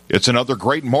It's another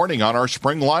great morning on our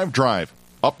Spring Live Drive.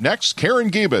 Up next,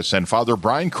 Karen Gibas and Father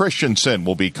Brian Christensen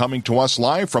will be coming to us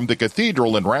live from the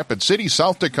Cathedral in Rapid City,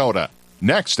 South Dakota.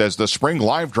 Next, as the Spring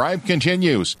Live Drive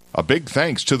continues, a big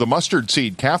thanks to the Mustard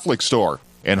Seed Catholic Store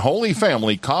and Holy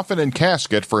Family Coffin and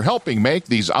Casket for helping make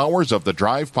these hours of the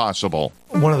drive possible.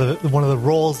 One of the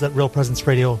roles that Real Presence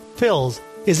Radio fills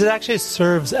is it actually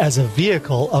serves as a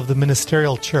vehicle of the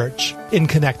ministerial church in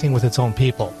connecting with its own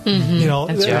people. Mm-hmm. You know,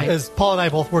 That's right. As Paul and I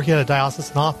both work at a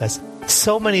diocesan office,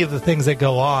 so many of the things that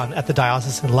go on at the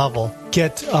diocesan level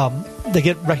get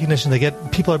recognition.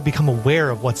 People become aware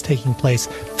of what's taking place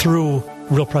through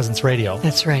Real Presence Radio.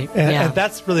 That's right. And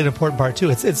that's really an important part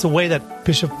too. It's a way that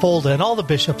Bishop Folda and all the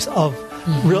bishops of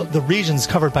the regions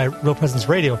covered by Real Presence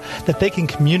Radio, that they can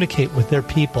communicate with their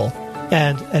people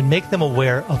and make them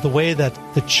aware of the way that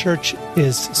the church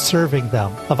is serving them,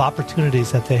 of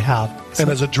opportunities that they have. And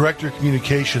as a director of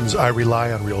communications, I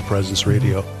rely on Real Presence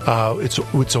Radio.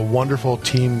 It's a wonderful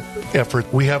team effort.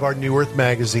 We have our New Earth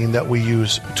magazine that we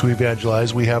use to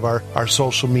evangelize. We have our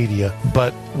social media,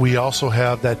 but we also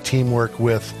have that teamwork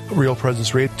with Real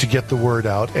Presence Radio to get the word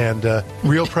out. And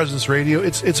Real Presence Radio,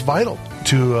 it's vital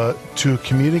to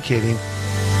communicating.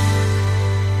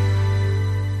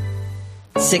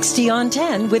 60 on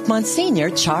 10 with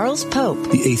Monsignor Charles Pope.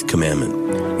 The eighth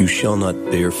commandment, you shall not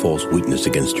bear false witness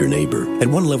against your neighbor. At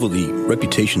one level, the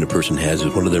reputation a person has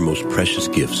is one of their most precious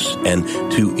gifts, and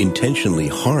to intentionally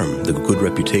harm the good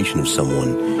reputation of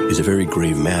someone is a very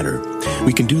grave matter.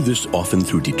 We can do this often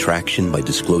through detraction by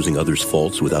disclosing others'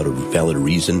 faults without a valid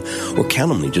reason, or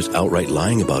calumny, just outright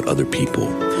lying about other people.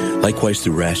 Likewise,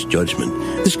 through rash judgment.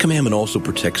 This commandment also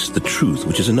protects the truth,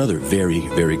 which is another very,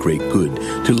 very great good.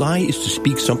 To lie is to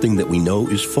speak something that we know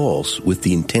is false with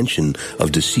the intention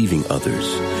of deceiving others.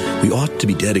 We ought to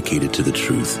be dedicated to the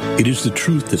truth. It is the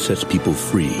truth that sets people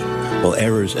free, while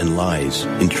errors and lies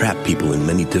entrap people in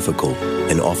many difficult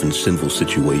and often sinful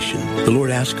situations. The Lord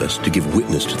asks us to give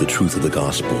witness to the truth of the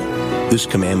gospel. This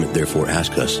commandment, therefore,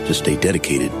 asks us to stay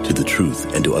dedicated to the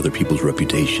truth and to other people's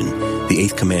reputation. The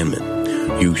eighth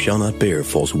commandment, you shall not bear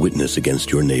false witness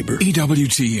against your neighbor.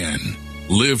 EWTN.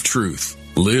 Live truth.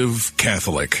 Live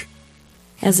Catholic.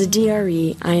 As a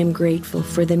DRE, I am grateful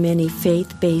for the many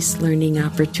faith-based learning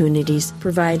opportunities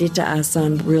provided to us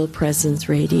on Real Presence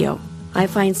Radio. I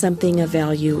find something of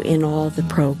value in all the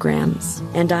programs,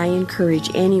 and I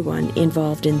encourage anyone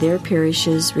involved in their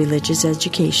parish's religious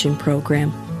education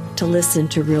program to listen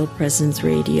to Real Presence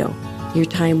Radio. Your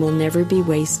time will never be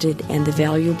wasted, and the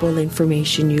valuable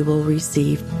information you will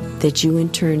receive that you in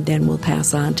turn then will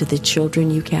pass on to the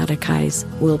children you catechize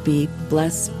will be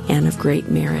blessed and of great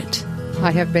merit.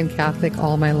 I have been Catholic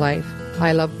all my life.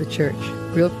 I love the Church.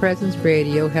 Real Presence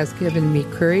Radio has given me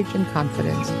courage and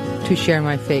confidence to share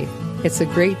my faith. It's a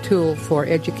great tool for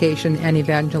education and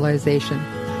evangelization.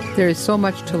 There is so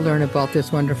much to learn about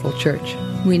this wonderful Church.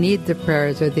 We need the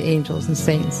prayers of the angels and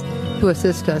saints to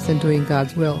assist us in doing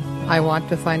God's will. I want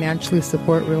to financially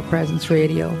support Real Presence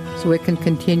Radio so it can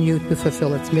continue to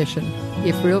fulfill its mission.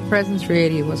 If Real Presence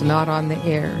Radio was not on the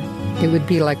air, it would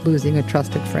be like losing a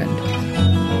trusted friend.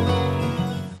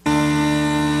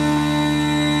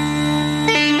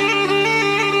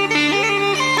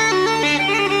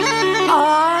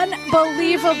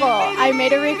 Unbelievable. I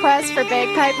made a request for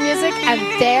bagpipe music, and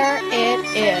there it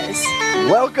is.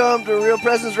 Welcome to Real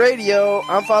Presence Radio.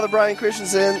 I'm Father Brian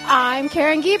Christensen. I'm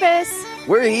Karen Gibas.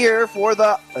 We're here for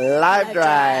the Live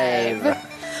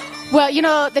Drive. Well, you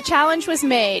know, the challenge was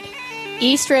made.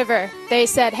 East River. They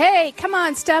said, hey, come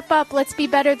on, step up. Let's be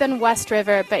better than West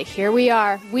River. But here we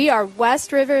are. We are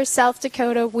West River, South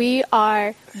Dakota. We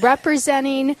are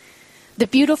representing the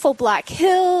beautiful Black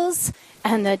Hills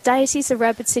and the Diocese of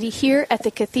Rapid City here at the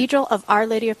Cathedral of Our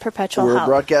Lady of Perpetual Help. We're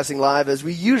broadcasting live as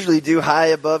we usually do, high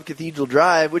above Cathedral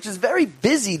Drive, which is very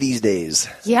busy these days.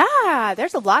 Yeah,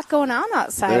 there's a lot going on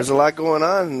outside. There's a lot going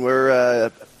on.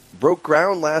 We're broke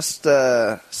ground last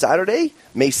Saturday,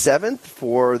 May 7th,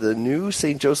 for the new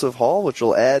St. Joseph Hall, which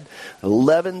will add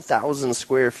 11,000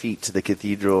 square feet to the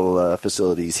cathedral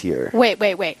facilities here.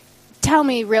 Wait. Tell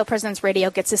me Real Presence Radio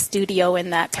gets a studio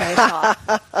in that parish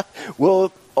hall.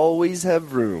 We'll always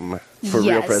have room for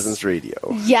Real Presence Radio.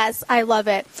 Yes, I love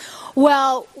it.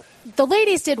 Well, the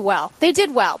ladies did well. They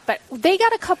did well, but they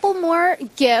got a couple more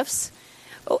gifts.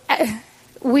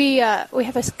 We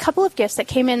have a couple of gifts that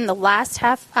came in the last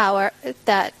half hour,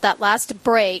 that last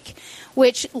break,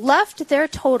 which left their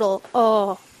total,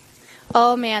 oh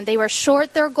man, they were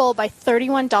short their goal by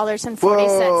 $31.40.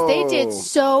 Whoa. They did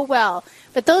so well.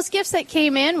 But those gifts that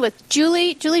came in with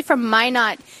Julie from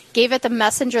Minot gave at the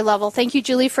messenger level. Thank you,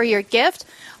 Julie, for your gift.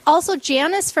 Also,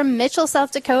 Janice from Mitchell,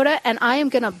 South Dakota, and I am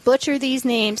going to butcher these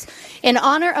names. In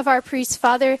honor of our priests,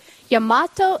 Father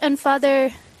Yamato and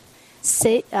Father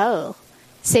Cesar?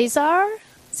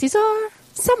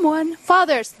 Someone.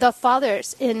 The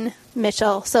fathers in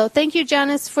Mitchell. So thank you,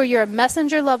 Janice, for your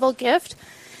messenger level gift.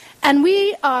 And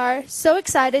we are so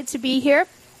excited to be here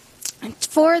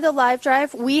for the live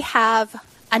drive. We're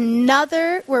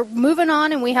moving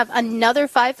on, and we have another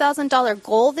 $5,000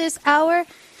 goal this hour.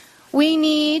 We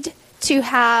need to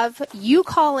have you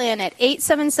call in at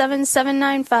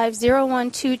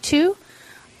 877-795-0122.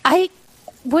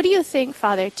 What do you think,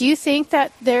 Father? Do you think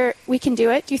that we can do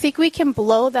it? Do you think we can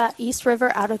blow that East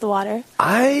River out of the water?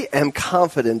 I am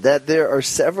confident that there are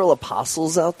several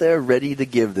apostles out there ready to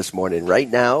give this morning, right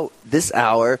now, this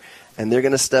hour, and they're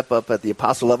going to step up at the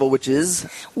apostle level, which is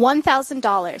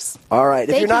 $1,000. All right.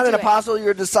 If you're not an apostle,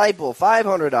 you're a disciple,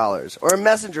 $500, or a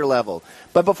messenger level.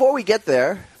 But before we get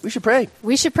there, we should pray.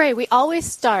 We should pray. We always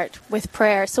start with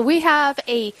prayer. So we have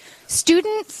a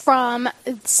student from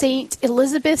St.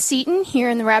 Elizabeth Seton here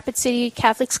in the Rapid City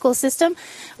Catholic School System.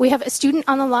 We have a student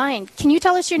on the line. Can you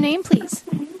tell us your name, please?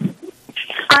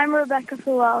 I'm Rebecca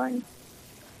Llewellyn.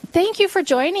 Thank you for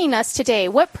joining us today.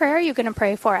 What prayer are you going to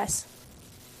pray for us?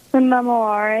 The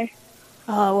Memorare.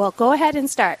 Oh, well, go ahead and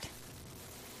start.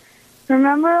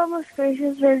 Remember, O most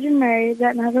gracious Virgin Mary,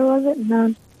 that never was it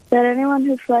known that anyone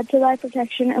who fled to thy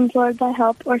protection, implored thy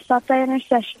help, or sought thy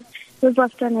intercession was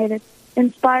left unaided.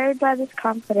 Inspired by this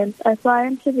confidence, I fly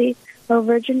unto thee, O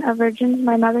Virgin of Virgins,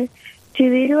 my Mother. To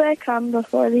thee do I come,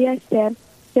 before thee I stand,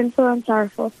 sinful and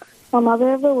sorrowful. O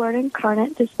Mother of the Word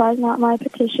incarnate, despise not my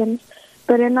petitions,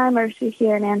 but in thy mercy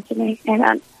hear and answer me.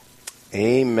 Amen.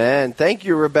 Amen. Thank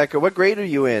you, Rebecca. What grade are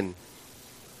you in?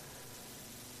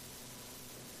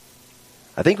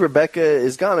 I think Rebecca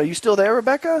is gone. Are you still there,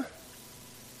 Rebecca?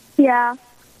 Yeah.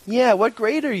 Yeah, what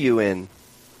grade are you in?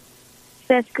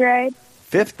 5th grade.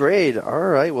 5th grade. All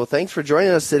right. Well, thanks for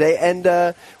joining us today. And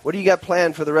what do you got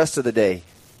planned for the rest of the day?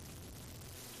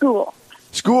 School.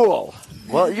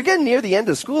 Well, you're getting near the end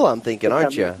of school, I'm thinking,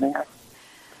 aren't you?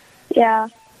 Yeah.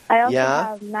 I also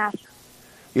have Math.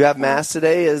 You have Mass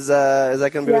today? Is that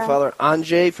going to be with Father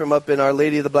Anjay from up in Our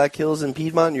Lady of the Black Hills in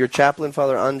Piedmont? Your chaplain,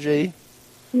 Father Anjay?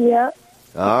 Yep.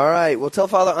 All right. Well, tell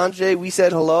Father Anjay we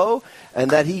said hello,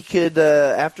 and that he could,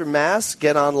 after Mass,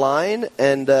 get online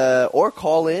and or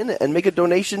call in and make a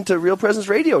donation to Real Presence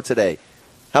Radio today.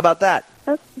 How about that?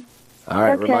 Okay. All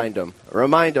right. Okay.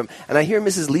 Remind him. And I hear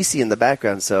Mrs. Lisi in the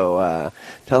background, so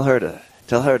tell her to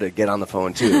get on the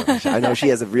phone too. I know she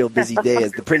has a real busy day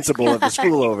as the principal of the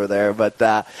school over there, but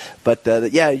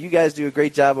yeah, you guys do a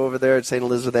great job over there at St.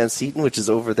 Elizabeth Ann Seton, which is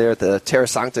over there at the Terra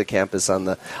Sancta campus on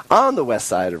the west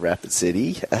side of Rapid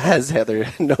City, as Heather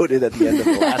noted at the end of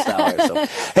the last hour. So,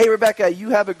 hey, Rebecca,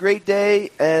 you have a great day,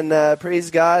 and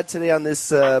praise God today on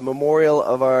this memorial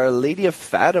of Our Lady of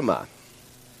Fatima.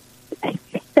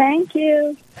 Thank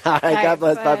you. All right, God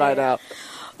bless. Bye now.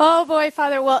 Oh, boy,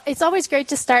 Father. Well, it's always great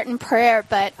to start in prayer,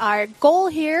 but our goal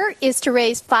here is to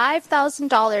raise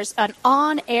 $5,000 on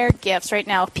on-air gifts right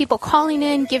now. People calling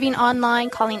in, giving online,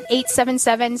 calling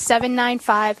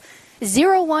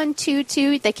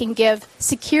 877-795-0122. They can give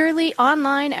securely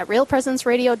online at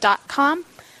realpresenceradio.com.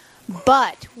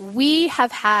 But we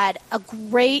have had a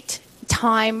great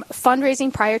time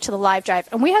fundraising prior to the live drive,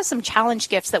 and we have some challenge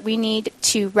gifts that we need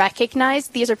to recognize.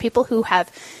 These are people who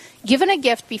have given a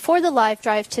gift before the live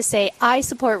drive to say, I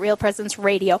support Real Presence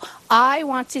Radio. I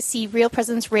want to see Real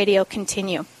Presence Radio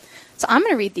continue. So I'm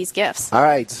going to read these gifts. All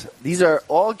right. These are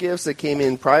all gifts that came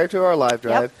in prior to our live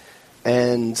drive. Yep.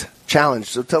 And challenge.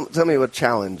 So tell me what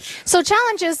challenge. So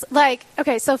challenge is like,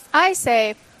 okay, so if I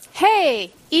say,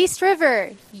 hey, East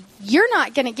River, you're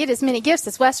not going to get as many gifts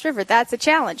as West River. That's a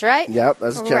challenge, right? Yep,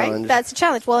 that's a challenge. Right? That's a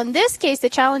challenge. Well, in this case, the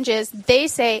challenge is they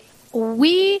say,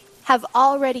 we have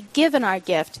already given our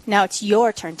gift. Now it's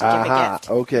your turn to give a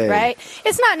gift. Okay. Right?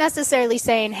 It's not necessarily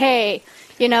saying, hey,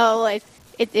 you know,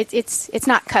 it's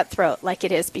not cutthroat like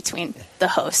it is between the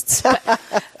hosts.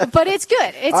 But it's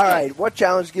good. It's all good. right. What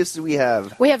challenge gifts do we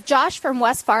have? We have Josh from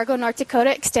West Fargo, North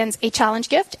Dakota, extends a challenge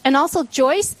gift. And also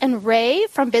Joyce and Ray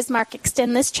from Bismarck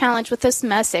extend this challenge with this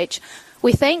message.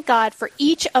 We thank God for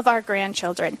each of our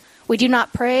grandchildren. We do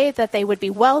not pray that they would be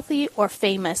wealthy or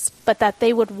famous, but that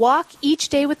they would walk each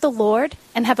day with the Lord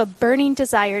and have a burning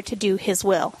desire to do His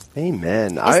will.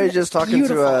 Amen. I was just talking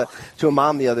to a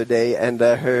mom the other day, and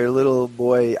her little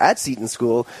boy at Seton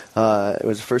School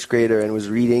was a first grader and was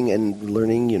reading and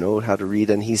learning, how to read,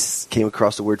 and he came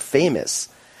across the word famous.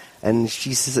 And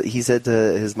he said to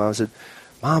his mom,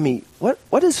 Mommy,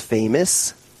 what is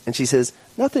famous? And she says,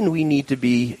 nothing we need to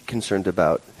be concerned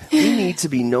about. We need to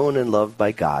be known and loved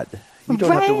by God. You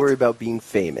don't have to Right? worry about being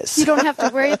famous. You don't have to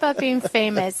worry about being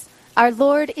famous. Our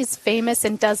Lord is famous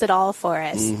and does it all for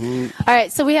us. Mm-hmm. All right,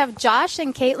 so we have Josh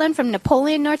and Caitlin from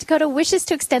Napoleon, North Dakota, wishes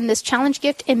to extend this challenge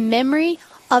gift in memory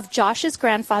of Josh's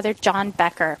grandfather, John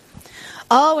Becker.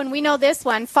 Oh, and we know this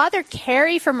one. Father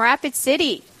Carey from Rapid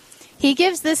City. He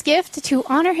gives this gift to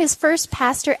honor his first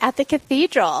pastor at the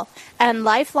cathedral and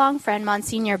lifelong friend,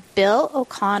 Monsignor Bill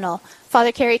O'Connell.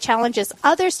 Father Carey challenges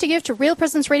others to give to Real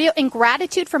Presence Radio in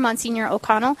gratitude for Monsignor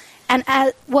O'Connell, and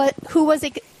who was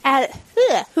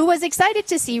excited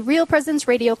to see Real Presence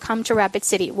Radio come to Rapid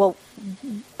City. Well,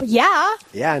 yeah.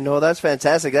 Yeah, no, that's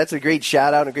fantastic. That's a great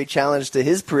shout-out and a great challenge to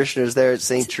his parishioners there at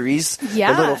St. Therese,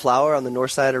 Yeah. the Little Flower on the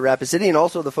north side of Rapid City, and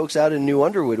also the folks out in New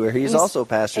Underwood where he's also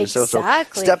pastor. Exactly. So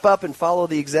step up and follow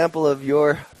the example of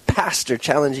your pastor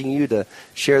challenging you to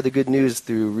share the good news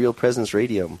through Real Presence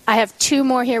Radio. I have two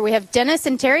more here. We have Dennis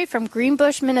and Terry from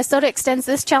Greenbush, Minnesota, extends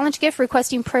this challenge gift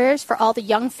requesting prayers for all the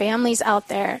young families out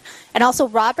there. And also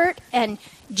Robert and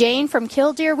Jane from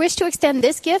Killdeer wish to extend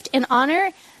this gift in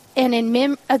honor and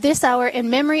in this hour in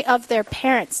memory of their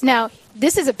parents. Now,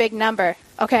 this is a big number,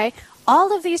 okay?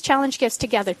 All of these challenge gifts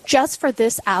together just for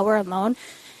this hour alone,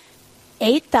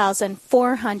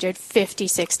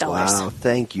 $8,456. Wow,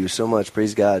 thank you so much.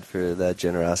 Praise God for that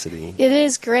generosity. It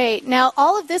is great. Now,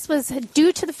 all of this was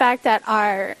due to the fact that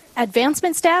our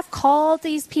advancement staff called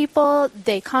these people,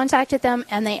 they contacted them,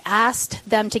 and they asked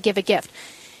them to give a gift.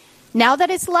 Now that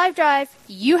it's live drive,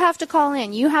 you have to call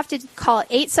in. You have to call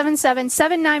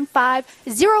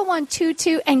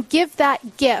 877-795-0122 and give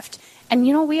that gift. And,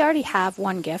 you know, we already have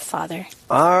one gift, Father.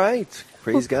 All right.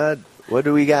 Praise God. What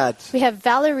do we got? We have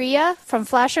Valeria from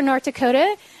Flasher, North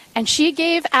Dakota, and she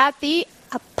gave at the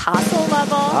apostle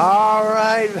level. All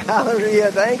right, Valeria,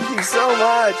 thank you so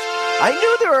much. I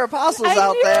knew there were apostles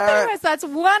out there. That's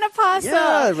one apostle.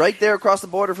 Yeah, right there across the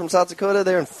border from South Dakota,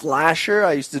 there in Flasher.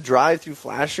 I used to drive through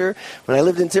Flasher when I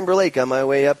lived in Timberlake on my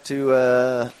way up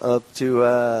to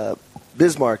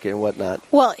Bismarck and whatnot.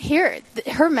 Well, here,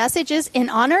 her message is in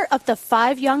honor of the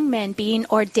 5 young men being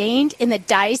ordained in the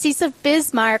Diocese of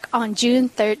Bismarck on June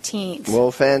 13th.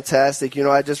 Well, fantastic. You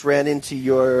know, I just ran into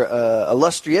your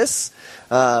illustrious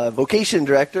vocation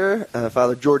director,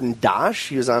 Father Jordan Dosh.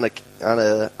 He was on a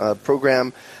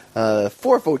program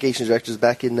for vocation directors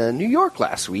back in New York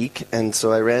last week, and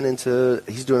so I ran into.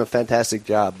 He's doing a fantastic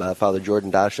job, Father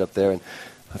Jordan Dosh up there, and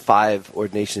 5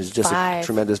 ordinations is just a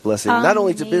tremendous blessing, not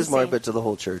only to Bismarck but to the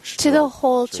whole church. To the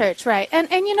whole church, right? And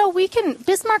you know, we can.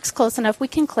 Bismarck's close enough. We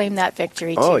can claim that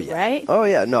victory too, right? Oh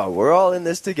yeah, no, we're all in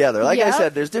this together. Like I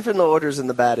said, there's different orders in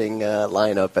the batting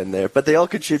lineup, and but they all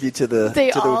contribute to the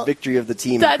victory of the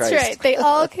team. That's in Christ. right. They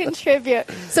all contribute.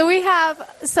 So we have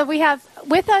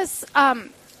with us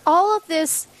all of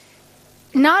this.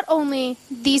 Not only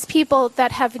these people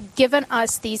that have given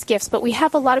us these gifts, but we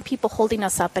have a lot of people holding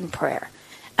us up in prayer.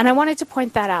 And I wanted to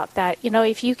point that out, that, you know,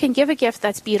 if you can give a gift,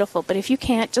 that's beautiful. But if you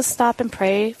can't, just stop and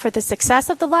pray for the success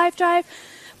of the live drive.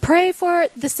 Pray for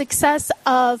the success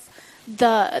of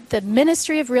the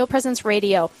ministry of Real Presence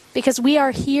Radio. Because we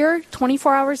are here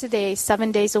 24 hours a day,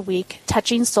 7 days a week,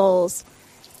 touching souls,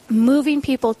 moving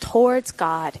people towards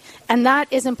God. And that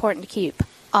is important to keep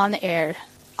on the air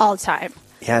all the time.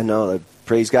 Yeah, no,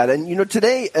 praise God. And, you know,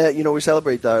 today, we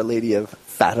celebrate Our Lady of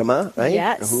Fatima, right?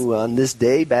 Yes. Who on this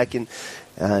day back in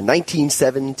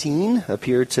 1917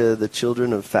 appeared to the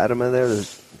children of Fatima there,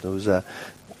 those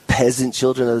peasant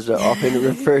children as they're often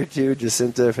referred to,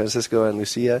 Jacinta, Francisco, and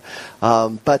Lucia.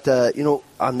 But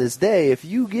on this day, if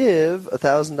you give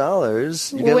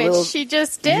 $1,000, you get which she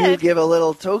just did. You give a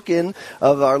little token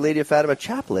of Our Lady of Fatima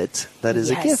chaplet. That is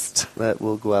a gift that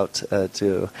will go out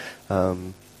to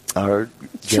our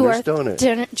generous donors.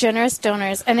 Generous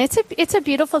donors. And it's a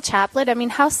beautiful chaplet. I mean,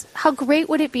 how great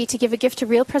would it be to give a gift to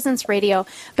Real Presence Radio,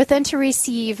 but then to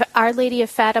receive Our Lady of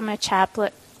Fatima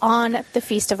chaplet on the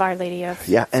Feast of Our Lady of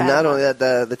Fatima. And not only that,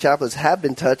 the chaplets have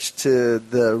been touched to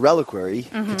the reliquary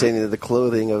containing the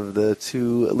clothing of the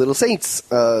 2 little saints,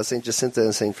 St. Jacinta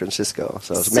and St. Francisco.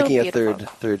 So it's making beautiful.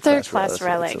 a third class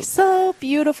relic. So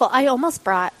beautiful. I almost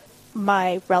brought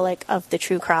my relic of the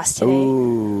True Cross today.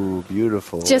 Ooh,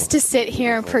 beautiful. Just to sit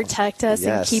here and protect us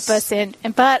and keep us in.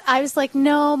 But I was like,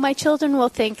 no, my children will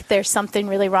think there's something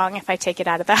really wrong if I take it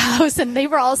out of the house. And they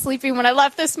were all sleeping when I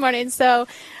left this morning. So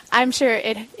I'm sure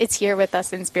it's here with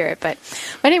us in spirit. But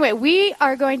anyway, we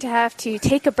are going to have to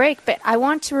take a break. But I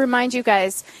want to remind you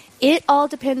guys, it all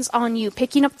depends on you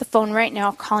picking up the phone right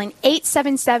now, calling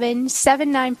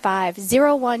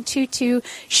 877-795-0122.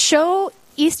 Show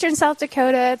Eastern South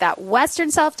Dakota that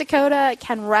Western South Dakota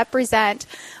can represent.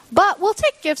 But we'll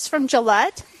take gifts from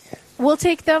Gillette. We'll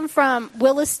take them from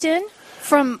Williston,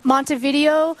 from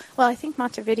Montevideo. Well, I think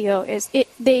Montevideo is it.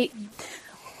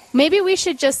 Maybe we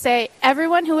should just say,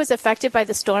 everyone who was affected by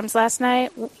the storms last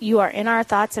night, you are in our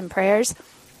thoughts and prayers.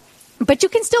 But you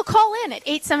can still call in at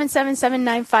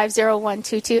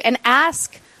 877-795-0122 and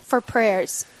ask for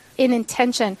prayers in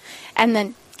intention, and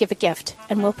then give a gift,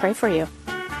 and we'll pray for you.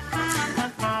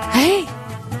 Hey,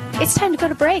 it's time to go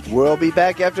to break. We'll be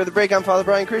back after the break. I'm Father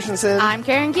Brian Christensen. I'm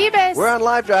Karen Gibas. We're on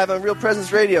Live Drive on Real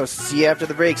Presence Radio. See you after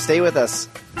the break. Stay with us.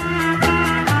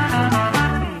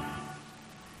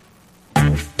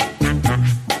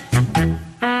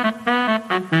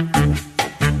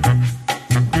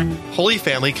 Holy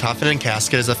Family Coffin and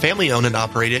Casket is a family-owned and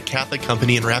operated Catholic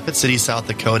company in Rapid City, South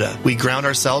Dakota. We ground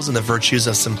ourselves in the virtues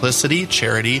of simplicity,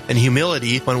 charity, and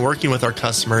humility when working with our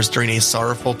customers during a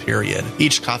sorrowful period.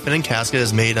 Each coffin and casket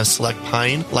is made of select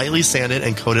pine, lightly sanded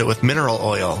and coated with mineral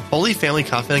oil. Holy Family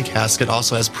Coffin and Casket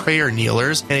also has prayer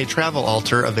kneelers and a travel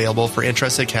altar available for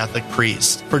interested Catholic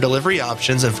priests. For delivery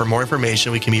options and for more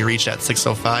information, we can be reached at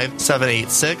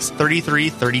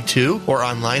 605-786-3332 or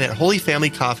online at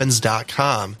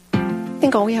holyfamilycoffins.com. I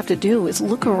think all we have to do is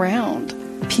look around.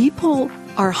 People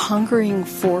are hungering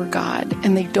for God,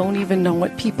 and they don't even know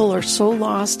it. People are so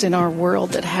lost in our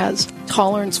world that has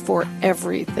tolerance for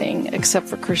everything except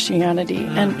for Christianity.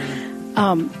 And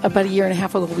about a year and a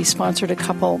half ago, we sponsored a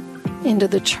couple into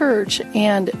the church,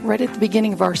 and right at the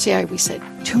beginning of RCI, we said,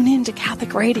 tune in to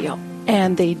Catholic radio.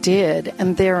 And they did,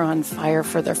 and they're on fire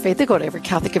for their faith. They go to every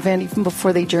Catholic event, even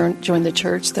before they join the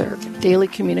church. They're daily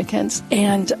communicants.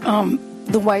 And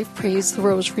the wife prays the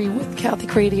rosary with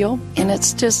Catholic radio, and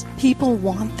it's just, people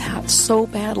want that so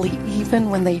badly, even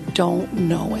when they don't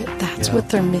know it. That's what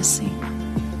they're missing.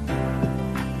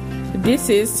 This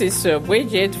is Sister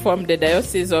Bridget from the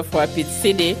Diocese of Rapid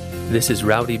City. This is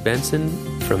Rowdy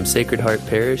Benson from Sacred Heart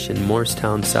Parish in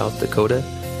Morristown, South Dakota.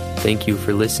 Thank you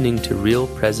for listening to Real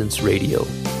Presence Radio.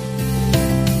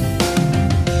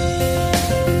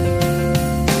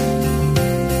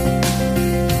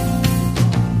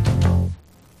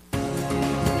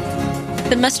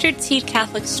 The Mustard Seed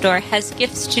Catholic Store has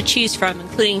gifts to choose from,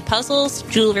 including puzzles,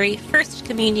 jewelry, First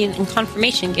Communion and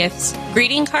confirmation gifts,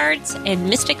 greeting cards, and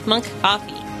Mystic Monk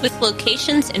coffee. With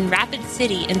locations in Rapid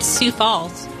City and Sioux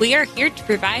Falls, we are here to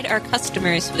provide our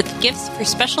customers with gifts for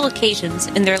special occasions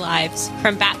in their lives,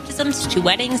 from baptisms to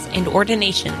weddings and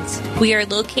ordinations. We are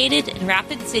located in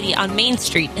Rapid City on Main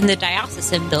Street in the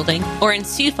Diocesan Building, or in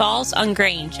Sioux Falls on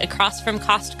Grange across from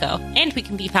Costco, and we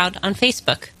can be found on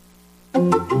Facebook.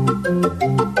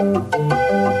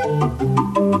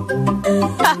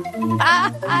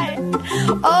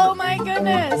 Oh my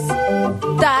goodness.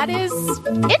 That is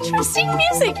interesting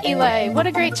music, Eli. What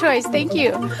a great choice. Thank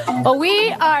you. Well,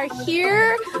 we are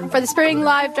here for the Spring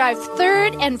Live Drive,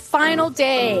 third and final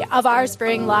day of our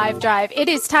Spring Live Drive. It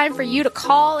is time for you to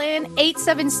call in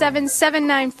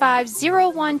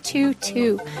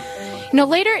 877-795-0122.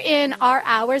 Later in our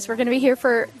hours, we're going to be here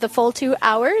for the full 2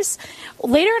 hours.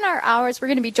 Later in our hours, we're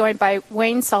going to be joined by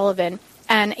Wayne Sullivan.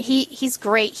 And he's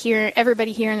great here.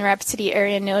 Everybody here in the Rapid City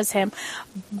area knows him.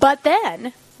 But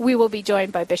then we will be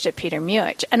joined by Bishop Peter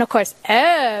Muich. And, of course,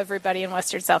 everybody in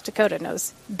Western South Dakota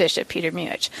knows Bishop Peter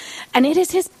Muich. And it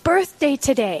is his birthday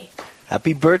today.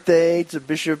 Happy birthday to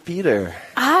Bishop Peter.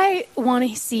 I want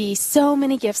to see so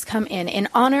many gifts come in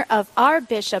honor of our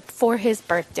bishop for his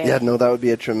birthday. Yeah, no, that would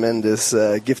be a tremendous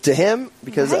gift to him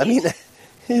because, right. I mean,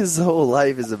 his whole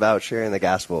life is about sharing the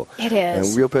gospel. It is.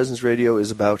 And Real Presence Radio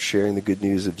is about sharing the good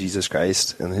news of Jesus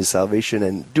Christ and his salvation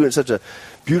and doing such a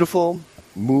beautiful,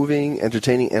 moving,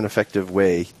 entertaining, and effective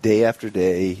way, day after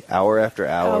day, hour after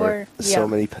hour. So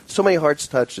many hearts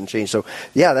touched and changed. So,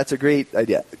 yeah, that's a great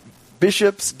idea.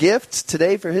 Bishop's gift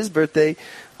today for his birthday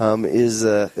is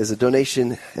a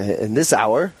donation in this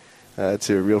hour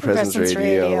to Real Presence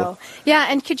Radio. Yeah,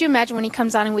 and could you imagine when he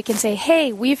comes on and we can say,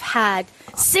 hey, we've had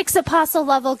 6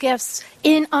 apostle-level gifts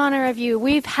in honor of you.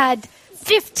 We've had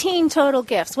 15 total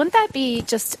gifts. Wouldn't that be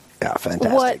just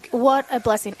fantastic? What a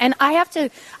blessing. And I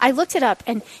looked it up,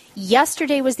 and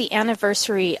yesterday was the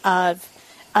anniversary of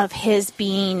his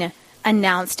being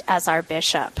announced as our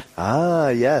bishop. Ah,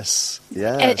 yes.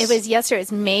 It was yesterday. It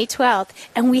was May 12th,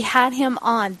 and we had him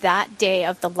on that day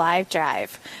of the live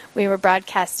drive. We were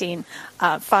broadcasting,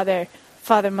 Father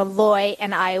Malloy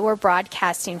and I were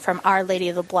broadcasting from Our Lady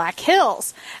of the Black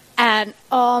Hills. And,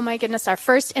 oh my goodness, our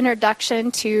first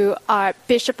introduction to our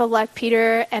Bishop-elect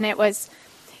Peter, and it was,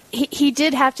 he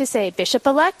did have to say,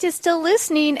 Bishop-elect is still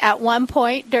listening at one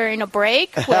point during a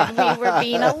break when we were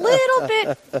being a little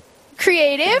bit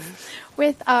creative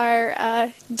with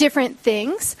our different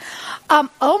things.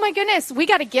 Oh my goodness, we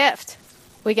got a gift.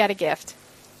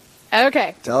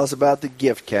 Okay. Tell us about the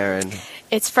gift, Karen.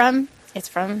 It's from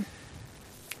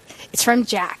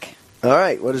Jack. All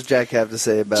right. What does Jack have to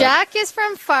say about it? Jack is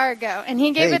from Fargo, and he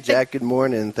gave it the Jack, good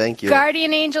morning. Thank you.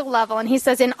 Guardian Angel level, and he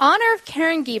says, in honor of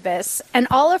Karen Gibas and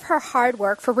all of her hard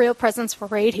work for Real Presence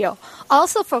Radio,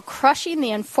 also for crushing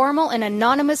the informal and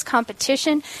anonymous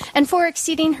competition, and for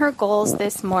exceeding her goals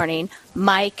this morning,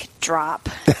 mic drop.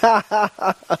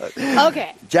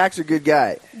 Okay. Jack's a good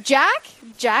guy.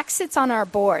 Jack sits on our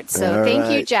board, so All thank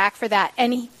you, right. Jack, for that.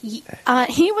 And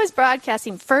he was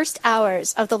broadcasting first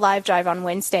hours of the live drive on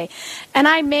Wednesday, and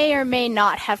I may or may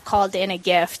not have called in a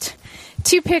gift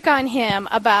to pick on him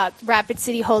about Rapid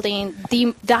City holding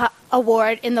the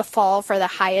award in the fall for the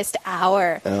highest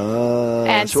hour.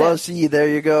 So see, there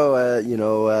you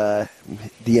go.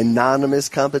 The anonymous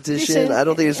competition. I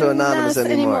don't think it's so anonymous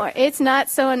anymore. It's not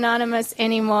so anonymous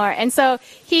anymore. And so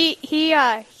he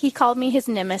called me his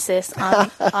nemesis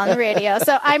on the radio.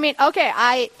 So I mean,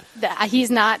 okay, he's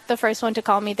not the first one to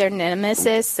call me their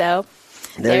nemesis. So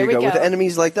there we go. With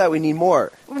enemies like that, we need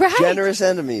more. Right. Generous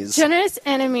enemies. Generous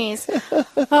enemies.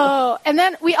 Oh, and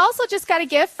then we also just got a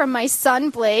gift from my son,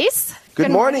 Blaze. Good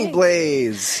morning,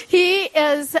 Blaze. He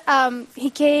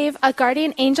gave a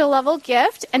Guardian Angel level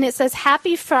gift, and it says,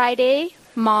 Happy Friday,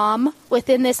 Mom,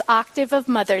 within this octave of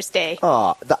Mother's Day.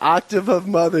 Oh, the octave of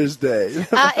Mother's Day.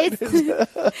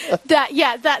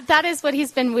 That is what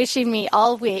he's been wishing me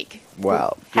all week.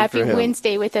 Wow. Happy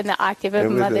Wednesday within the octave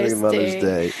of Mother's Day.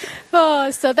 Day.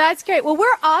 Oh, so that's great. Well,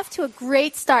 we're off to a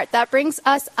great start. That brings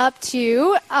us up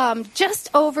to just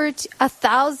over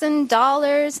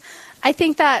 $1,000. I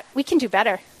think that we can do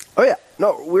better. Oh, yeah.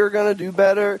 No, we're going to do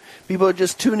better. People are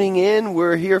just tuning in.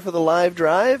 We're here for the live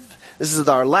drive. This is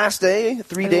our last day,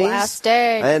 3 days. Last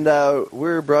day. And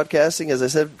we're broadcasting, as I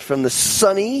said, from the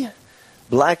sunny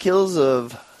Black Hills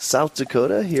of South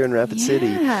Dakota here in Rapid City.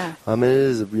 It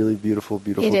is a really beautiful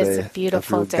day. It is a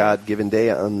beautiful day. God-given day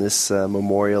on this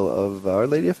memorial of Our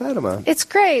Lady of Fatima. It's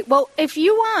great. Well, if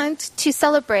you want to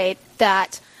celebrate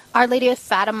that Our Lady of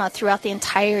Fatima throughout the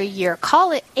entire year,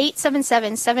 call it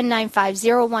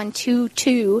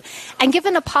 877-795-0122 and give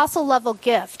an apostle-level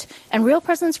gift. And Real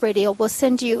Presence Radio will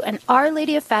send you an Our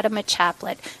Lady of Fatima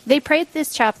chaplet. They prayed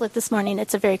this chaplet this morning.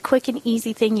 It's a very quick and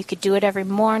easy thing. You could do it every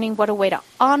morning. What a way to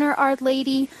honor Our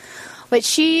Lady. But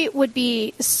she would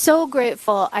be so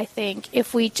grateful, I think,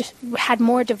 if we just had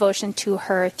more devotion to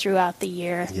her throughout the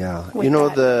year. Yeah.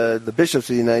 The bishops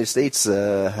of the United States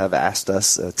have asked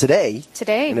us today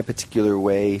in a particular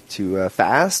way to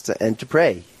fast and to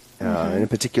pray in a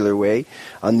particular way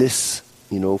on this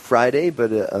Friday,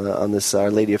 but on this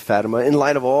Our Lady of Fatima, in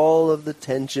light of all of the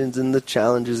tensions and the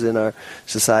challenges in our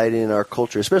society and our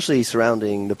culture, especially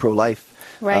surrounding the pro-life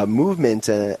movement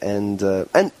and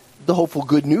the hopeful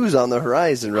good news on the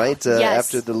horizon, right?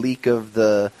 After the leak of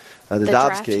the Dobbs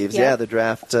draft, caves, the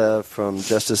draft from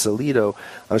Justice Alito,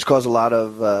 it's caused a lot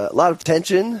of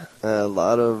tension, a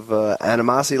lot of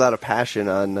animosity, a lot of passion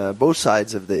on both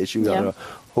sides of the issue, a lot of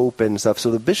hope and stuff.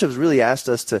 So the bishops really asked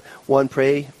us to, one,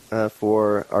 pray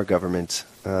for our government,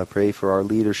 pray for our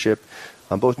leadership,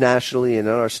 both nationally and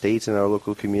in our states and our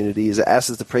local communities.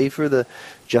 Asked us to pray for the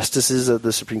justices of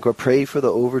the Supreme Court, pray for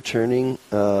the overturning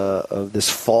of this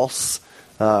false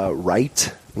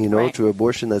right, to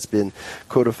abortion that's been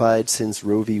codified since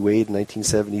Roe v. Wade in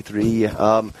 1973.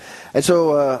 And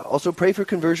so also pray for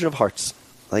conversion of hearts,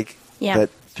 that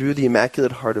through the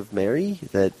Immaculate Heart of Mary,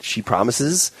 that she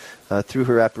promises through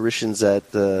her apparitions at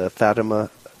Fatima,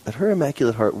 that her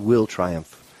Immaculate Heart will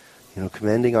triumph.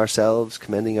 Commending ourselves,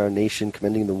 commending our nation,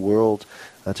 commending the world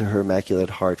to her Immaculate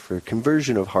Heart for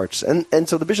conversion of hearts. And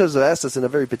so the bishops have asked us in a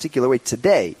very particular way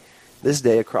today, this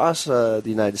day, across the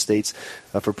United States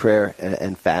for prayer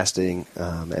and fasting.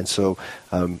 And so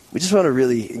we just want to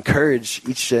really encourage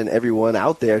each and everyone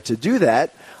out there to do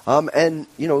that. And,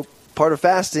 part of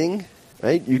fasting,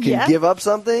 right? You can give up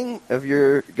something if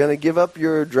you're going to give up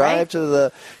your drive to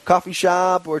the coffee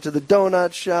shop or to the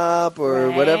donut shop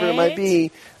or whatever it might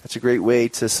be. That's a great way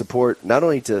to support, not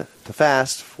only to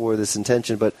fast for this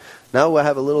intention, but now I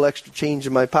have a little extra change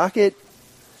in my pocket.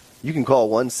 You can call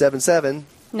 177.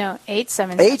 No,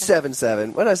 877.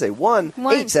 877. What did I say?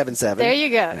 1-877. There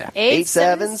you go.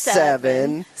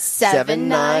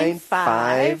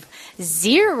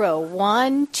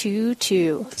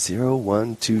 877-795-0122.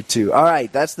 0122. All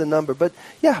right, that's the number. But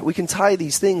we can tie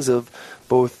these things of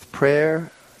both prayer,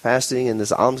 fasting, and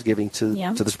this almsgiving to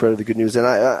the spread of the good news. And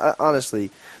I honestly,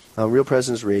 Real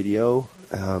Presence Radio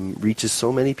reaches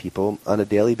so many people on a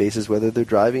daily basis, whether they're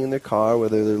driving in their car,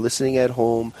 whether they're listening at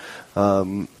home,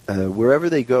 wherever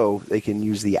they go, they can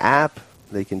use the app,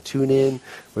 they can tune in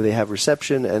where they have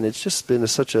reception, and it's just been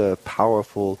such a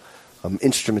powerful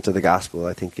instrument of the gospel,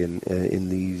 I think, in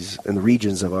the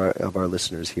regions of our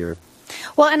listeners here.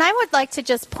 Well, and I would like to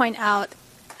just point out,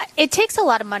 it takes a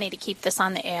lot of money to keep this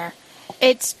on the air.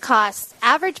 It costs,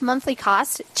 average monthly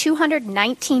cost,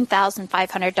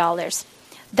 $219,500.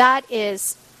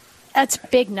 That's a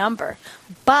big number,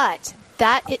 but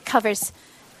it covers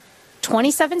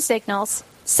 27 signals,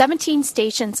 17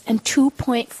 stations, and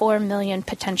 2.4 million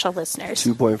potential listeners.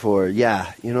 2.4,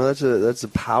 yeah. That's a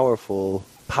powerful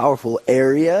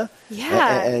area.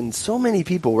 Yeah. And so many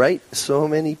people, right? So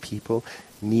many people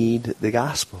need the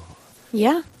gospel.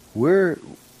 Yeah.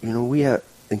 We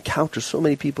encounter so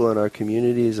many people in our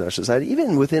communities, our society,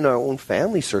 even within our own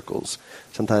family circles,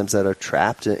 sometimes that are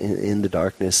trapped in the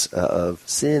darkness of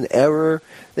sin, error.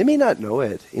 They may not know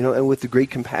it, and with the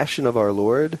great compassion of our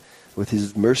Lord, with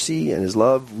his mercy and his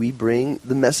love, we bring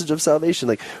the message of salvation.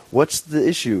 Like, what's the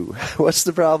issue? What's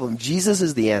the problem? Jesus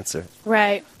is the answer.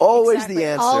 Right. Always the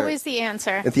answer. Always the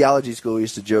answer. In theology school, we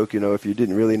used to joke, if you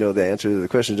didn't really know the answer to the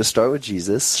question, just start with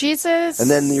Jesus. Jesus.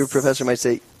 And then your professor might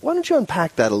say, why don't you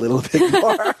unpack that a little bit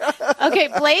more? Okay,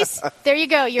 Blaise, there you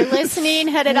go. You're listening,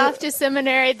 headed off to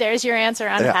seminary. There's your answer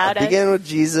on how to begin with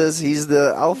Jesus. He's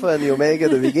the Alpha and the Omega,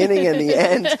 the beginning and the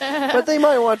end. But they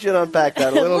might want you to unpack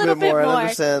that a little bit more and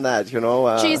understand that,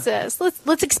 Jesus.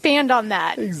 Let's expand on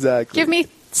that. Exactly. Give me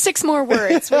 6 more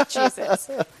words with Jesus.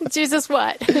 Jesus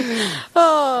what?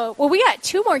 Oh, well, we got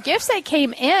 2 more gifts that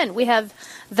came in. We have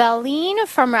Valine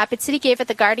from Rapid City gave at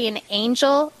the Guardian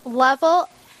Angel level.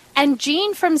 And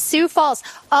Jean from Sioux Falls.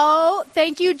 Oh,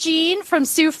 thank you, Jean from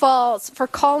Sioux Falls, for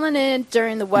calling in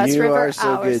during the West River hours. You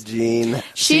are so good,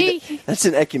 Jean. That's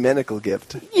an ecumenical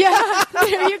gift. Yeah,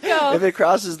 there you go. If it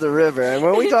crosses the river. And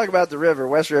when we talk about the river,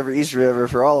 West River, East River,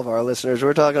 for all of our listeners,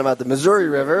 we're talking about the Missouri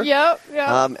River. Yep.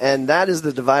 And that is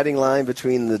the dividing line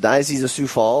between the Diocese of Sioux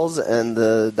Falls and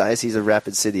the Diocese of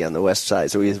Rapid City on the west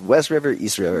side. So we have West River,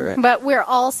 East River. Right? But we're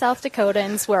all South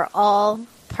Dakotans. We're all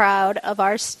proud of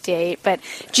our state. But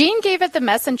Jean gave at the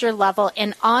messenger level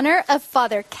in honor of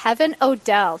Father Kevin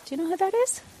Odell. Do you know who that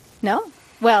is? No?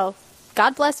 Well,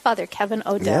 God bless Father Kevin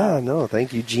Odell. Yeah, no,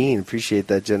 thank you, Jean. Appreciate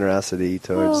that generosity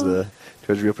towards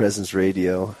Real Presence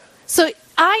Radio. So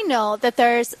I know that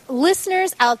there's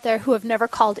listeners out there who have never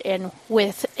called in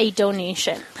with a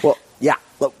donation. Well, yeah.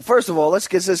 Look, first of all, let's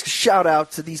get this shout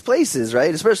out to these places,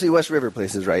 right? Especially West River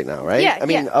places right now, right? Yeah. I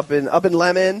mean, up in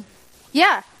Lemon.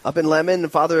 Yeah. Up in Lemon,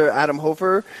 Father Adam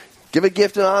Hofer, give a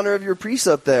gift in honor of your priest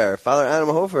up there, Father Adam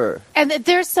Hofer. And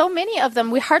there's so many of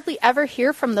them. We hardly ever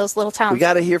hear from those little towns. We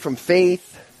got to hear from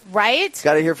Faith. Right?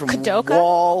 Got to hear from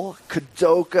Wall,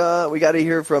 Kadoka. We got to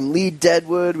hear from Lee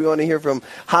Deadwood. We want to hear from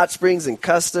Hot Springs and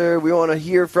Custer. We want to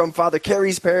hear from Father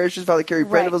Carey's parishes, Father Carey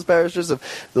Prendeville's parishes of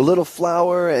the Little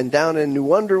Flower, and down in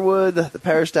New Underwood, the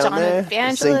parish down there.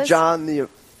 St. John the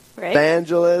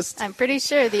Evangelist. I'm pretty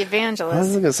sure the Evangelist. I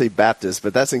was going to say Baptist,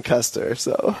 but that's in Custer,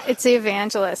 so. It's the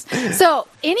Evangelist. So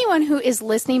anyone who is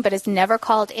listening but has never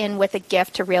called in with a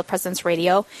gift to Real Presence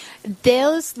Radio,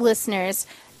 those listeners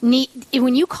need,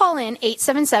 when you call in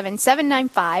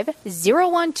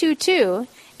 877-795-0122,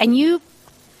 and you,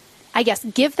 I guess,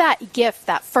 give that gift,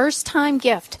 that first-time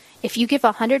gift, if you give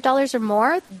 $100 or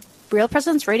more, Real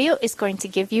Presence Radio is going to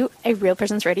give you a Real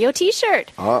Presence Radio T-shirt.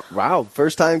 Oh, wow.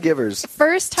 First-time givers.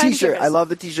 First-time T-shirt. givers. I love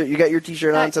the T-shirt. You got your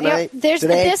T-shirt on tonight? There's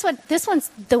this one. This one's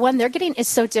the one they're getting is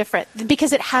so different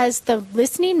because it has the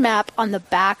listening map on the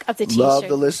back of the T-shirt. Love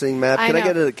the listening map. Can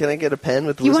I get a pen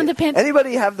with the You listening? want the pen?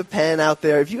 Anybody have the pen out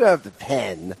there? If you have the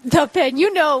pen. The pen.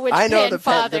 You know which I know pen the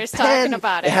Father's pen. The pen, talking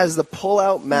about it. It has the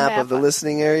pull-out map of the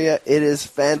listening area. It is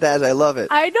fantastic. I love it.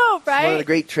 I know, right? It's one of the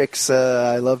great tricks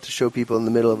I love to show people in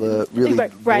the middle of a really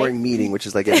boring meeting, which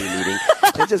is like every meeting.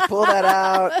 They just pull that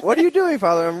out. What are you doing,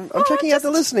 Father? I'm checking out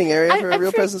the listening area for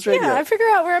Real Presence Radio. Yeah, I figure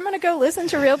out where I'm going to go listen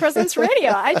to Real Presence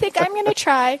Radio. I think I'm going to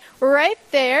try right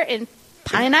there in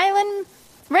Pine Island.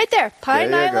 Right there,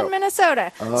 Pine Island,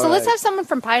 Minnesota. So let's have someone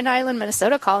from Pine Island,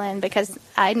 Minnesota call in because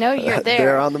I know you're there.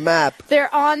 They're on the map.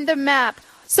 They're on the map.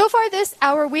 So far this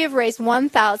hour, we have raised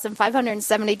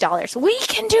 $1,570. We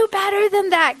can do better than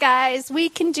that, guys. We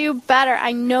can do better.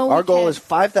 I know Our goal is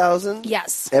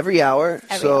 $5,000 every hour.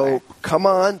 Come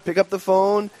on, pick up the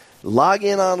phone, log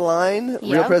in online,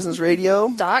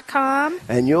 realpresenceradio.com,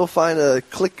 and you'll find a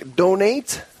click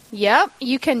donate. Yep,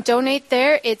 you can donate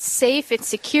there. It's safe, it's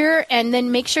secure, and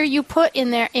then make sure you put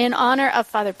in there in honor of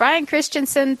Father Brian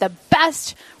Christensen, the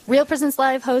best Real Presence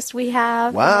Live host we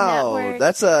have. Wow,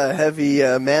 that's a heavy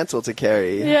mantle to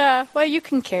carry. Yeah, well, you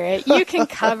can carry it. You can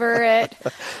cover it.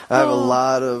 I have a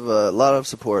lot of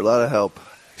support, a lot of help,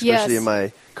 especially in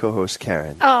my co-host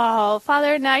Karen. Oh,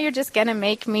 Father, now you're just going to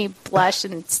make me blush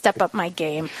and step up my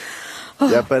game.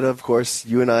 Yeah, but of course,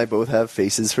 you and I both have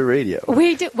faces for radio.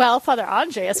 We do. Well, Father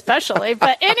Andre especially.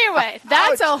 But anyway,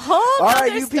 that's a whole All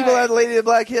right, you people at Lady of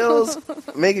Black Hills,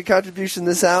 make a contribution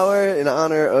this hour in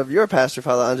honor of your pastor,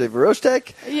 Father Andre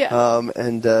Vorostek. Yeah.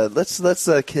 And let's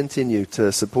continue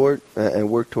to support and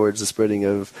work towards the spreading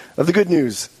of the good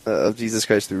news of Jesus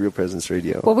Christ through Real Presence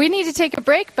Radio. Well, we need to take a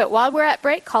break, but while we're at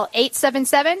break, call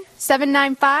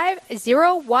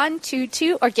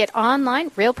 877-795-0122 or get online,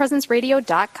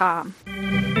 realpresenceradio.com.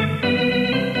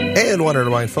 And want to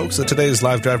remind folks that today's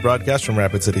live drive broadcast from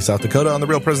Rapid City, South Dakota on the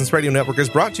Real Presence Radio Network is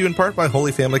brought to you in part by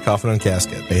Holy Family Coffin and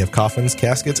Casket. They have coffins,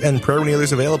 caskets, and prayer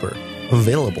kneelers available.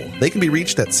 They can be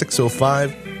reached at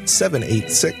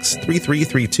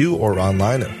 605-786-3332 or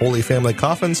online at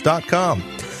holyfamilycoffins.com.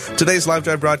 Today's live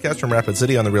drive broadcast from Rapid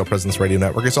City on the Real Presence Radio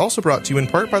Network is also brought to you in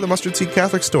part by the Mustard Seed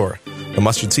Catholic Store. The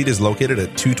Mustard Seed is located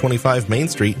at 225 Main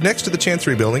Street next to the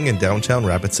Chancery Building in downtown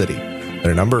Rapid City.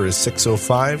 Their number is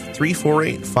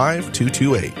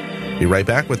 605-348-5228. Be right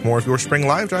back with more of your spring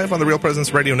live drive on the Real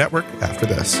Presence Radio Network after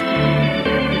this.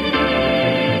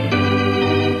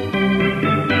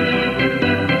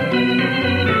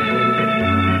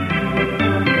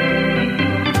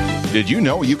 Did you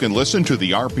know you can listen to the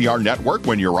RPR network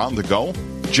when you're on the go?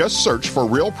 Just search for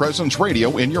Real Presence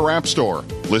Radio in your app store.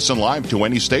 Listen live to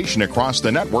any station across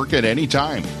the network at any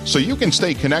time, so you can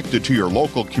stay connected to your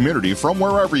local community from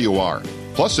wherever you are.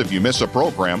 Plus, if you miss a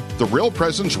program, the Real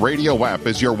Presence Radio app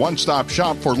is your one-stop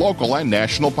shop for local and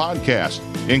national podcasts,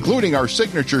 including our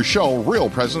signature show, Real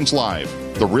Presence Live.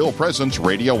 The Real Presence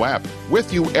Radio app,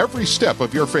 with you every step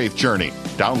of your faith journey.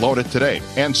 Download it today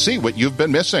and see what you've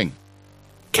been missing.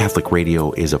 Catholic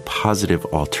radio is a positive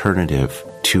alternative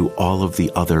to all of the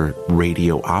other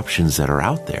radio options that are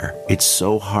out there. It's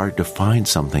so hard to find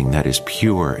something that is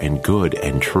pure and good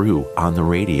and true on the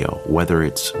radio. Whether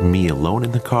it's me alone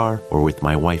in the car or with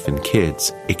my wife and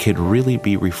kids, it can really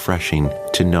be refreshing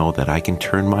to know that I can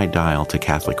turn my dial to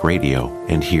Catholic radio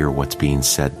and hear what's being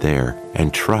said there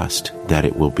and trust that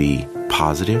it will be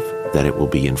positive, that it will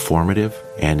be informative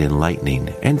and enlightening.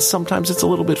 And sometimes it's a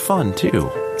little bit fun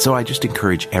too. So I just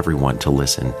encourage everyone to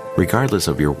listen, regardless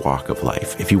of your walk of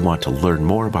life. If you want to learn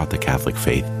more about the Catholic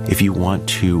faith, if you want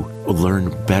to learn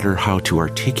better how to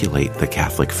articulate the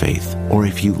Catholic faith, or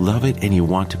if you love it and you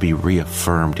want to be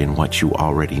reaffirmed in what you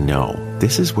already know,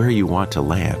 this is where you want to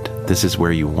land. This is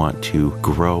where you want to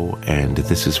grow, and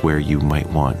this is where you might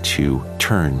want to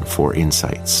turn for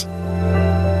insights.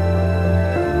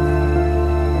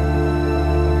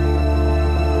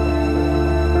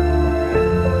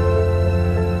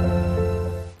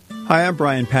 Hi, I'm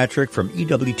Brian Patrick from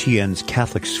EWTN's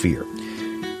Catholic Sphere.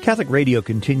 Catholic radio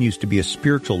continues to be a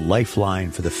spiritual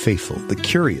lifeline for the faithful, the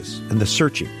curious, and the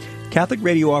searching. Catholic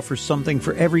radio offers something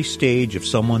for every stage of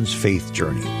someone's faith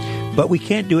journey. But we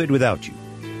can't do it without you.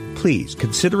 Please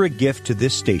consider a gift to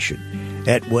this station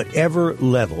at whatever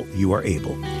level you are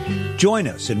able. Join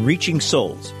us in reaching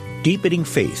souls, deepening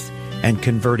faith, and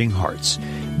converting hearts.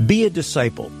 Be a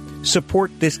disciple.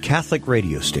 Support this Catholic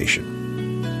radio station.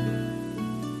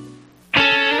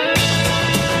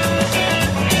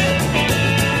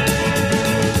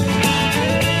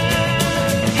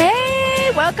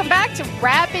 Welcome back to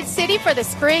Rapid City for the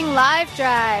Spring Live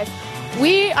Drive.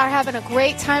 We are having a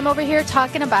great time over here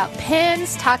talking about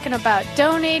pins, talking about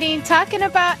donating, talking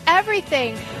about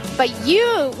everything. But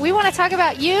we want to talk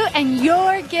about you and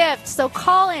your gift. So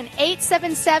call in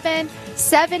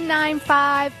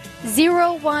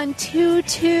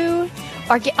 877-795-0122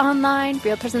 or get online,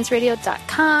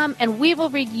 realpresenceradio.com, and we will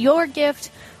read your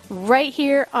gift right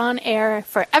here on air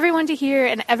for everyone to hear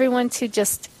and everyone to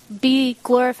just be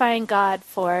glorifying God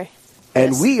for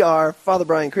And this. we are Father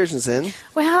Brian Christensen.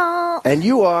 Well... And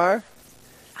you are...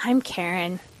 I'm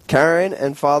Karen. Karen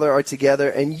and Father are together,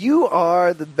 and you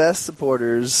are the best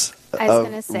supporters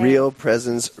of Real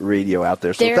Presence Radio out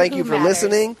there. So thank you for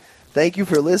listening. Thank you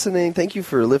for listening. Thank you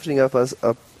for lifting us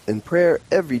up in prayer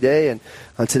every day, and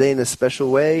today in a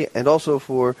special way, and also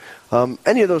for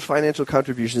any of those financial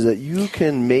contributions that you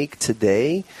can make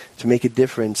today to make a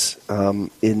difference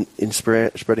in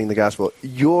spreading the gospel.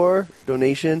 Your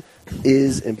donation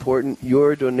is important.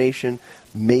 Your donation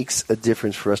makes a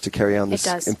difference for us to carry on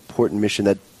this important mission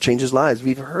that changes lives.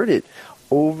 We've heard it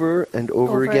over and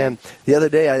over again. The other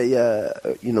day,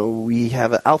 we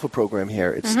have an Alpha program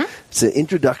here. It's it's an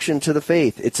introduction to the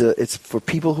faith. It's for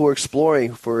people who are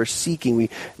exploring, who are seeking. We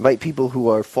invite people who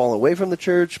are fallen away from the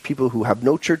church, people who have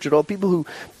no church at all, people who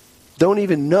don't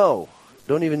even know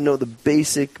the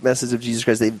basic message of Jesus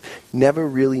Christ. They've never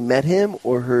really met him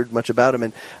or heard much about him.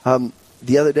 And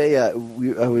the other day, I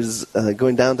was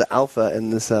going down to Alpha,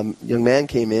 and this young man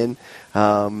came in.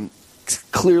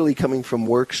 clearly coming from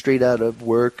work, straight out of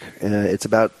work. It's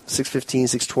about 6:15,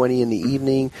 6:20 in the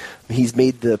evening. He's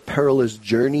made the perilous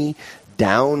journey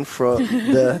down from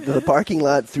the parking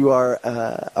lot through our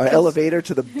elevator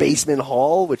to the basement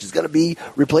hall, which is going to be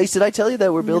replaced. Did I tell you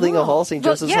that we're building a hall, St.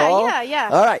 Joseph's Hall? Yeah.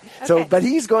 All right. Okay. So, but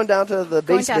he's going down to the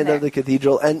basement of the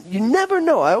cathedral, and you never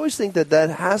know. I always think that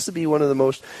has to be one of the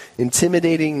most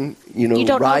intimidating, rides of your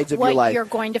life. You don't know what you're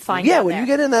going to find. Yeah, when you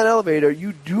get in that elevator,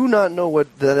 you do not know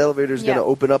what that elevator is going to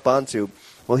open up onto.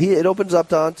 Well, it opens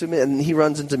up onto me, and he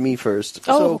runs into me first.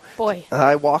 Oh, boy.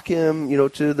 I walk him,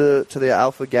 to the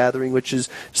Alpha gathering, which is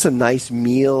just a nice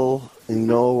meal, and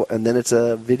then it's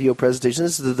a video presentation.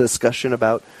 This is a discussion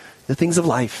about the things of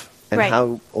life and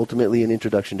how ultimately an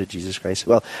introduction to Jesus Christ.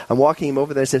 Well, I'm walking him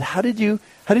over there. I said, how did you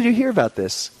hear about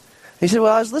this? He said,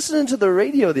 well, I was listening to the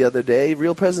radio the other day,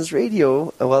 Real Presence Radio,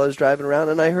 while I was driving around,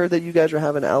 and I heard that you guys were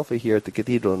having Alpha here at the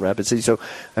cathedral in Rapid City. So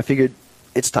I figured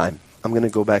it's time. I'm going to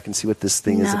go back and see what this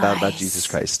thing is about Jesus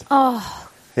Christ. Oh.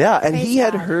 Yeah, and he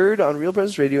had heard on Real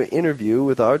Presence Radio an interview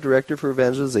with our director for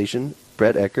evangelization,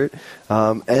 Brett Eckert,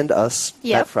 and us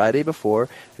that Friday before.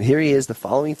 And here he is the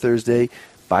following Thursday,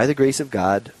 by the grace of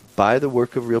God, by the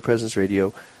work of Real Presence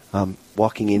Radio,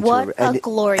 walking into a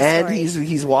glory and story.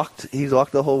 he's walked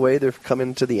the whole way. They're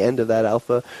coming to the end of that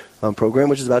Alpha program,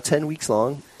 which is about 10 weeks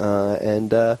long,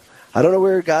 and I don't know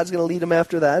where God's going to lead him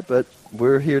after that, but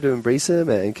we're here to embrace him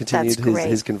and continue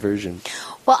his conversion.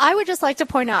 Well, I would just like to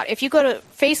point out, if you go to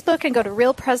Facebook and go to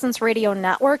Real Presence Radio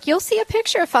Network, you'll see a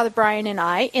picture of Father Brian and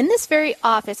I in this very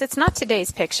office. It's not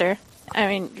today's picture. I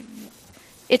mean,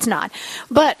 it's not.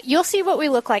 But you'll see what we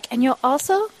look like, and you'll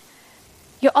also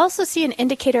see an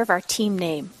indicator of our team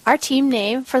name. Our team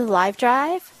name for the live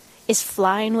drive is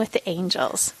Flying with the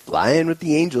Angels. Flying with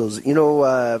the Angels.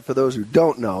 For those who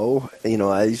don't know,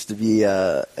 I used to be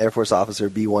Air Force officer,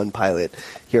 B-1 pilot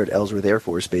here at Ellsworth Air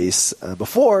Force Base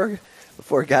before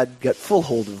God got full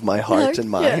hold of my heart and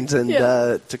mind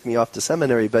took me off to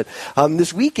seminary. But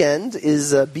this weekend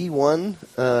is a B-1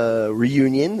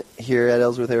 reunion here at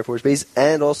Ellsworth Air Force Base,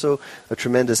 and also a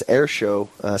tremendous air show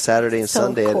Saturday and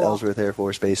Sunday at Ellsworth Air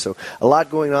Force Base. So a lot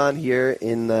going on here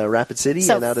in Rapid City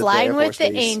and out at the Air Force Base. Flying with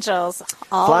the Angels.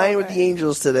 Flying with the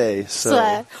Angels today.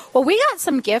 Well, we got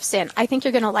some gifts in. I think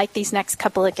you're going to like these next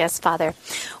couple of gifts, Father.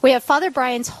 We have Father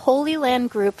Brian's Holy Land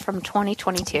group from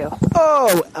 2022.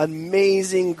 Oh,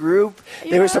 amazing group.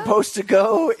 They were supposed to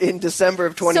go in December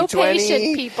of 2020. So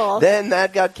patient, people. Then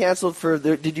that got canceled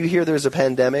did you hear there was a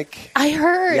pandemic? I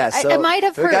heard. Yeah, so I might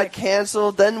have heard. It got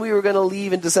canceled. Then we were going to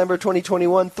leave in December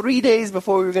 2021. 3 days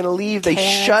before we were going to leave, they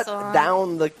shut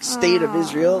down the state of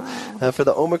Israel for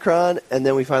the Omicron, and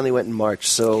then we finally went in March.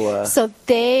 So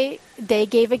they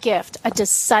gave a gift, a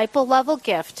disciple-level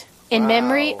gift, in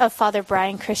memory of Father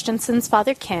Brian Christensen's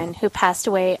father Ken, who passed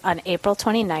away on April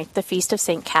 29th, the feast of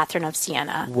St. Catherine of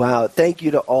Siena. Wow. Thank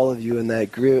you to all of you in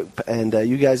that group. And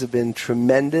you guys have been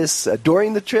tremendous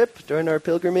during the trip, during our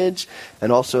pilgrimage,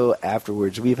 and also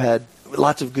afterwards. We've had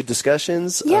lots of good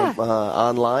discussions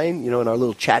online, in our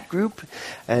little chat group,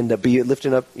 and be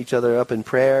lifting up each other up in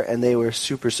prayer. And they were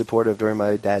super supportive during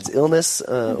my dad's illness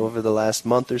over the last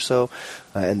month or so.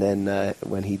 And then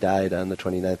when he died on the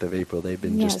 29th of April, they've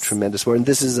been just tremendous support. And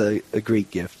this is a great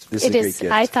gift. This is a great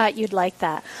gift. I thought you'd like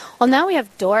that. Well, now we have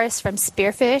Doris from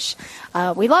Spearfish.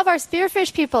 We love our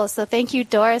Spearfish people, so thank you,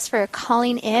 Doris, for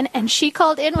calling in. And she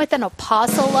called in with an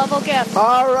apostle-level gift.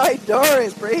 All right,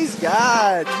 Doris, praise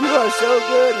God. You are so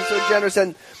good and so generous.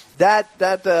 And that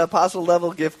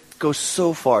apostle-level gift goes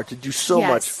so far to do so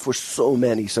much for so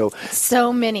many.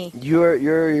 So many.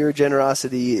 Your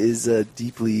generosity is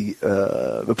deeply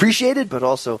appreciated, but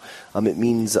also it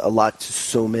means a lot to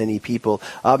so many people.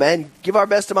 And give our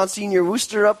best to Monsignor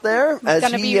Wooster up there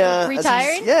as he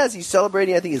retired. As he's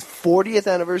celebrating, I think, his 40th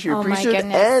anniversary of priesthood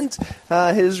and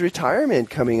his retirement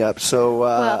coming up. So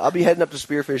I'll be heading up to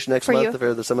Spearfish next month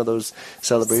for some of those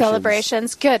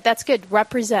celebrations. Good. That's good.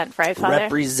 Represent, right, Father?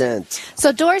 Represent.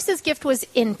 So Doris's gift was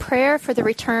in prayer for the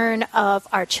return of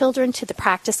our children to the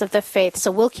practice of the faith.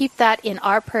 So we'll keep that in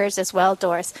our prayers as well,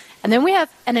 Doris. And then we have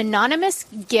an anonymous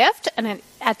gift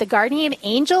at the guardian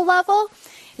angel level.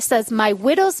 It says, "My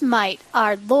widow's mite,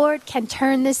 our Lord can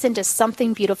turn this into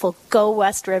something beautiful. Go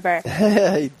West River."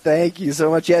 Thank you so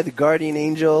much. Yeah, the guardian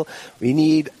angel. We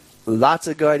need lots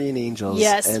of guardian angels.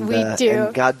 Yes, we do.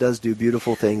 And God does do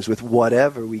beautiful things with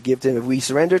whatever we give to Him. If we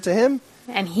surrender to Him,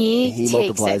 and He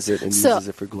multiplies it and uses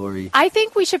it for glory. I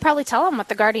think we should probably tell them what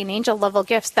the guardian angel level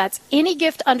gifts. That's any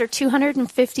gift under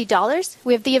 $250.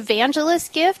 We have the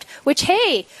evangelist gift, which,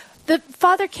 hey, the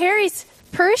Father carries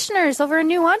parishioners over in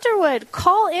New Underwood,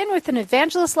 call in with an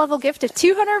evangelist level gift of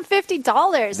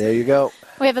 $250. There you go.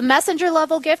 We have a messenger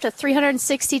level gift of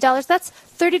 $360. That's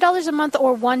 $30 a month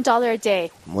or $1 a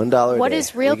day. $1 a day. What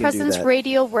is Real Presence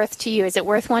Radio worth to you? Is it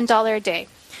worth $1 a day?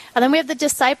 And then we have the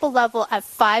disciple level at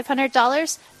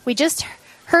 $500. We just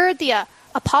heard the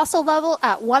apostle level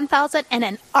at $1,000, and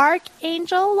an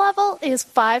archangel level is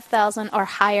 $5,000 or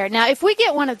higher. Now, if we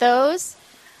get one of those,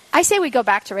 I say we go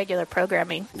back to regular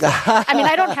programming. I mean,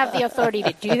 I don't have the authority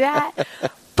to do that,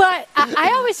 but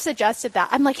I always suggested that.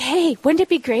 I'm like, hey, wouldn't it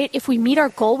be great if we meet our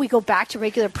goal, we go back to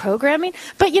regular programming?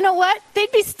 But you know what?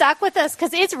 They'd be stuck with us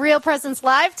because it's Real Presence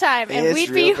Live time, and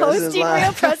we'd be hosting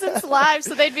Real Presence Live,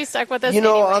 so they'd be stuck with us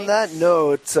anyway. On that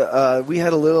note, we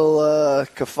had a little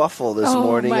kerfuffle this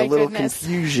morning, a little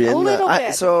confusion. A little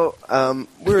bit.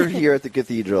 We're here at the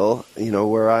cathedral,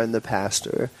 where I'm the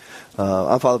pastor.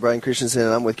 I'm Father Brian Christensen,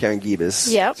 and I'm with Karen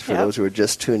Gibas. Yep. For those who are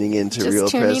just tuning in to Real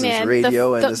Presence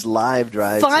Radio and this live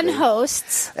drive fun today.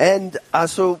 Hosts. And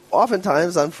so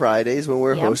oftentimes on Fridays when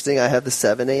we're hosting, I have the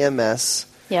 7 a.m. Mass.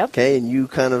 Yep. Okay, and you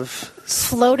kind of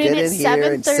float get in at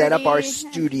here and set up our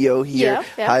 7:30. studio here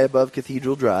high above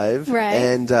Cathedral Drive. Right.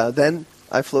 And then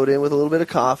I float in with a little bit of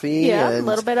coffee. Yeah, and a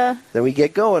little bit of. Then we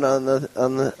get going on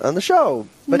the show.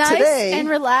 But nice today, and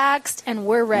relaxed, and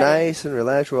we're ready. Nice and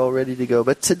relaxed, we're all ready to go.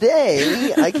 But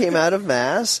today, I came out of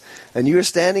Mass, and you were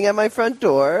standing at my front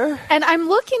door. And I'm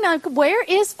looking at, where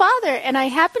is Father? And I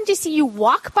happen to see you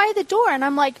walk by the door, and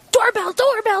I'm like, doorbell,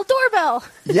 doorbell, doorbell.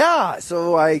 Yeah,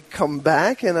 so I come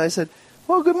back, and I said,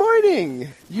 well, good morning.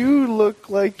 You look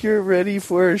like you're ready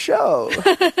for a show.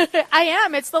 I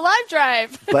am. It's the live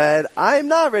drive. But I'm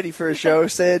not ready for a show.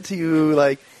 Said to you,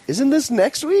 like, isn't this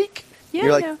next week? Yeah,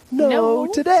 You're like, no,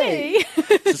 today.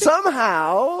 So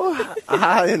somehow,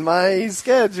 in my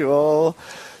schedule,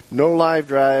 no live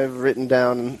drive written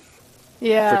down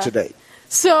for today.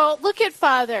 So look at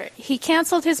Father. He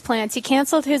canceled his plans. He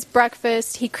canceled his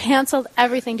breakfast. He canceled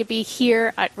everything to be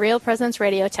here at Real Presence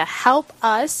Radio to help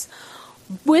us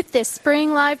with this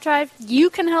spring live drive. You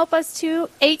can help us too.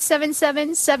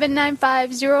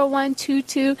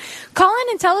 877-795-0122. Call in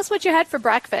and tell us what you had for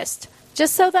breakfast.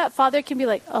 Just so that Father can be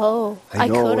like, oh, I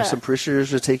know. coulda. Some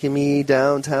parishioners are taking me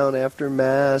downtown after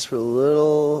Mass for a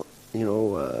little,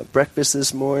 breakfast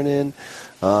this morning.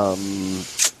 So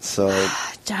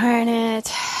darn it.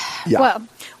 Yeah. Well,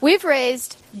 we've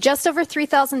raised just over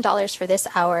 $3,000 for this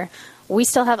hour. We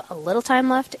still have a little time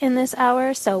left in this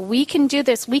hour, so we can do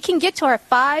this. We can get to our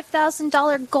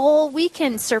 $5,000 goal. We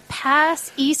can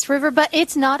surpass East River, but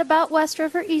it's not about West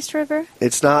River, East River.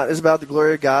 It's not. It's about the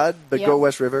glory of God, but go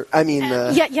West River. I mean...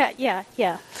 Yeah.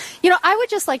 I would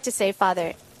just like to say,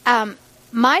 Father,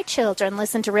 my children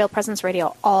listen to Real Presence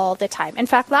Radio all the time. In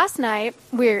fact, last night,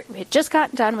 we had just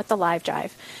gotten done with the live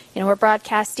drive. We're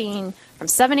broadcasting from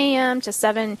 7 a.m. to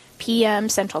 7 p.m.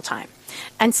 Central Time.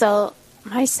 And so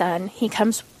my son, he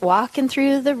comes walking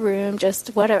through the room, just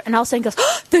whatever, and all of a sudden goes,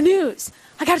 oh, the news!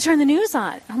 I got to turn the news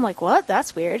on. I'm like, what?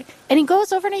 That's weird. And he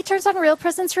goes over and he turns on Real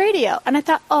Presence Radio. And I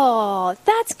thought, oh,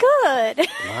 that's good.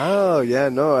 Wow, yeah,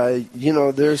 no,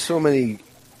 there's so many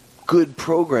good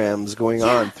programs going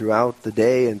on throughout the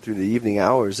day and through the evening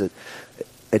hours that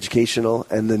educational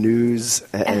and the news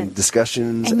and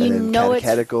discussions and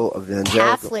catechetical,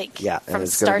 evangelical. Catholic from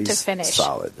start to finish.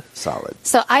 Solid.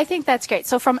 So I think that's great.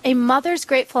 So from a mother's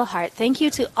grateful heart, thank you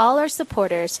to all our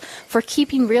supporters for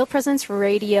keeping Real Presence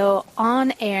Radio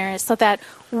on air so that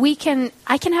I can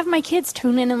have my kids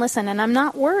tune in and listen, and I'm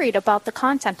not worried about the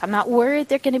content. I'm not worried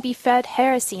they're going to be fed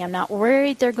heresy. I'm not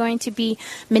worried they're going to be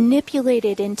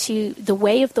manipulated into the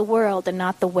way of the world and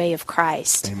not the way of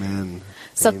Christ. Amen.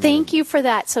 So thank you for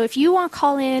that. So if you want to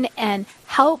call in and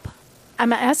help,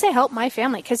 I say help my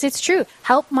family because it's true.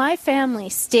 Help my family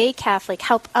stay Catholic.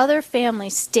 Help other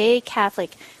families stay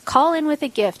Catholic. Call in with a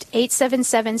gift,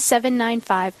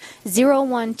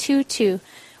 877-795-0122.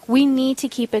 We need to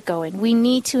keep it going. We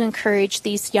need to encourage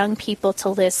these young people to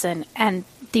listen. And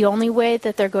the only way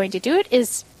that they're going to do it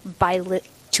is by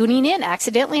tuning in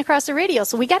accidentally across the radio.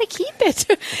 So we got to keep it.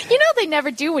 They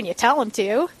never do when you tell them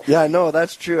to. Yeah, no,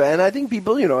 that's true. And I think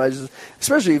people,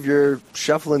 especially if you're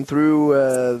shuffling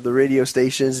through the radio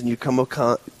stations and you come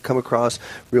across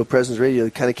Real Presence Radio,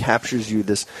 it kind of captures you,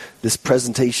 this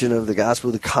presentation of the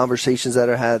gospel, the conversations that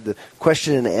are had, the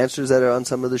question and answers that are on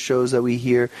some of the shows that we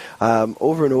hear.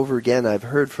 Over and over again, I've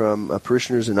heard from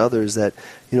parishioners and others that,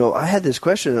 I had this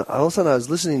question. All of a sudden I was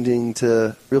listening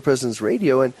to Real Presence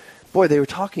Radio, and boy, they were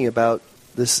talking about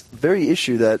this very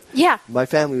issue that my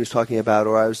family was talking about,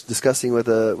 or I was discussing with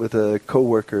a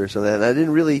coworker or something, and I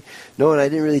didn't really know, and I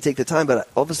didn't really take the time. But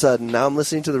all of a sudden, now I'm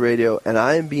listening to the radio, and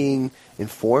I am being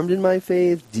informed in my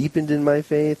faith, deepened in my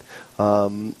faith,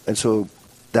 and so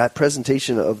that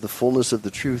presentation of the fullness of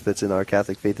the truth that's in our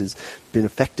Catholic faith has been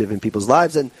effective in people's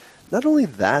lives. And not only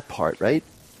that part, right?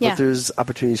 Yeah. But there's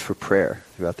opportunities for prayer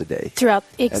throughout the day.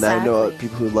 Exactly. And I know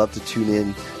people who love to tune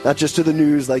in, not just to the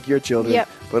news like your children,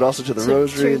 but also to the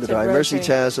Rosary and the Divine Mercy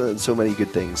Chasm and so many good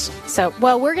things. So,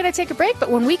 well, we're going to take a break, but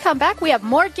when we come back, we have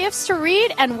more gifts to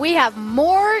read and we have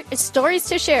more stories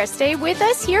to share. Stay with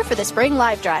us here for the Spring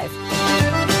Live Drive.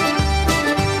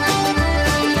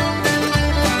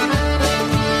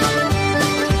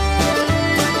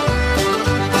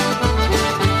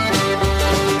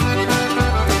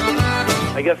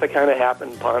 I guess I kind of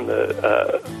happened upon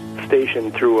the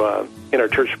station through in our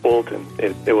church bulletin.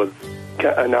 It was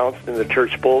announced in the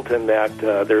church bulletin that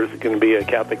there's going to be a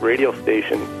Catholic radio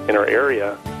station in our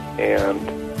area, and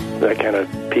that kind of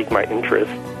piqued my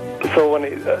interest. So when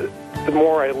the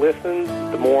more I listened,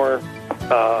 the more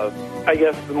the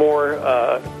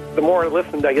more I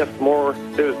listened, I guess the more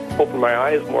it was opened my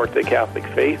eyes more to Catholic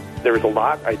faith. There was a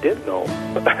lot I didn't know.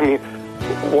 I mean,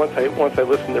 once I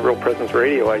listened to Real Presence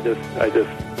Radio, I just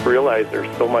realized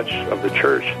there's so much of the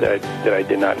church that I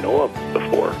did not know of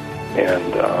before,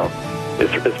 and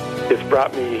it's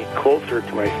brought me closer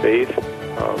to my faith,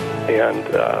 and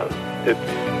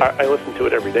I listen to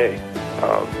it every day.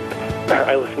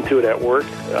 I listen to it at work.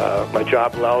 My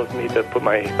job allows me to put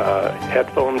my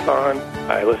headphones on.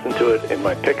 I listen to it in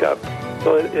my pickup,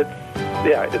 so it's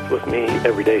with me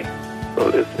every day. So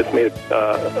it's made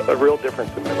a real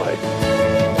difference in my life.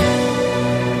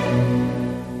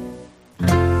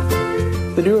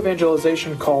 The new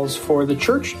evangelization calls for the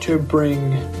church to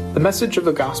bring the message of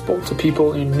the gospel to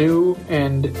people in new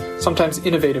and sometimes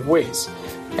innovative ways.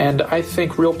 And I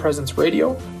think Real Presence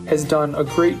Radio has done a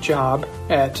great job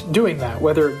at doing that,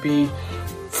 whether it be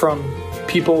from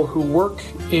people who work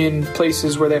in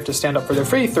places where they have to stand up for their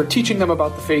faith or teaching them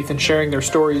about the faith and sharing their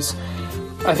stories.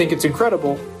 I think it's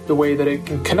incredible the way that it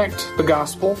can connect the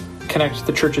gospel, connect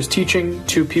the church's teaching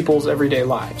to people's everyday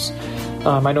lives.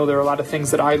 I know there are a lot of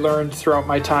things that I learned throughout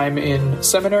my time in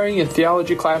seminary and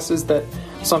theology classes that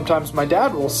sometimes my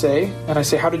dad will say, and I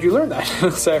say, how did you learn that? He'll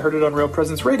say, I heard it on Real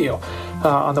Presence Radio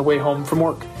on the way home from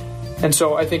work. And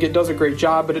so I think it does a great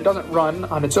job, but it doesn't run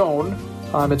on its own.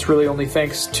 It's really only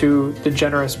thanks to the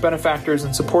generous benefactors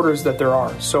and supporters that there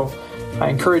are. So I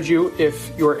encourage you,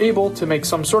 if you are able, to make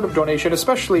some sort of donation,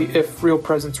 especially if Real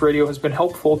Presence Radio has been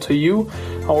helpful to you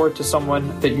or to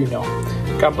someone that you know.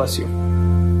 God bless you.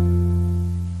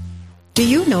 Do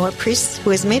you know a priest who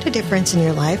has made a difference in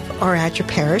your life or at your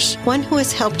parish? One who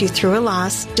has helped you through a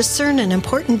loss, discern an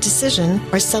important decision,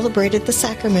 or celebrated the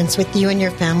sacraments with you and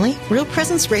your family? Real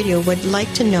Presence Radio would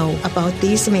like to know about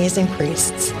these amazing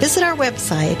priests. Visit our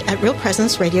website at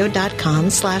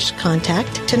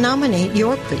realpresenceradio.com/contact to nominate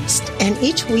your priest. And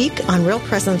each week on Real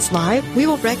Presence Live, we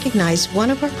will recognize one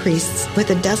of our priests with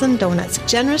a dozen donuts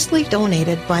generously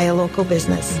donated by a local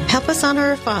business. Help us honor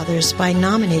our fathers by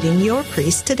nominating your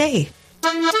priest today.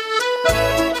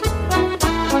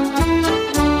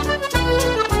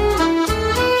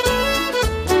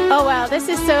 Oh, wow, this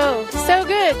is so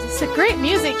good. It's a great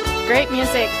music.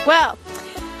 Well,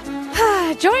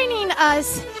 joining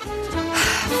us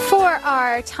for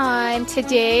our time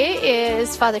today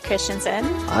is Father Christensen.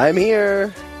 I'm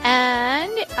here.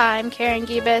 And I'm Karen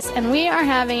Gibas, and we are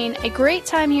having a great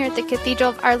time here at the Cathedral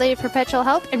of Our Lady of Perpetual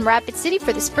Help in Rapid City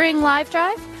for the Spring Live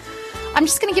Drive. I'm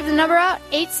just going to give the number out,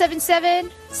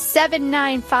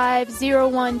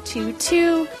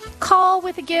 877-795-0122. Call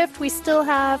with a gift. We still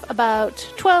have about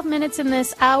 12 minutes in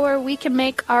this hour. We can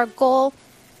make our goal.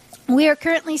 We are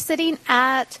currently sitting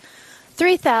at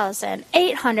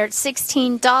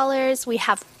 $3,816. We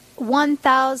have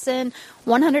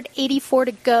 $1,184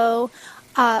 to go.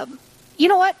 You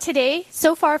know what? Today,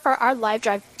 so far for our live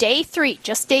drive, day 3,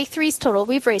 just day 3's total,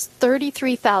 we've raised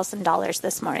 $33,000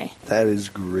 this morning. That is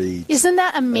great. Isn't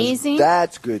that amazing?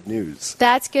 That's good news.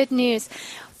 That's good news.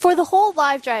 For the whole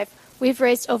live drive, we've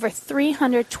raised over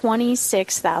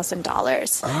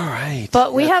 $326,000. All right.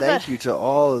 But we have thank you to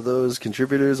all of those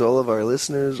contributors, all of our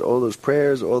listeners, all those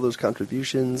prayers, all those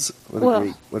contributions. What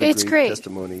a great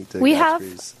testimony to we God's have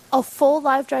grace. A full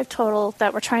live drive total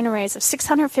that we're trying to raise of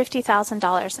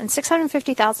 $650,000. And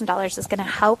 $650,000 is going to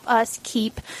help us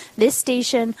keep this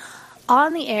station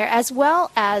on the air, as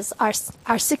well as our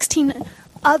 16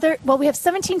 other, well, we have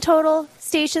 17 total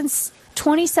stations,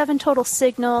 27 total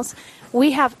signals.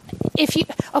 We have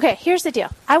here's the deal.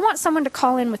 I want someone to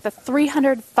call in with a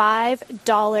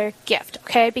 $305 gift,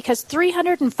 okay? Because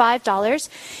 $305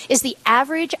 is the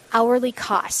average hourly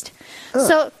cost.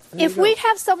 So if we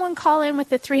have someone call in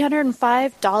with a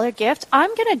 $305 gift,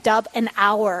 I'm going to dub an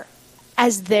hour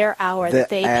as their hour that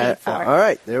they paid for. All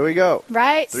right, there we go.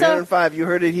 Right? 305, you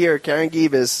heard it here, Karen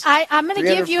Gibas. I'm going to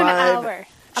give you an hour.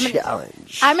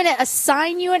 Challenge. I'm going to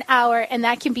assign you an hour, and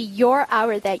that can be your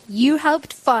hour that you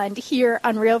helped fund here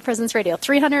on Real Presence Radio.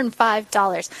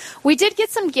 $305. We did get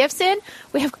some gifts in.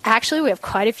 We have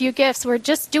quite a few gifts. We're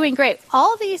just doing great.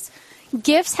 All these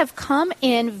gifts have come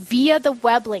in via the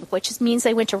web link, which means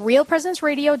they went to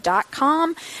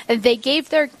realpresenceradio.com, and they gave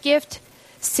their gift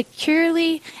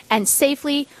securely and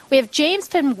safely. We have James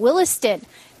from Williston,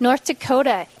 North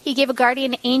Dakota. He gave a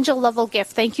guardian angel level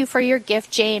gift. Thank you for your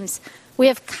gift, James. We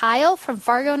have Kyle from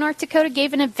Fargo, North Dakota,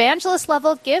 gave an evangelist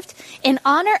level gift in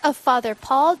honor of Father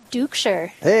Paul Dukeshire.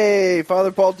 Hey,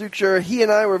 Father Paul Dukeshire. He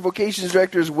and I were vocations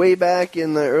directors way back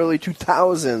in the early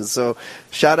 2000s. So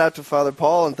shout out to Father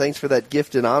Paul, and thanks for that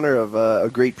gift in honor of a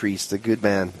great priest, a good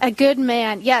man. A good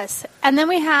man, yes. And then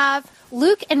we have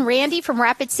Luke and Randy from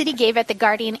Rapid City gave at the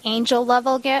guardian angel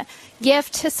level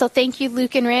gift. So thank you,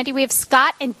 Luke and Randy. We have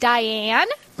Scott and Diane.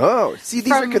 Oh, see,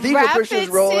 these are cathedral parishioners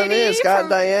rolling in. Scott and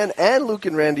Diane and Luke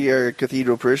and Randy are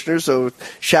cathedral parishioners, so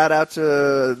shout out to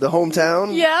the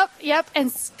hometown. Yep.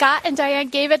 And Scott and Diane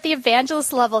gave at the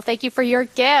evangelist level. Thank you for your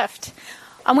gift.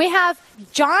 And we have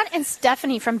John and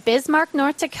Stephanie from Bismarck,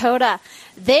 North Dakota.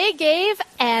 They gave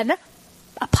an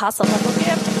apostle level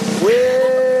gift.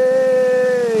 Way!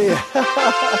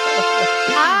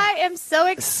 I am so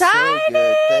excited. So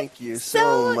good. Thank you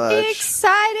so much.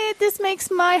 Excited. This makes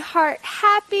my heart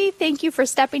happy. Thank you for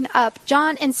stepping up,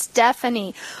 John and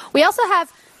Stephanie. We also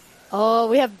have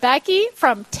Becky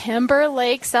from Timber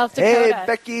Lake, South Dakota. Hey,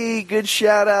 Becky, good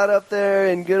shout out up there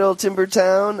in good old Timber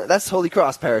Town. That's Holy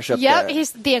Cross Parish up there. Yep,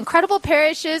 he's the incredible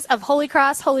parishes of Holy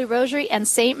Cross, Holy Rosary, and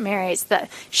St. Mary's.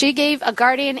 She gave a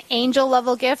guardian angel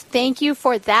level gift. Thank you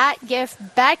for that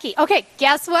gift, Becky. Okay,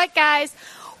 guess what, guys?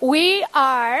 We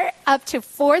are up to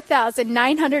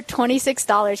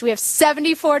 $4,926. We have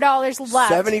 $74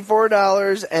 left.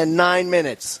 $74 and 9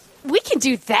 minutes. We can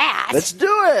do that. Let's do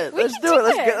it. Let's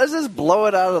just blow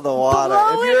it out of the water.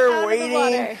 If you're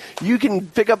waiting, you can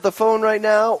pick up the phone right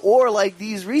now, or like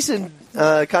these recent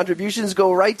contributions,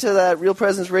 go right to that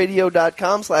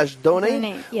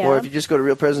realpresenceradio.com/donate. Yeah. Or if you just go to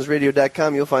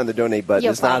realpresenceradio.com, you'll find the donate button.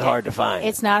 It's not hard to find.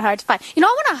 It's not hard to find. You know,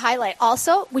 I want to highlight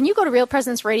also, when you go to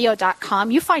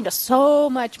realpresenceradio.com, you find so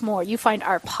much more. You find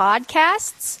our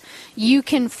podcasts. You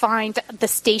can find the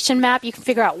station map. You can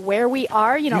figure out where we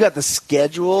are. You got the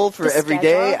schedule for every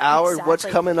day, hour, what's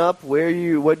coming up, what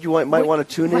you might want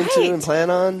to tune into and plan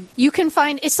on. You can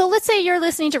find. So let's say you're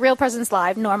listening to Real Presence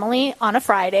Live normally on a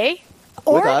Friday.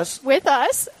 Or with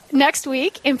us next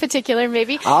week in particular,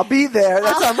 maybe. I'll be there.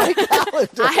 That's on my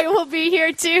calendar. I will be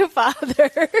here too,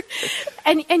 Father.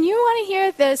 And you want to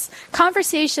hear this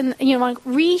conversation, you want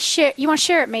to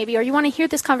share it maybe, or you want to hear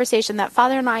this conversation that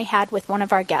Father and I had with one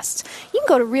of our guests. You can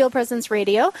go to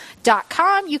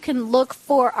realpresenceradio.com. You can look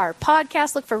for our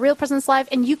podcast, look for Real Presence Live,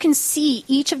 and you can see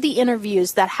each of the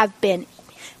interviews that have been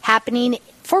happening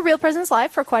for Real Presence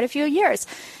Live for quite a few years.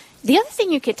 The other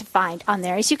thing you get to find on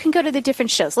there is you can go to the different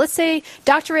shows. Let's say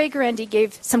Dr. Ray Garendi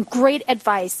gave some great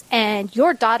advice and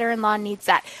your daughter-in-law needs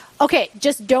that. Okay,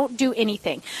 just don't do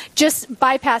anything. Just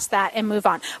bypass that and move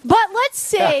on. But let's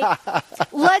say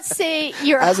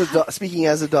you're... Speaking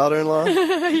as a daughter-in-law?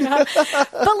 Yeah.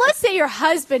 But let's say your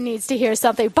husband needs to hear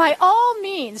something. By all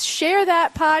means, share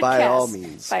that podcast. By all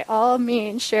means. By all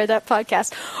means, share that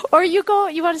podcast. Or you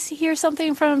want to hear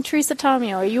something from Teresa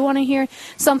Tomeo, or you want to hear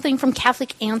something from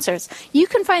Catholic Answers. You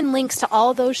can find links to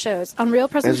all those shows on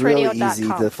realpresenceradio.com. It's really easy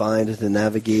to find, to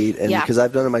navigate, and because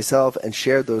I've done it myself and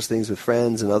shared those things with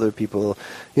friends and other people,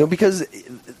 because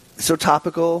it's so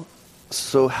topical,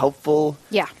 so helpful,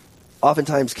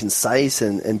 oftentimes concise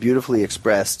and beautifully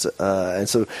expressed, and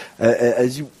so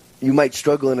as you might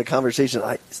struggle in a conversation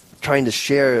trying to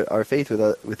share our faith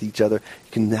with each other,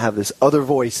 you can have this other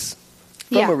voice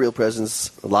from a Real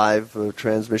Presence live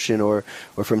transmission or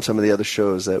from some of the other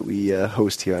shows that we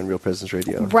host here on Real Presence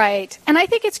Radio. Right. And I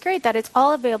think it's great that it's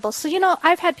all available. So,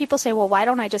 I've had people say, well, why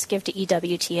don't I just give to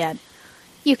EWTN?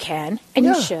 You can, and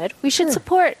you should. We should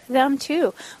support them,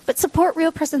 too. But support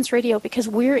Real Presence Radio because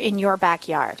we're in your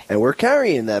backyard. And we're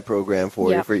carrying that program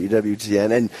for you for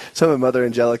EWTN. And some of Mother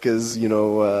Angelica's,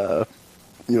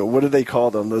 what do they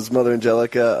call them? Those Mother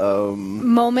Angelica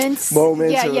moments.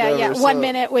 Moments. Yeah. So, 1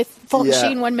 minute with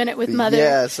Fulton, 1 minute with Mother.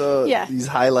 Yeah. So these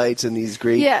highlights and these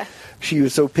great. Yeah. She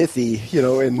was so pithy,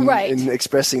 in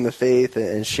expressing the faith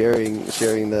and sharing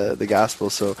the gospel.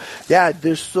 So,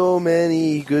 there's so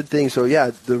many good things. So,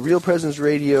 the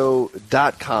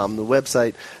realpresenceradio.com, the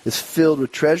website, is filled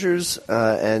with treasures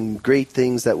and great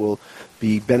things that will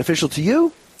be beneficial to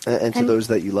you and to those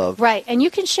that you love. Right, and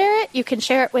you can share it. You can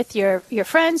share it with your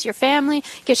friends, your family.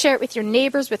 You can share it with your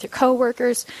neighbors, with your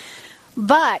coworkers.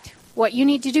 But what you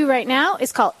need to do right now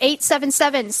is call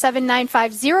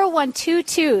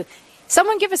 877-795-0122.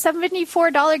 Someone give a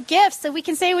 $74 gift so we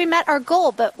can say we met our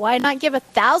goal, but why not give a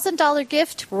 $1,000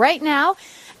 gift right now?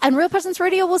 And Real Presence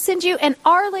Radio will send you an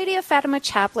Our Lady of Fatima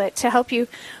chaplet to help you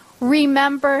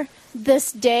remember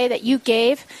this day that you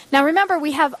gave. Now remember,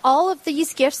 we have all of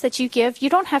these gifts that you give. You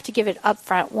don't have to give it up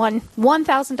front,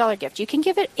 $1,000 gift. You can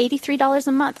give it $83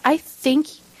 a month. I think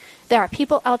there are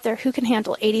people out there who can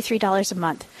handle $83 a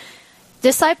month.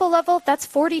 Disciple level, that's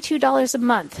 $42 a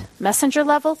month. Messenger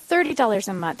level, $30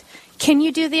 a month. Can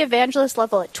you do the evangelist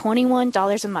level at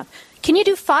 $21 a month? Can you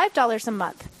do $5 a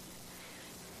month?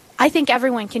 I think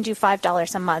everyone can do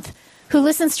 $5 a month who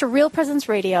listens to Real Presence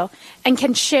Radio and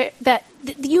can share that,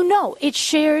 it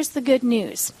shares the good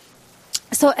news.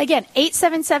 So again,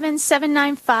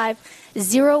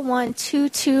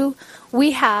 877-795-0122.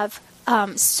 We have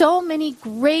so many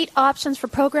great options for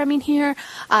programming here.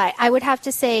 I would have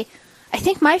to say, I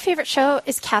think my favorite show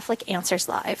is Catholic Answers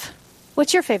Live.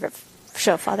 What's your favorite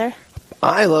show, Father?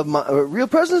 I love my Real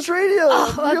Presence Radio.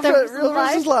 Real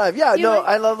Presence Live. Yeah,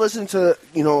 I love listening to,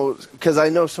 because I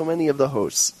know so many of the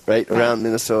hosts, right, around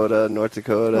Minnesota, North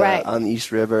Dakota, on the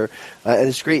East River, and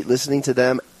it's great listening to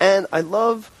them. And I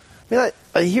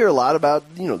hear a lot about,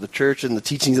 the church and the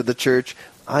teachings of the church.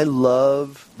 I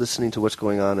love listening to what's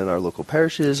going on in our local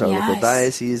parishes, our local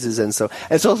dioceses, and so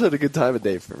it's also a good time of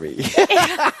day for me.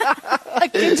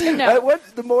 Good to know.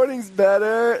 The morning's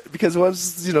better because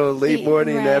once late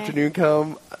morning and afternoon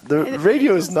come, the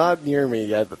radio is not near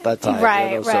me at that time.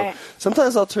 Right. So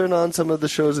sometimes I'll turn on some of the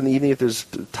shows in the evening if there's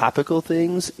topical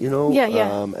things,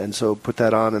 and so put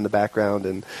that on in the background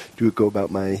and go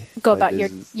about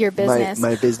your business.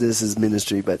 My business is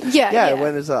ministry, but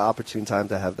when is an opportune time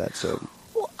to have that? So.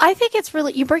 I think it's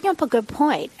really, you bring up a good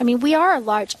point. I mean, we are a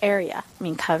large area,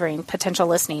 covering potential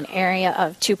listening area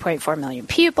of 2.4 million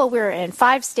people. We're in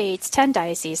 5 states, 10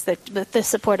 dioceses, with the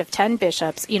support of 10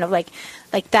 bishops, like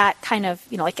that kind of,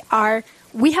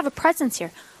 we have a presence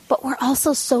here, but we're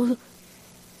also so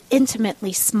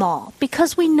intimately small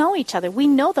because we know each other. We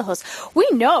know the host. We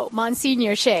know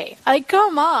Monsignor Shea.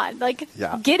 Come on.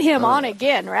 Get him on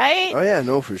again, right? Oh, yeah,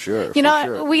 no, for sure.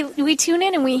 We tune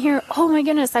in and we hear, oh, my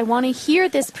goodness, I want to hear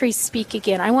this priest speak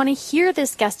again. I want to hear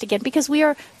this guest again because we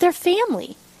are their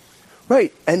family.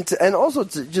 Right. And also,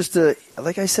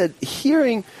 like I said,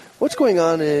 hearing what's going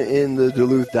on in the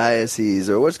Duluth Diocese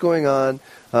or what's going on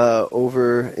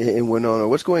over in Winona,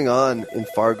 what's going on in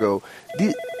Fargo.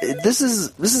 This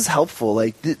is helpful,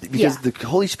 because the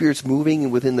Holy Spirit's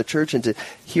moving within the church, and to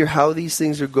hear how these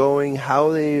things are going,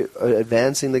 how they are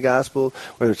advancing the gospel,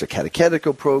 whether it's a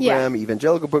catechetical program,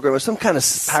 evangelical program, or some kind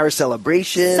of parish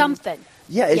celebration, something.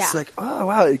 Yeah, it's oh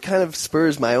wow! It kind of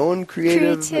spurs my own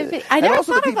creativity. I never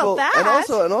thought about that.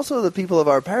 And also the people of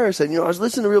our parish. And I was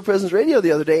listening to Real Presence Radio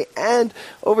the other day, and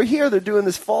over here they're doing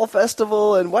this fall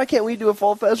festival. And why can't we do a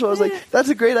fall festival? I was like, that's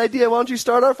a great idea. Why don't you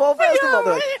start our fall festival?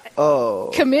 They're like,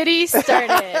 committee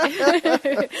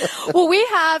started. Well, we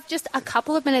have just a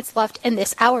couple of minutes left in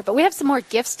this hour, but we have some more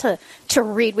gifts to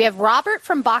read. We have Robert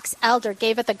from Box Elder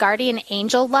gave at the Guardian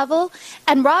Angel level,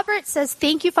 and Robert says,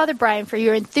 "Thank you, Father Brian, for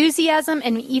your enthusiasm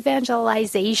and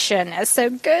evangelization." So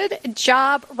good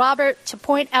job, Robert, to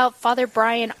point out Father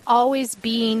Brian always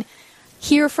being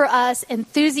here for us.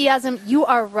 Enthusiasm, you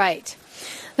are right.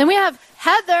 Then we have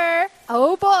Heather.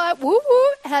 Oh boy,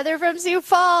 woo-woo. Heather from Sioux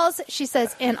Falls. She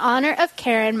says, in honor of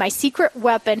Karen, my secret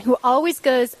weapon, who always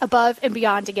goes above and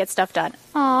beyond to get stuff done.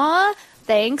 Aw,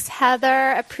 thanks,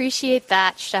 Heather. Appreciate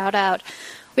that. Shout out.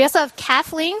 We also have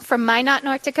Kathleen from Minot,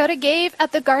 North Dakota, gave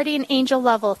at the Guardian Angel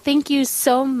level. Thank you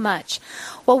so much.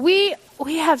 Well, we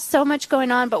have so much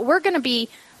going on, but we're going to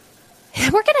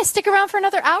stick around for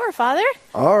another hour, Father.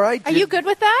 All right. Are you good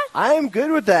with that? I am good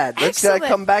with that. Let's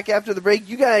come back after the break.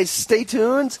 You guys stay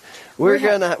tuned. We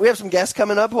have some guests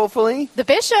coming up, hopefully. The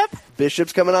Bishop.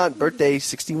 Bishop's coming on. Birthday,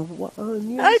 61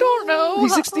 years I don't know.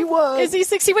 He's 61. Is he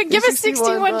 61? Give us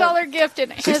 $61 gift in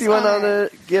his honor.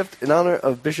 $61 gift in honor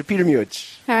of Bishop Peter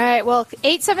Muich. All right. Well,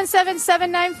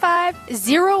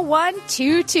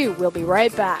 877-795-0122. We'll be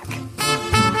right back.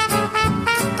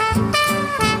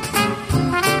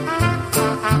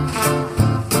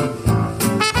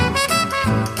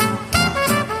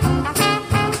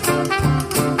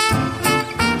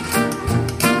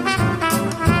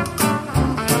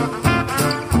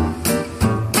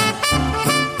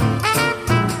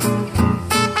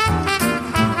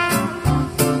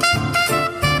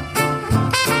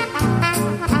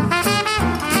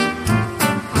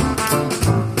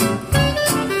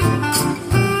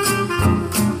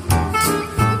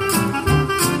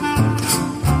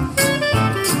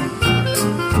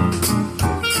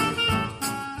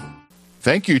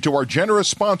 Thank you to our generous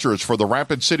sponsors for the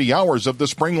Rapid City Hours of the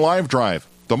Spring Live Drive,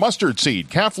 the Mustard Seed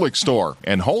Catholic Store,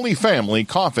 and Holy Family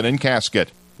Coffin and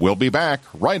Casket. We'll be back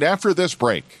right after this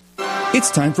break.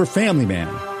 It's time for Family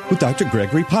Man with Dr.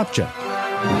 Gregory Popcak.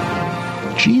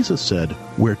 Jesus said,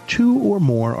 "Where two or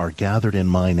more are gathered in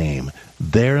my name,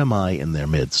 there am I in their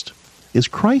midst." Is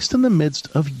Christ in the midst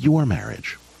of your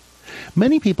marriage?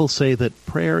 Many people say that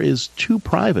prayer is too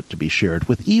private to be shared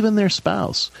with even their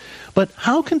spouse. But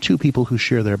how can two people who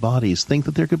share their bodies think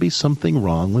that there could be something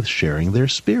wrong with sharing their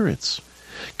spirits?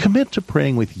 Commit to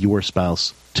praying with your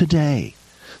spouse today.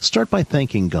 Start by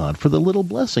thanking God for the little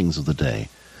blessings of the day.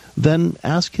 Then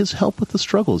ask His help with the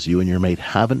struggles you and your mate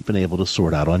haven't been able to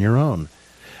sort out on your own.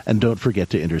 And don't forget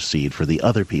to intercede for the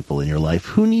other people in your life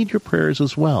who need your prayers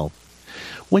as well.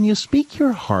 When you speak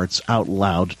your hearts out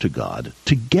loud to God,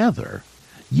 together,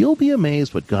 you'll be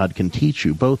amazed what God can teach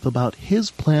you both about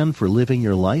His plan for living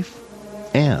your life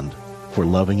and for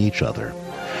loving each other.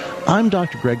 I'm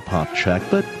Dr. Greg Popcak,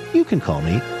 but you can call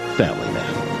me Family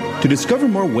Man. To discover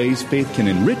more ways faith can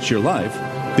enrich your life,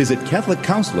 visit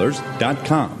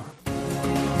CatholicCounselors.com.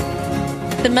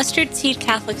 The Mustard Seed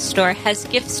Catholic Store has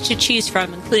gifts to choose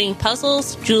from, including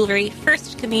puzzles, jewelry,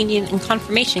 First Communion and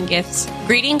Confirmation gifts,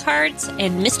 greeting cards,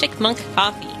 and Mystic Monk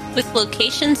coffee. With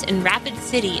locations in Rapid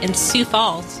City and Sioux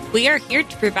Falls, we are here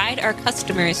to provide our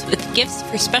customers with gifts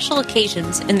for special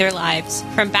occasions in their lives,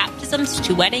 from baptisms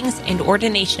to weddings and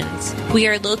ordinations. We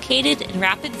are located in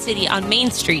Rapid City on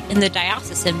Main Street in the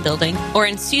Diocesan Building, or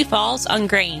in Sioux Falls on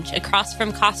Grange across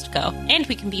from Costco, and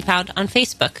we can be found on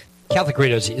Facebook. Catholic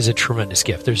radio is a tremendous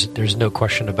gift. There's no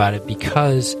question about it,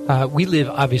 because we live,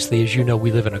 obviously, as you know,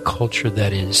 we live in a culture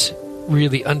that is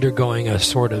really undergoing a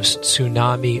sort of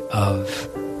tsunami of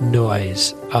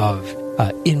noise, of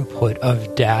input,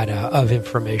 of data, of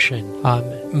information,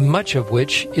 much of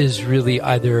which is really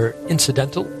either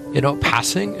incidental,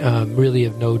 passing, really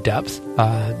of no depth,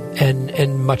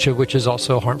 and much of which is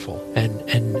also harmful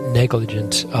and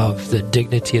negligent of the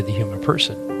dignity of the human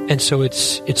person. And so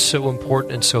it's so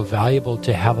important and so valuable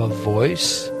to have a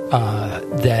voice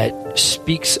that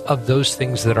speaks of those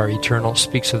things that are eternal,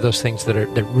 speaks of those things that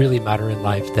really matter in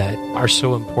life, that are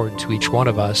so important to each one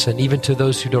of us, and even to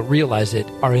those who don't realize it,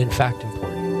 are in fact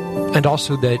important. And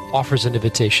also that offers an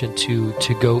invitation to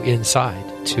go inside,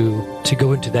 to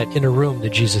go into that inner room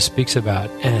that Jesus speaks about,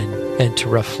 and to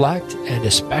reflect, and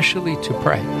especially to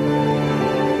pray.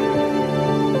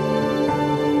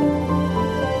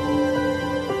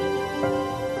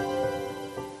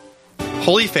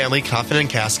 Holy Family Coffin and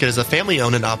Casket is a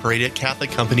family-owned and operated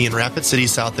Catholic company in Rapid City,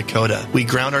 South Dakota. We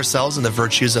ground ourselves in the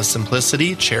virtues of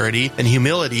simplicity, charity, and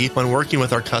humility when working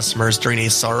with our customers during a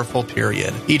sorrowful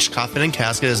period. Each coffin and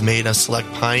casket is made of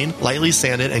select pine, lightly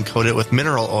sanded and coated with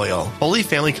mineral oil. Holy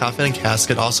Family Coffin and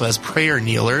Casket also has prayer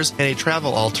kneelers and a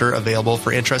travel altar available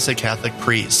for interested Catholic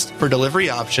priests. For delivery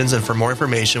options and for more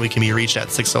information, we can be reached at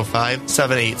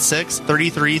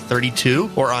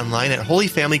 605-786-3332 or online at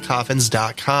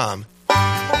holyfamilycoffins.com.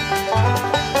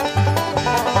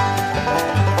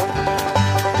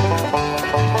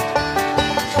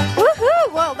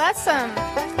 Woohoo! Well, that's some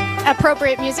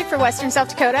appropriate music for Western South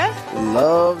Dakota.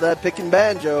 Love that picking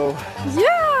banjo.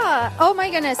 Yeah! Oh my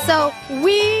goodness. So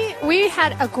we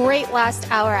had a great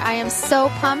last hour. I am so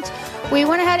pumped. We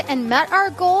went ahead and met our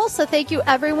goal, so thank you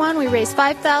everyone. We raised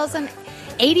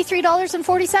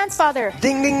 $5,083.40, Father.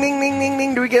 Ding, ding, ding, ding, ding,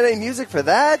 ding. Do we get any music for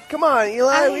that? Come on,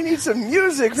 Eli. We need some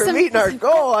music for meeting our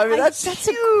goal. I mean, that's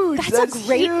huge. That's a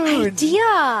great idea.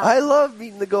 I love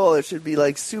meeting the goal. It should be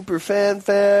like super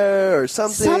fanfare or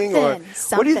something.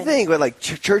 What do you think? With like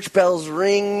church bells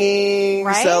ringing,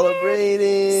 right?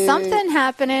 Celebrating. Something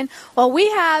happening. Well, we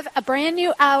have a brand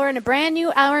new hour, and a brand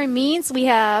new hour means we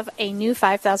have a new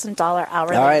 $5,000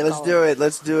 hour. All right, let's do it.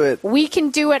 Let's do it. We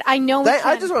can do it. I know we can.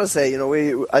 I just want to say,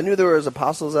 I knew there was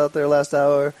apostles out there last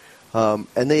hour,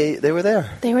 and they were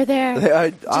there. They were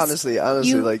there. Honestly,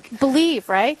 you like believe,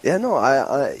 right? Yeah, no,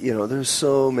 I there's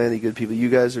so many good people. You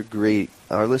guys are great.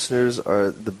 Our listeners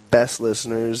are the best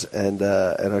listeners, and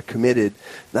are committed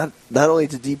not only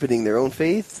to deepening their own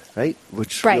faith, right,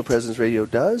 which Real Presence Radio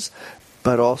does,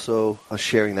 but also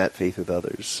sharing that faith with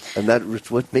others. And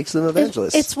that's what makes them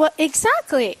evangelists. It's what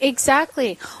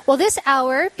exactly. Well, this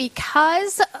hour,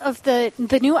 because of the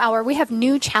new hour, we have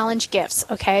new challenge gifts,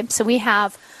 okay? So we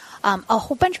have a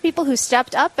whole bunch of people who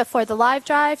stepped up before the live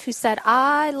drive, who said,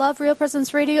 I love Real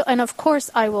Presence Radio, and of course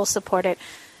I will support it.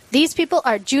 These people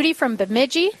are Judy from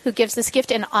Bemidji, who gives this gift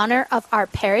in honor of our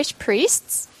parish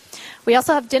priests. We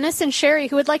also have Dennis and Sherry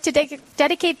who would like to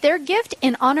dedicate their gift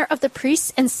in honor of the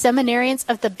priests and seminarians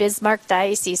of the Bismarck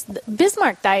Diocese. The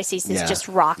Bismarck Diocese is just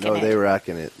rocking it. No, they're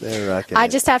rocking it. They're rocking I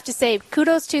it. just have to say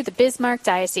kudos to the Bismarck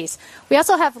Diocese. We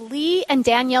also have Lee and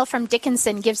Danielle from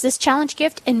Dickinson gives this challenge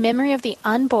gift in memory of the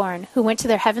unborn who went to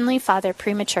their Heavenly Father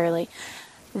prematurely.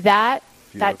 That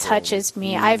touches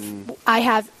me. I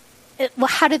have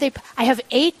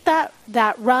 8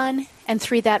 that run and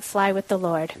 3 that fly with the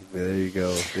Lord. There you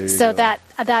go. That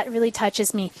really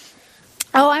touches me.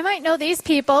 Oh, I might know these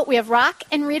people. We have Rock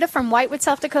and Rita from Whitewood,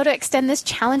 South Dakota extend this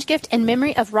challenge gift in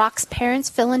memory of Rock's parents,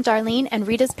 Phil and Darlene, and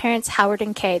Rita's parents, Howard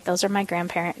and Kay. Those are my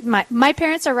grandparents. My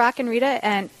parents are Rock and Rita,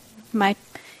 and my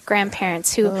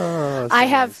grandparents, who I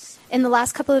have, in the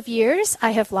last couple of years,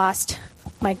 I have lost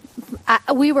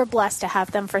we were blessed to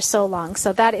have them for so long.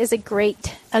 So that is a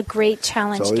great challenge gift.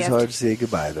 It's always hard to say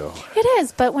goodbye, though. It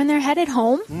is, but when they're headed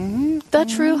home, the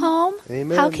true home,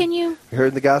 Amen. How can you? We heard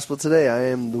in the gospel today, I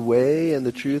am the way and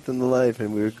the truth and the life,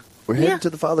 and we're headed to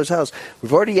the Father's house.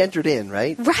 We've already entered in,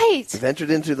 right? Right. We've entered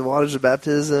into the waters of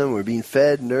baptism. We're being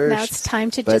fed, nourished. Now it's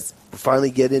time to just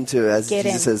finally get into, as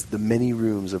Jesus says, the many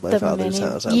rooms of my Father's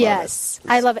house. I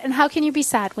love it. And how can you be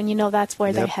sad when you know that's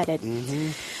where they're headed?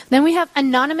 Then we have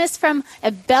Anonymous from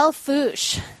Belle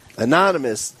Fourche.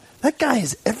 Anonymous. That guy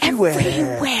is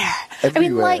everywhere. I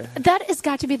mean, that has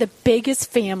got to be the biggest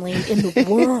family in the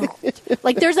world.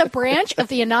 There's a branch of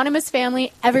the Anonymous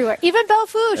family everywhere. Even Belle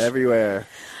Fourche. Everywhere.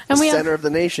 And the center of the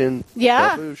nation.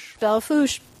 Yeah. Belle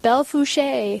Fourche. Belle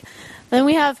Fourche. Then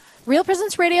we have Real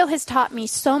Presence Radio has taught me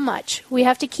so much. We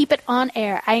have to keep it on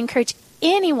air. I encourage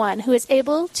anyone who is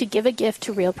able to give a gift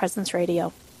to Real Presence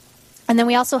Radio. And then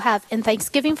we also have in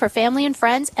Thanksgiving for family and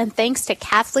friends, and thanks to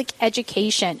Catholic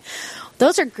education.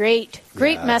 Those are great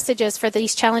messages for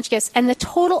these challenge gifts, and the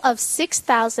total of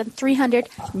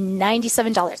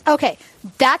 $6,397. Okay,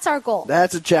 that's our goal.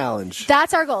 That's a challenge.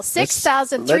 That's our goal,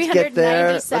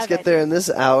 $6,397. Let's get there in this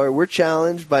hour. We're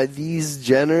challenged by these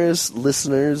generous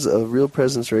listeners of Real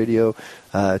Presence Radio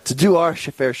to do our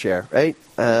fair share, right?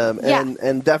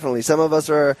 And definitely, some of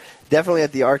us are definitely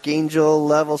at the archangel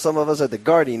level, some of us at the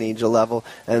guardian angel level,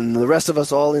 and the rest of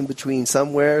us all in between,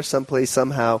 somewhere, someplace,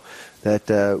 somehow,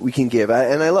 that we can give.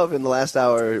 And I love in the last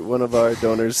hour, one of our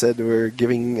donors said we're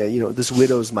giving, this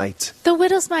widow's mite. The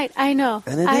widow's mite, I know.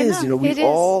 And it is. We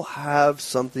all have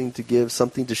something to give,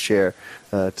 something to share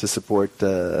to support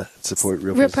Real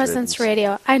Presence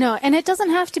Radio. I know. And it doesn't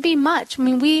have to be much. I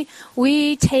mean,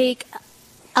 we take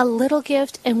a little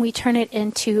gift and we turn it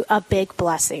into a big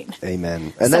blessing.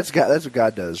 Amen. And that's what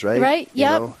God does, right? Right.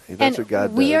 Yep. That's what God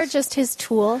does. We are just His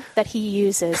tool that He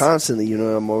uses constantly.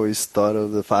 I'm always thought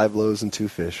of the 5 loaves and 2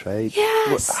 fish, right?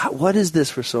 Yes. What is this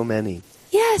for so many?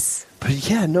 Yes. But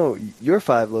your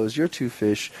 5 loaves, your 2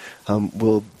 fish,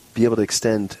 will be able to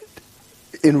extend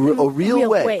in a real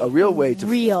way to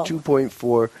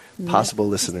 2.4 possible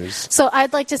listeners. So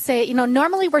I'd like to say,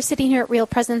 normally we're sitting here at Real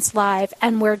Presence Live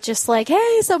and we're just like,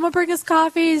 hey, someone bring us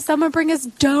coffee, someone bring us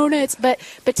donuts. But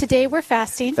today we're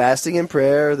fasting. Fasting and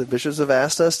prayer. The bishops have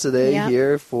asked us today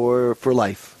here for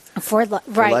life. For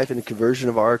life and the conversion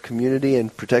of our community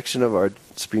and protection of our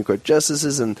Supreme Court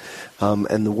justices and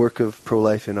the work of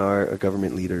pro-life in our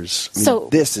government leaders.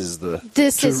 This is the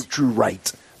true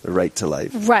right, the right to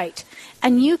life. Right.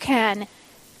 And you can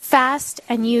fast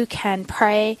and you can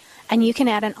pray and you can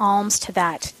add an alms to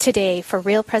that today for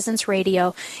Real Presence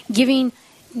Radio, giving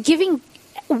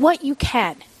what you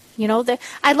can.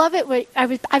 I love it.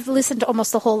 I've listened to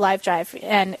almost the whole live drive,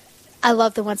 and I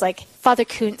love the ones like Father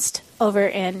Kunst over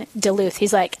in Duluth.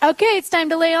 He's like, okay, it's time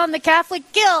to lay on the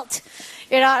Catholic guilt.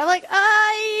 I'm like,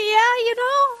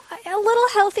 a little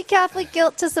healthy Catholic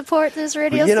guilt to support this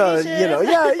radio station.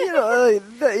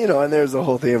 And there's the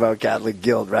whole thing about Catholic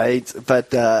guilt, right?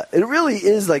 But it really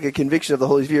is like a conviction of the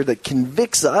Holy Spirit that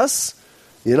convicts us,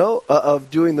 of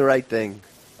doing the right thing.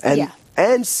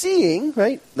 And seeing,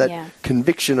 right, that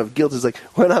conviction of guilt is like,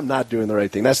 when I'm not doing the right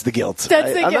thing, that's the guilt.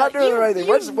 I'm not doing the right thing.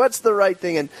 What's the right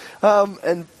thing?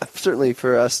 And certainly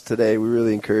for us today, we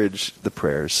really encourage the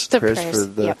prayers. Prayers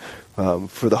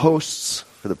for the hosts,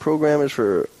 for the programmers,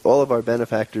 for all of our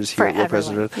benefactors here at Real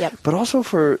Presence, but also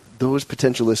for those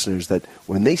potential listeners that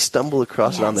when they stumble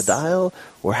across it on the dial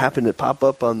or happen to pop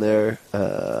up on their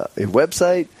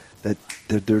website, that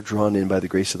they're drawn in by the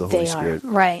grace of the Holy Spirit.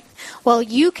 Right. Well,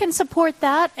 you can support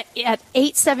that at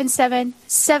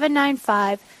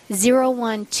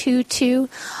 877-795-0122.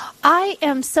 I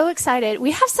am so excited.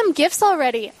 We have some gifts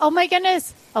already. Oh, my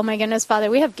goodness, Father.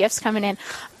 We have gifts coming in.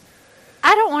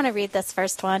 I don't want to read this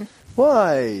first one.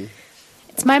 Why?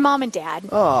 It's my mom and dad.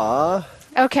 Aw.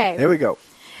 Okay. Here we go.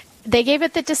 They gave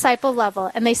it the disciple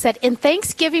level, and they said, in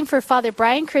thanksgiving for Father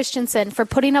Brian Christensen for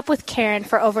putting up with Karen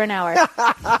for over an hour.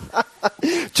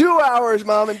 2 hours,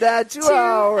 Mom and Dad, 2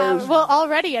 hours. Well,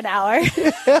 already an hour.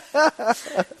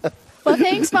 Well,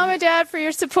 thanks, Mom and Dad, for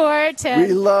your support. And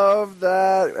we love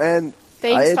that. And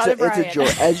thanks, Father Brian. It's a joy.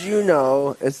 As you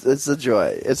know, it's a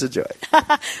joy. It's a joy.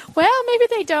 Well, maybe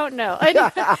they don't know.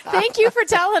 Thank you for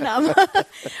telling them.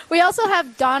 We also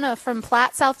have Donna from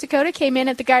Platte, South Dakota, came in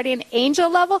at the Guardian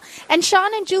Angel level. And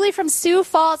Sean and Julie from Sioux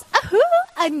Falls,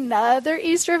 another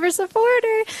East River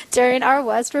supporter during our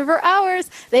West River hours.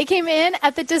 They came in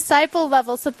at the disciple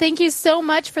level. So thank you so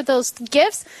much for those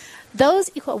gifts.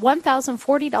 Those equal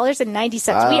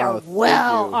 $1,040.90. Wow, we are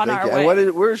well on our way.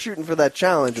 And we're shooting for that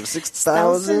challenge of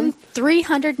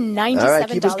 $6,397. All right,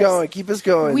 keep us going. Keep us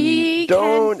going. We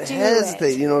don't can do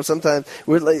hesitate. it. You know, sometimes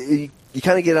we're like. You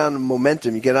kind of get on a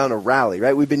momentum. You get on a rally,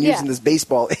 right? We've been using this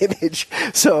baseball image.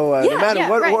 So no matter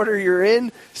what order you're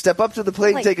in, step up to the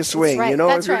plate and take a swing. Right. You know,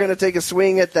 That's if you're going to take a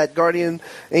swing at that Guardian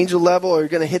Angel level, or you're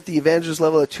going to hit the Evangelist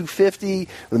level at $250,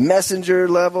 the Messenger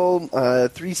level,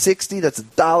 $360, that's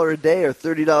 $1 a day or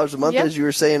 $30 a month, as you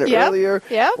were saying earlier.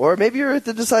 Yep. Or maybe you're at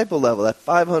the disciple level, that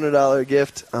 $500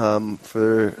 gift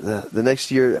for the next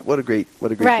year. What a great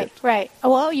gift. Right.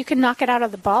 Well, you can knock it out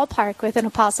of the ballpark with an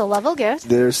apostle level gift.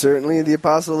 There's certainly the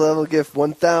apostle level gift,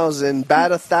 1,000,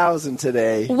 bat 1,000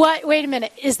 today. What? Wait a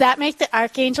minute. Does that make the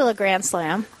Archangel a Grand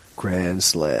Slam? Grand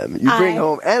Slam. You bring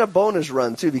home, and a bonus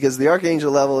run, too, because the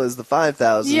Archangel level is the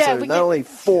 5,000. Yeah, so not only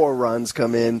 4 runs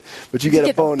come in, but you get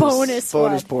a bonus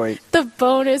point. The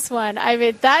bonus one. I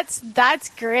mean, that's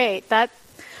great.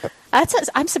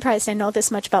 I'm surprised I know this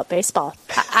much about baseball.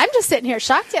 I'm just sitting here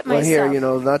shocked at myself. Well,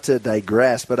 here, not to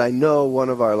digress, but I know one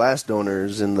of our last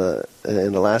donors in the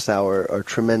last hour are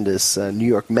tremendous New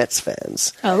York Mets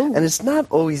fans. Oh. And it's not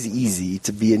always easy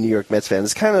to be a New York Mets fan.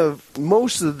 It's kind of,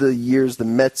 most of the years, the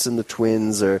Mets and the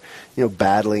Twins are,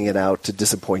 battling it out to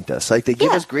disappoint us. Like, they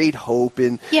give us great hope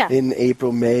in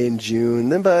April, May, and June.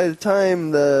 Then by the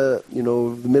time the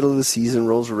middle of the season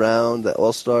rolls around, the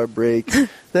All-Star break,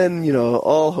 then,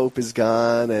 all hope is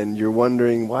gone, and you're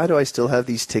wondering, why do I still have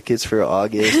these tickets for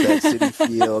August at Citi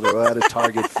Field or at a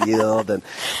Target Field?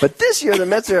 But this year, the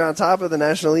Mets are on top of the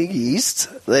National League East.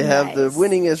 They have the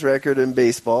winningest record in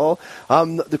baseball.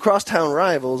 The crosstown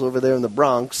rivals over there in the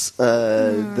Bronx,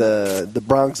 the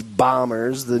Bronx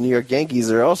Bombers, the New York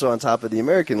Yankees, are also on top of the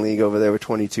American League over there with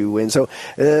 22 wins. So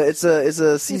it's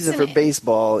a season for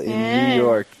baseball in New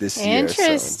York this year.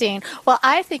 Interesting. So. Well,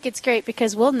 I think it's great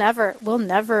because we'll never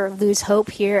lose hope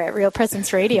here at Real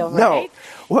Presence Radio, right? No.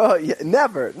 Well,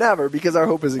 never, because our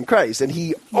hope is in Christ, and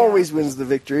He always wins the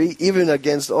victory, even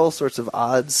against all sorts of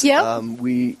odds. Yep.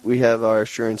 We have our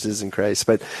assurances in Christ.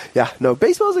 But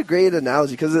baseball is a great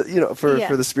analogy because for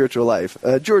the spiritual life.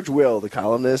 George Will, the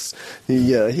columnist,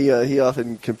 he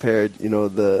often compared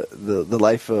the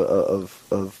life of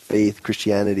faith,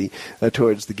 Christianity,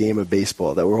 towards the game of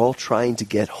baseball. That we're all trying to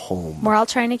get home. We're all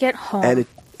trying to get home.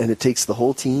 And it takes the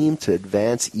whole team to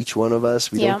advance each one of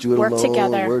us. We don't do it work alone.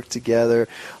 Together. Work together.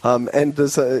 And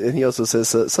he also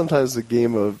says sometimes the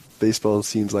game of baseball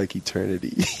seems like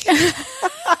eternity.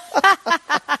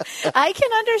 I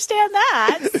can understand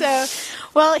that. So,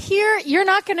 well, here you're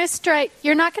not going to strike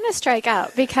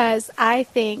out, because I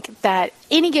think that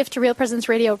any gift to Real Presence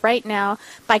Radio right now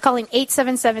by calling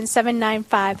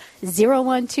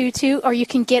 877-795-0122, or you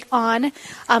can get on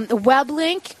the web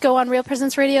link, go on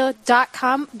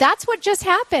realpresenceradio.com. That's what just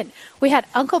happened. We had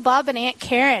Uncle Bob and Aunt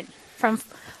Karen from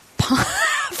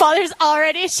Father's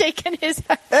already shaking his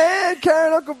head. Hey,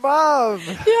 Karen, Uncle Bob.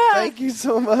 Yeah. Thank you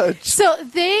so much. So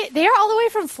they are all the way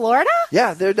from Florida?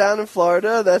 Yeah, they're down in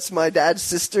Florida. That's my dad's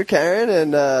sister, Karen,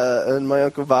 and my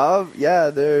Uncle Bob.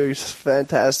 Yeah, they're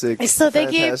fantastic. So they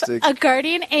gave a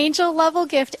Guardian Angel level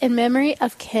gift in memory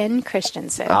of Ken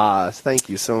Christensen. Thank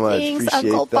you so much. Thanks,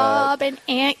 Appreciate Uncle that. Bob and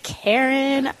Aunt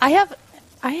Karen. I have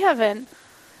an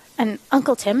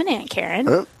Uncle Tim and Aunt Karen.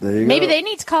 There you Maybe go. they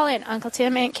need to call in. Uncle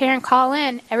Tim, Aunt Karen, call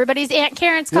in. Everybody's Aunt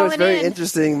Karen's calling It's very in.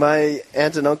 interesting. My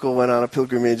aunt and uncle went on a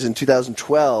pilgrimage in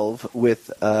 2012 with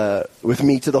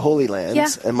me to the Holy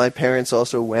Lands, and my parents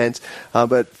also went.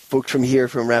 But folks from here,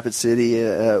 from Rapid City,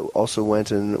 also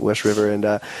went in West River, and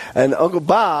Uncle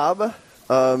Bob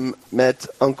met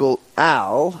Uncle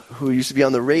Al, who used to be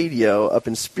on the radio up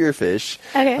in Spearfish.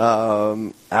 Okay.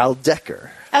 Al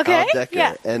Decker. Okay. Al Decker.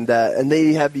 Yeah. And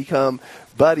they have become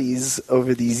buddies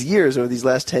over these years, over these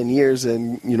last 10 years,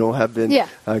 and, have been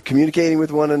communicating with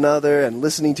one another and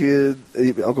listening to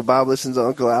Uncle Bob listens to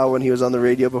Uncle Al when he was on the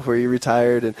radio before he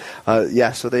retired. And,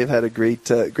 so they've had a great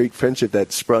friendship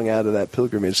that sprung out of that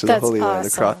pilgrimage to the Holy Land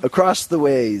across the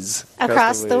ways.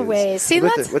 Across the ways. See,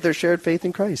 with their shared faith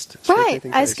in Christ. Right.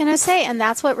 I was going to say, and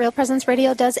that's what Real Presence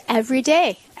Radio does every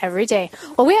day. Every day.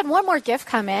 Well, we had one more gift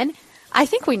come in. I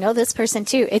think we know this person,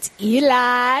 too. It's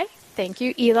Eli. Thank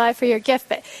you, Eli, for your gift.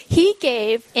 But he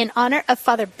gave in honor of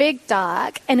Father Big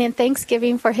Dog and in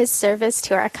thanksgiving for his service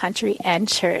to our country and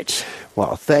church.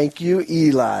 Well, thank you,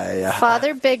 Eli.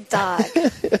 Father Big Dog.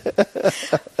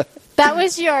 That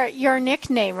was your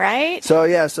nickname, right?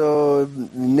 So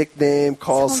nickname,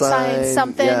 call sign,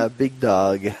 something. Yeah, Big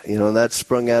Dog. That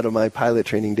sprung out of my pilot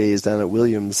training days down at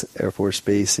Williams Air Force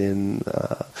Base in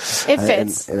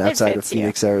outside of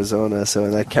Phoenix, Arizona. So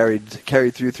and that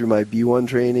carried through my B1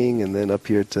 training and then up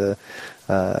here to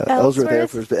Ellsworth Air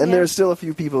Force Base. And there's still a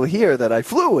few people here that I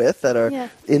flew with that are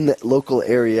in the local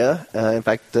area. In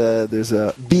fact, there's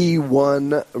a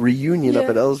B1 reunion up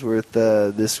at Ellsworth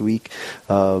this week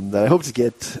that I hope to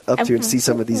get up to and see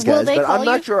some of these guys. But I'm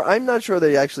not sure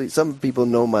they actually. Some people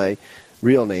know my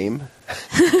real name.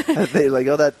 They're like,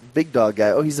 oh, that Big Dog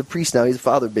guy. Oh, he's a priest now. He's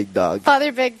Father Big Dog.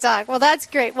 Father Big Dog. Well, that's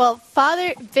great. Well,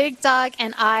 Father Big Dog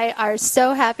and I are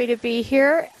so happy to be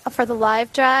here for the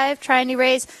live drive, trying to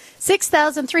raise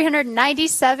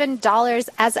 $6,397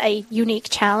 as a unique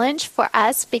challenge for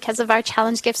us because of our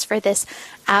challenge gifts for this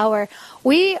hour.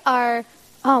 We're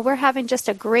having just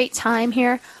a great time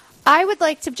here. I'd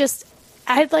like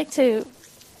to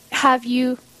have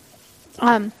you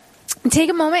take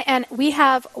a moment, and we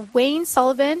have Wayne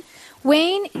Sullivan.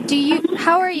 Wayne,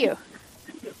 how are you?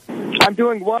 I'm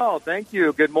doing well, thank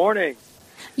you. Good morning.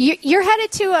 You're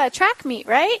headed to a track meet,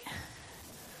 right?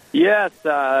 Yes,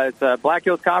 it's a Black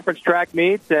Hills Conference track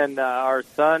meet, and our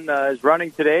son is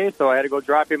running today, so I had to go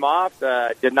drop him off.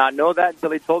 Did not know that until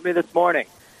he told me this morning.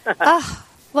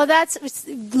 Well, that's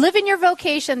living your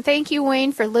vocation. Thank you,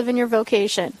 Wayne, for living your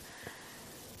vocation.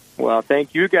 Well,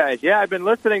 thank you guys. Yeah, I've been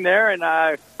listening there, and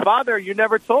Father, you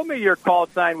never told me your call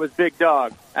sign was Big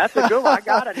Dog. That's a good one. I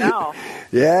got it now.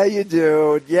 Yeah, you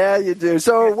do.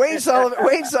 So Wayne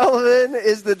Sullivan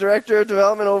is the Director of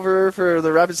Development over for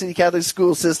the Rapid City Catholic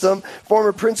School System,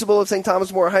 former principal of St.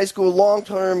 Thomas More High School,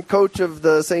 long-term coach of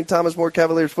the St. Thomas More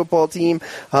Cavaliers football team,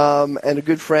 and a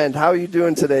good friend. How are you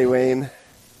doing today, Wayne?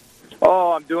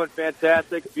 Oh, I'm doing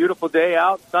fantastic. Beautiful day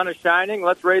out. Sun is shining.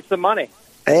 Let's raise some money.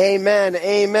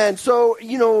 Amen. So,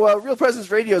 Real Presence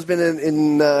Radio has been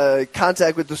in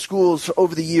contact with the schools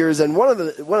over the years, and one of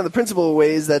the principal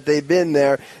ways that they've been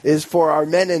there is for our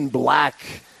Men in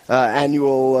Black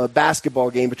annual basketball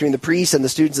game between the priests and the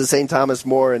students of St. Thomas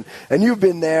More, and you've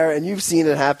been there and you've seen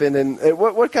it happen. And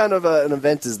what kind of an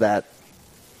event is that?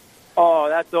 Oh,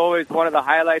 that's always one of the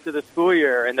highlights of the school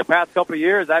year. In the past couple of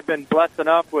years, I've been blessed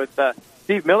enough with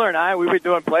Steve Miller and I. We've been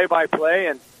doing play-by-play,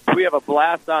 and we have a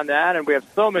blast on that, and we have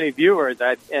so many viewers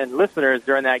and listeners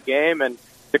during that game, and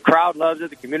the crowd loves it,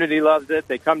 the community loves it.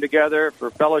 They come together for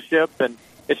fellowship, and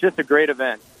it's just a great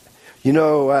event.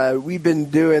 We've been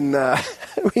doing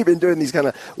these kind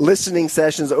of listening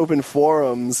sessions, open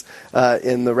forums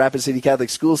in the Rapid City Catholic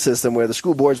School System, where the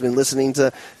school board's been listening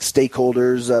to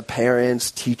stakeholders, parents,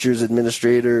 teachers,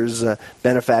 administrators,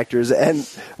 benefactors, and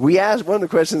we asked one of the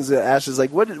questions that asked is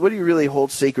like, what do you really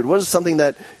hold sacred? What is something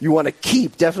that you want to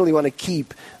keep, definitely want to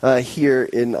keep here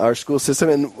in our school system?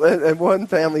 And one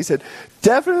family said,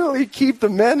 definitely keep the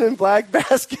Men in Black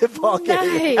basketball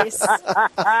game. Nice.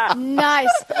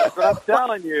 That's what I'm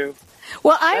telling you.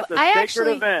 Well, That's a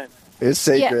sacred event. It's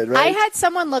sacred, right? I had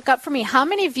someone look up for me how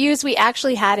many views we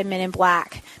actually had in Men in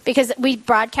Black, because we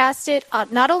broadcast it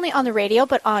not only on the radio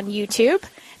but on YouTube,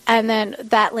 and then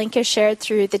that link is shared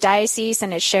through the diocese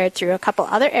and it's shared through a couple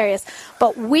other areas.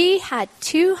 But we had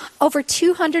over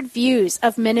 200 views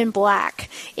of Men in Black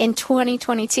in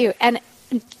 2022, and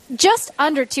just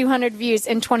under 200 views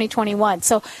in 2021.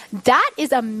 So that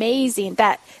is amazing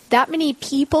that many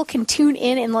people can tune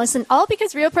in and listen, all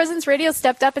because Real Presence Radio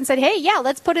stepped up and said, hey, yeah,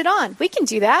 let's put it on. We can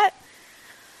do that.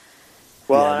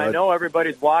 Well, I know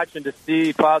everybody's watching to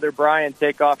see Father Brian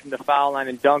take off from the foul line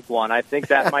and dunk one. I think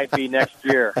that might be next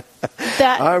year.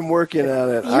 I'm working on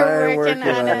it. You're working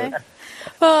on it.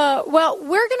 Well,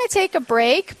 we're going to take a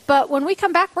break, but when we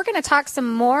come back, we're going to talk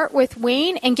some more with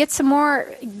Wayne and get some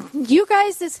more, you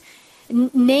guys'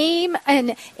 name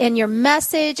and your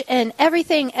message and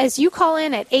everything as you call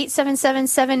in at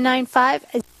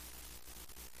 877-795.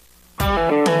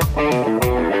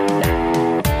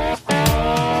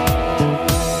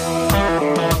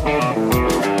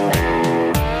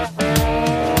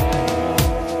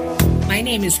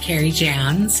 is Carrie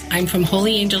Jans. I'm from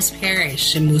Holy Angels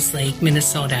Parish in Moose Lake,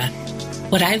 Minnesota.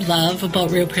 What I love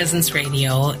about Real Presence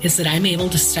Radio is that I'm able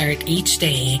to start each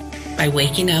day by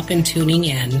waking up and tuning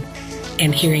in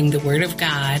and hearing the Word of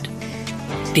God,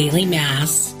 daily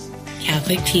Mass,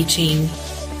 Catholic teaching,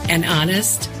 and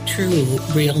honest, true,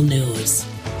 real news.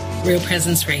 Real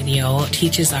Presence Radio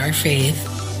teaches our faith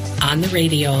on the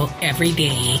radio every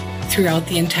day, throughout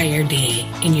the entire day,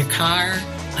 in your car,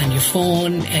 on your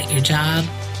phone, at your job,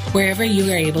 wherever you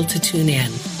are able to tune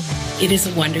in. It is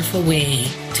a wonderful way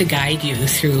to guide you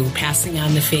through passing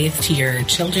on the faith to your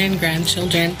children,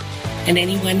 grandchildren, and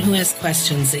anyone who has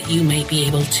questions that you might be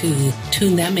able to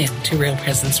tune them in to Real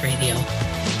Presence Radio.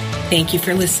 Thank you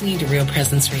for listening to Real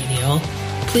Presence Radio.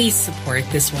 Please support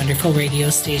this wonderful radio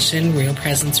station, Real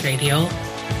Presence Radio,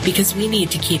 because we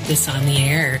need to keep this on the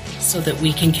air so that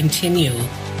we can continue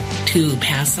to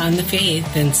pass on the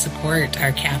faith and support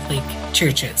our Catholic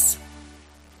churches.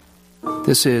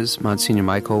 This is Monsignor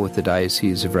Michael with the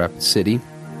Diocese of Rapid City.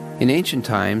 In ancient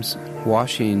times,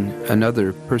 washing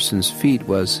another person's feet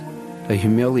was a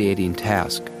humiliating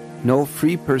task. No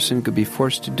free person could be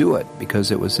forced to do it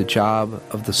because it was the job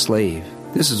of the slave.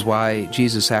 This is why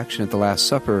Jesus' action at the Last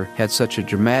Supper had such a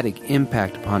dramatic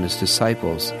impact upon his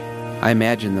disciples. I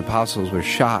imagine the apostles were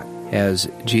shocked as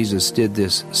Jesus did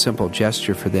this simple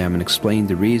gesture for them and explained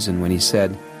the reason when he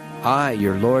said, "I,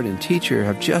 your Lord and teacher,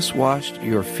 have just washed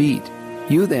your feet.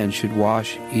 You then should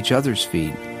wash each other's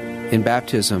feet." In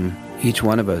baptism, each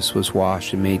one of us was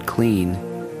washed and made clean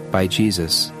by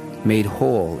Jesus, made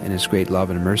whole in his great love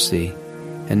and mercy.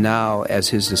 And now, as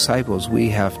his disciples, we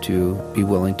have to be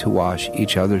willing to wash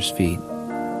each other's feet.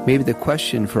 Maybe the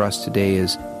question for us today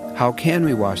is, how can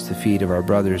we wash the feet of our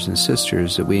brothers and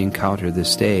sisters that we encounter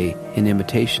this day in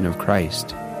imitation of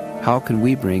Christ? How can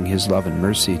we bring his love and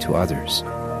mercy to others?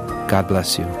 God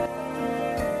bless you.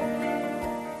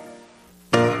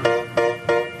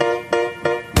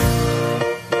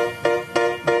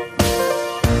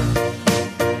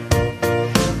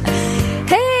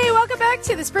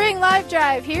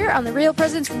 Drive here on the Real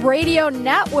Presence Radio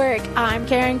Network. I'm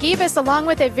Karen Gibas, along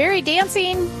with a very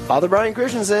dancing Father Brian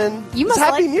Christensen. You must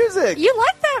happy music. You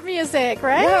like that music,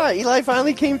 right? Yeah, Eli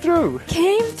finally came through.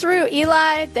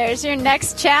 Eli. There's your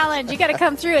next challenge. You got to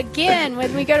come through again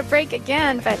when we go to break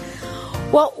again. But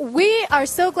well, we are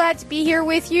so glad to be here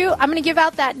with you. I'm going to give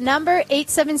out that number,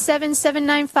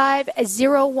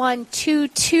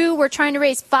 877-795-0122. We're trying to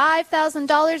raise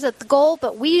 $5,000 at the goal,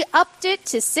 but we upped it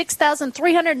to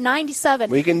 $6,397.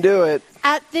 We can do it.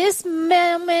 At this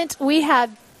moment, we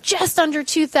have just under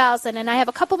 $2,000, and I have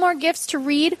a couple more gifts to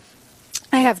read.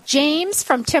 I have James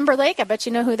from Timberlake. I bet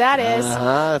you know who that is.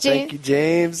 Thank you,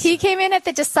 James. He came in at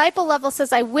the disciple level,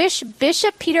 says, I wish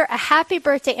Bishop Peter a happy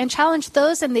birthday and challenge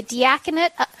those in the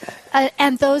diaconate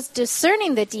and those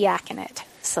discerning the diaconate.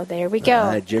 So there we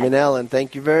go. Jim and Ellen,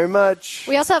 thank you very much.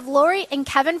 We also have Lori and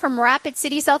Kevin from Rapid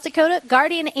City, South Dakota,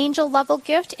 Guardian Angel level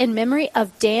gift in memory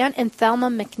of Dan and Thelma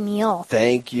McNeil.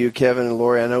 Thank you, Kevin and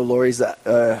Lori. I know Lori's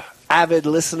avid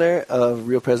listener of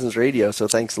Real Presence Radio, so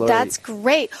thanks, Lori. That's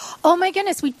great. Oh, my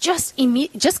goodness. We just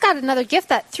got another gift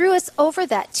that threw us over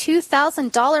that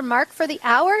 $2,000 mark for the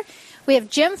hour. We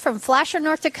have Jim from Flasher,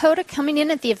 North Dakota, coming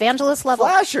in at the evangelist level.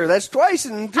 Flasher, that's twice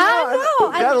in two months.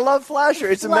 Gotta love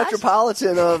Flasher. It's a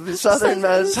metropolitan of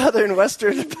southern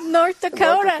western North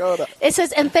Dakota. It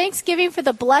says, and thanksgiving for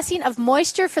the blessing of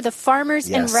moisture for the farmers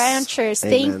and ranchers.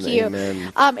 Amen, thank you.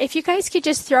 Amen. If you guys could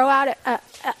just throw out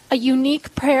a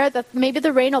unique prayer that maybe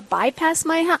the rain will bypass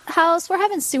my house. We're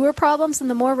having sewer problems, and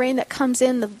the more rain that comes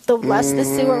in, the less the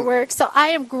sewer works. So I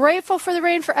am grateful for the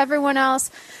rain for everyone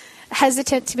else.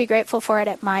 Hesitant to be grateful for it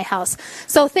at my house.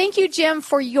 So thank you, Jim,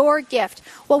 for your gift.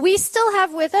 Well, we still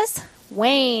have with us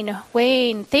Wayne.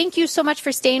 Wayne, thank you so much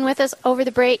for staying with us over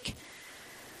the break.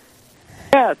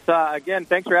 Yes, again,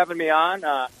 thanks for having me on.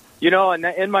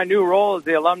 In my new role as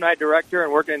the alumni director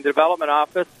and working in the development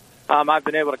office, I've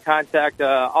been able to contact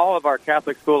all of our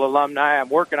Catholic school alumni. I'm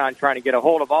working on trying to get a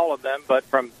hold of all of them, but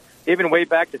from even way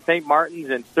back to St. Martin's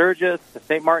in Sturgis, to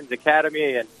St. Martin's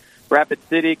Academy and Rapid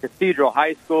City, Cathedral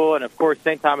High School, and, of course,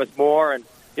 St. Thomas More. And,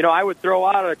 I would throw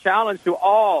out a challenge to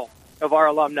all of our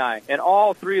alumni in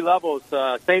all three levels,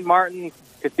 St. Martin's,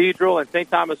 Cathedral, and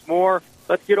St. Thomas More.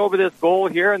 Let's get over this goal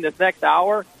here in this next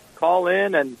hour. Call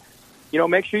in and,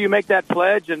 make sure you make that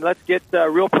pledge, and let's get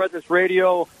Real Presence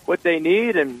Radio what they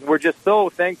need. And we're just so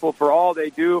thankful for all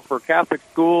they do for Catholic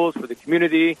schools, for the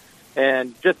community,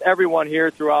 and just everyone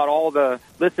here throughout all the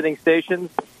listening stations.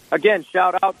 Again,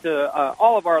 shout out to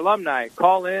all of our alumni.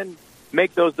 Call in,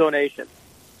 make those donations.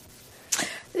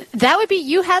 That would be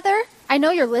you, Heather. I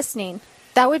know you're listening.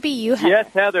 That would be you, Heather. Yes,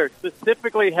 Heather.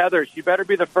 Specifically Heather. She better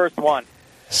be the first one.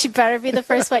 She better be the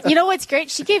first one. You know what's great?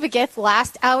 She gave a gift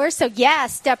last hour, so yeah,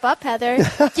 step up, Heather.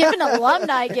 Give an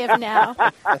alumni gift now.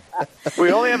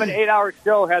 We only have an 8-hour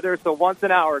show, Heather, so once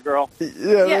an hour, girl.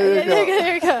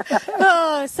 There you go.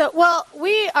 Well,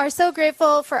 we are so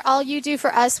grateful for all you do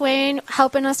for us, Wayne,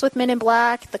 helping us with Men in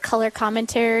Black, the color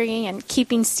commentary, and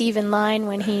keeping Steve in line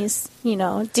when he's,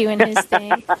 doing his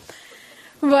thing.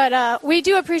 But we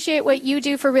do appreciate what you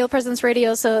do for Real Presence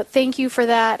Radio, so thank you for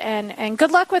that, and good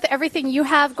luck with everything you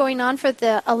have going on for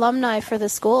the alumni for the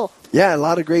school. Yeah, a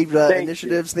lot of great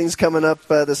initiatives, things coming up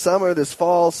this summer, this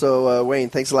fall. So, Wayne,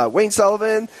 thanks a lot. Wayne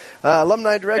Sullivan,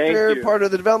 Alumni Director, part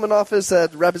of the Development Office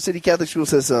at Rapid City Catholic School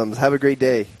Systems. Have a great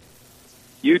day.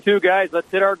 You too, guys. Let's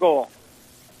hit our goal.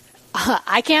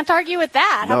 I can't argue with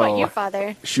that. How about you,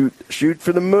 Father? Shoot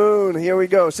for the moon. Here we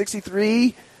go.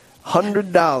 $6,300.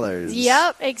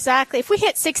 Yep, exactly. If we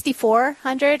hit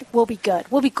 6,400, we'll be good.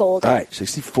 We'll be golden. All right,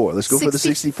 64. Let's go for the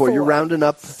 64. You're rounding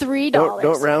up. $3.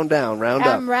 Don't round down. Round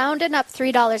up. I'm rounding up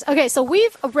 $3. Okay, so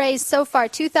we've raised so far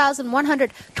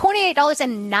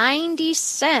 $2,128.90. 90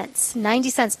 cents.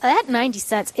 That 90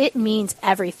 cents, it means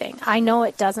everything. I know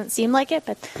it doesn't seem like it,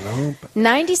 but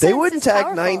 90 cents. They wouldn't tack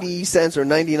powerful. 90 cents or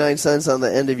 99 cents on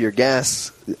the end of your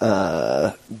gas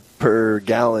per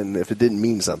gallon if it didn't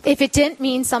mean something. If it didn't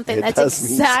mean something, that's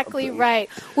exactly right.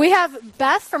 We have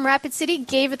Beth from Rapid City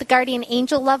gave at the Guardian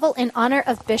Angel level in honor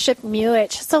of Bishop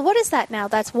Muich. So what is that now?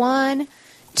 That's 1,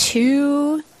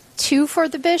 2 for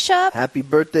the bishop. Happy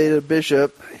birthday to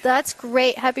Bishop. That's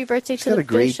great. Happy birthday to the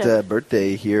bishop. He's got a great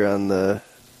birthday here on the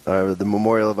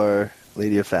memorial of Our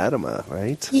Lady of Fatima,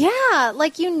 right? Yeah,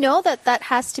 that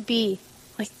has to be.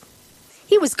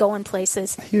 He was going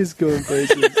places. He was going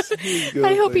places.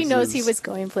 I hope he knows he was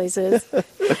going places.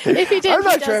 If he did, I'm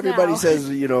not sure everybody says,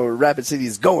 Rapid City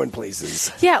is going places.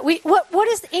 Yeah. What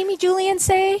does Amy Julian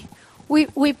say? We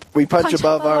punch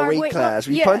above our weight class.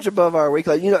 We punch above our weight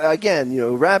class.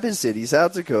 Rapid City,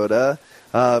 South Dakota,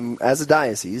 as a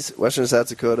diocese, Western South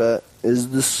Dakota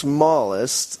is the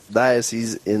smallest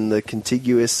diocese in the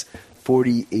contiguous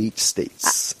 48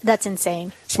 states. That's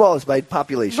insane. Smallest by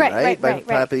population, right? By Right.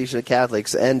 population of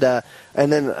Catholics. And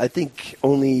then I think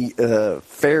only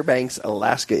Fairbanks,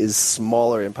 Alaska is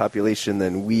smaller in population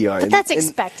than we are. But that's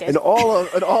expected. In all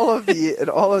of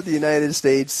the United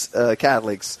States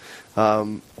Catholics.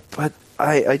 But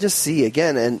I just see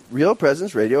again, and Real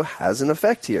Presence Radio has an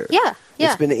effect here. Yeah.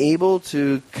 It's been able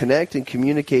to connect and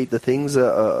communicate the things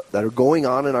that are going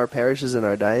on in our parishes and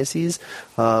our dioceses,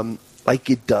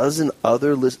 like it does in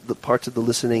other parts of the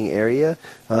listening area,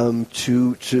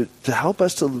 to help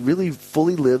us to really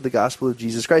fully live the gospel of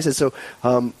Jesus Christ. And so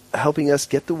helping us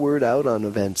get the word out on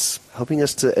events, helping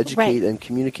us to educate and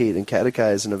communicate and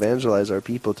catechize and evangelize our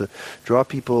people, to draw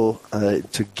people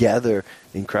together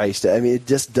in Christ. I mean, it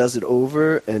just does it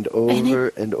over and over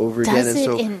and over again. Does it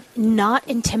in not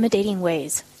intimidating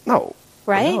ways. No.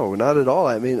 Right? No, not at all.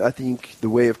 I mean, I think the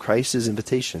way of Christ is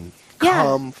invitation. Yeah.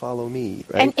 Come, follow me.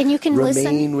 Right? And you can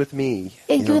remain with me.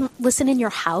 You can listen in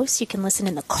your house. You can listen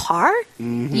in the car.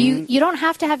 Mm-hmm. You don't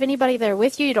have to have anybody there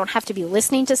with you. You don't have to be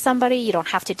listening to somebody. You don't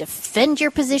have to defend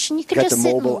your position. You can just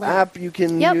sit and got the mobile app you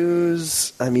can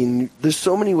use. I mean, there's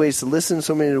so many ways to listen,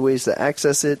 so many ways to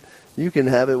access it. You can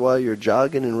have it while you're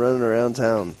jogging and running around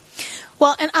town.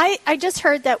 Well, and I just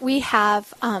heard that we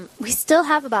have we still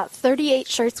have about 38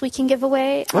 shirts we can give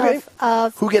away. Okay.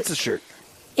 Of who gets a shirt?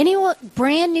 Anyone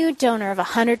brand new donor of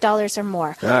 $100 or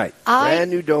more. All right,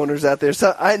 brand new donors out there.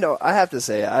 So I know I have to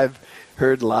say I've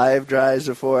heard live drives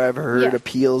before. I've heard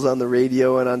appeals on the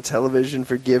radio and on television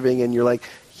for giving, and you're like,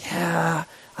 yeah,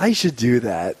 I should do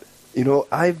that.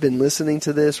 I've been listening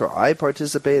to this, or I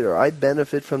participate, or I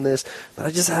benefit from this, but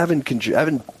I just haven't kind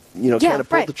of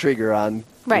pulled the trigger on,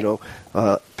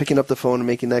 picking up the phone and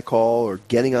making that call, or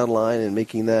getting online and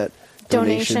making that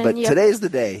donation. But today's the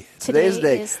day. Today's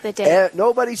the day.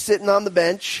 Nobody's sitting on the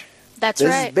bench. This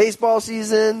is baseball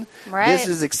season. Right. This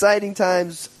is exciting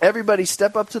times. Everybody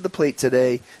step up to the plate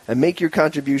today and make your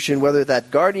contribution, whether at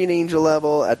that guardian angel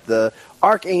level, at the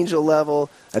archangel level,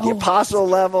 at the apostle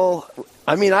level.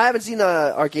 I mean, I haven't seen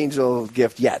an archangel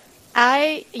gift yet.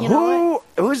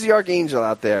 Who's the archangel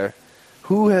out there?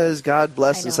 Who has God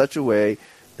blessed in such a way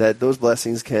that those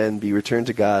blessings can be returned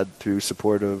to God through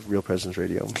support of Real Presence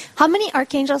Radio? How many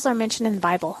archangels are mentioned in the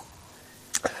Bible?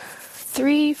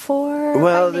 3, 4.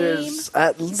 Well, there's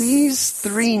at least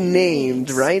 3 named,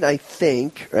 right? I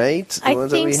think, right? I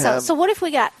think so. So what if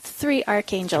we got 3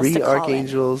 archangels? 3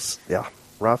 archangels. Yeah.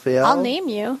 Raphael. I'll name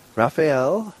you.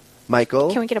 Raphael.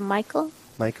 Michael. Can we get a Michael?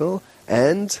 Michael.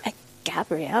 And?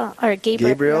 Gabriel. Or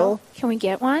Gabriel. Can we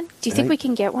get one? Do you think we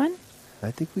can get one?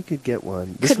 I think we could get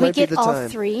one. Could we get all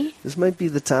 3? This might be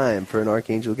the time for an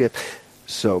Archangel gift.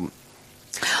 So,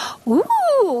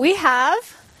 ooh, we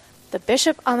have the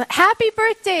Bishop on the... Happy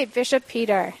birthday, Bishop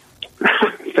Peter.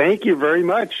 Thank you very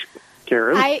much,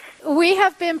 Karen. We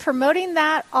have been promoting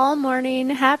that all morning.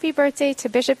 Happy birthday to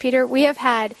Bishop Peter. We have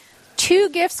had 2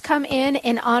 gifts come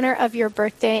in honor of your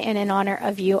birthday and in honor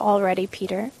of you already,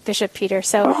 Bishop Peter.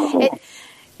 So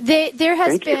there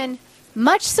has been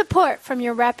much support from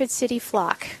your Rapid City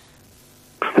flock.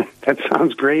 That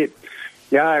sounds great.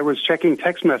 Yeah, I was checking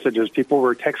text messages. People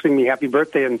were texting me happy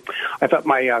birthday, and I thought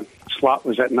my slot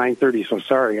was at 9:30, so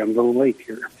sorry, I'm a little late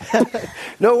here.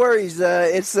 No worries.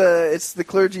 It's the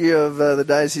clergy of the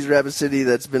Diocese of Rapid City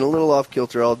that's been a little off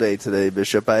kilter all day today,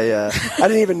 Bishop. I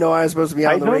didn't even know I was supposed to be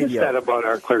on the radio. I noticed that about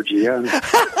our clergy, yeah.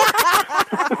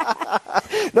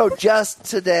 No, just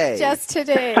today. Just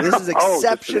today. This is an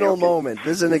exceptional moment.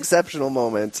 This is an exceptional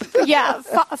moment. Yeah,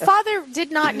 Father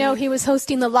did not know he was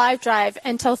hosting the live drive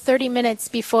until 30 minutes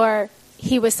before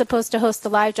he was supposed to host the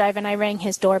live drive, and I rang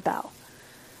his doorbell.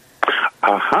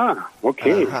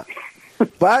 Okay.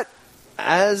 But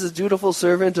as a dutiful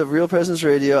servant of Real Presence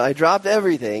Radio, I dropped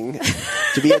everything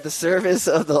to be at the service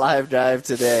of the live drive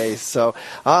today. So,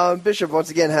 Bishop, once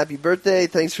again, happy birthday.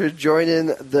 Thanks for joining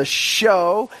the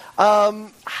show.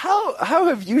 How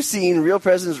have you seen Real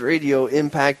Presence Radio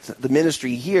impact the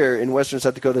ministry here in Western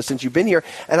South Dakota since you've been here?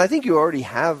 And I think you already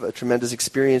have a tremendous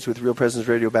experience with Real Presence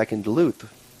Radio back in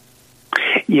Duluth.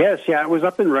 Yes, I was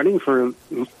up and running for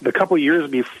the couple years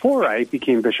before I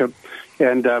became bishop,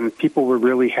 and people were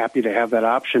really happy to have that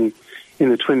option in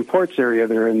the Twin Ports area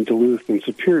there in Duluth and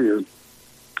Superior.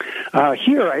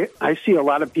 Here, I see a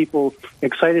lot of people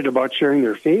excited about sharing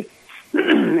their faith,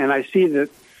 and I see that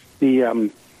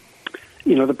the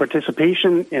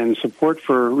participation and support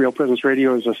for Real Presence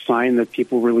Radio is a sign that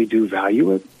people really do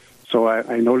value it. So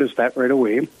I noticed that right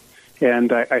away,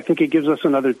 and I think it gives us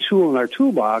another tool in our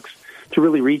toolbox to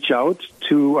really reach out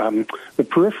to the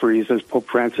peripheries, as Pope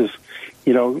Francis,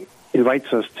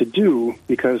 invites us to do,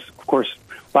 because, of course,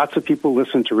 lots of people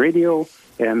listen to radio,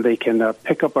 and they can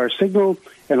pick up our signal,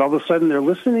 and all of a sudden they're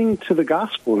listening to the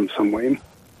gospel in some way.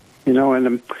 And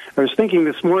I was thinking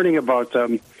this morning about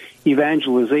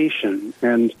evangelization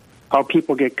and how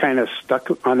people get kind of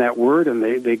stuck on that word, and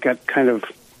they got kind of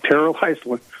paralyzed.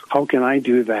 How can I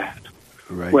do that?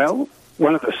 Right. Well,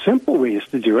 one of the simple ways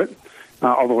to do it,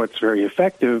 although it's very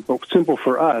effective, but simple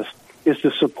for us, is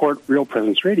to support Real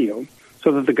Presence Radio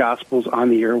so that the gospel's on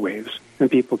the airwaves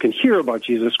and people can hear about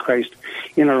Jesus Christ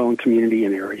in our own community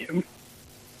and area.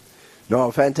 No,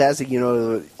 fantastic.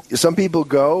 Some people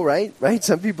go, right?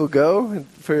 Some people go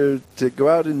to go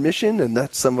out in mission, and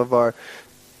that's some of our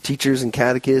teachers and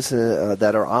catechists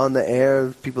that are on the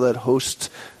air, people that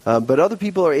host. But other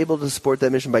people are able to support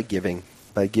that mission by giving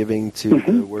to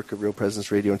the work of Real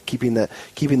Presence Radio and keeping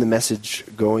the message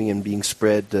going and being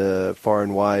spread far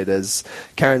and wide. As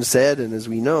Karen said, and as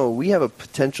we know, we have a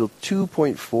potential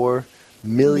 2.4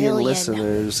 million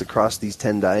listeners across these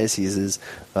 10 dioceses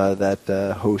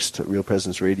that host Real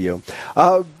Presence Radio.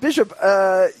 Bishop,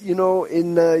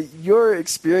 in your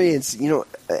experience,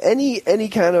 any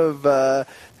kind of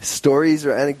stories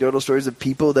or anecdotal stories of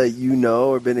people that you know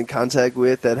or been in contact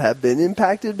with that have been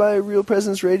impacted by Real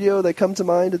Presence Radio that come to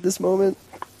mind at this moment?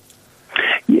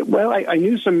 Yeah, well, I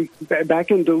knew some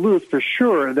back in Duluth for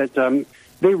sure that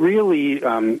they really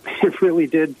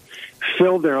did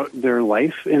fill their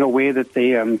life in a way that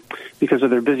they, because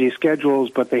of their busy schedules,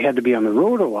 but they had to be on the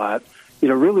road a lot,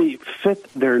 really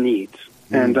fit their needs.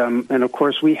 And of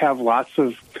course, we have lots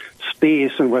of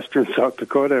space in Western South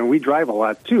Dakota, and we drive a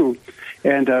lot too.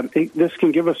 And this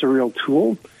can give us a real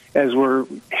tool as we're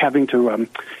having to,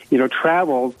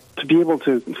 travel to be able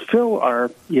to fill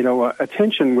our,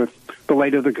 attention with the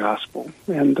light of the gospel.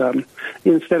 And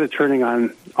instead of turning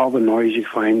on all the noise you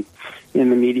find in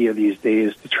the media these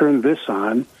days, to turn this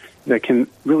on that can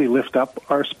really lift up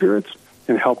our spirits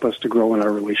and help us to grow in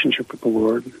our relationship with the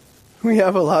Lord. We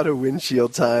have a lot of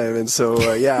windshield time, and so,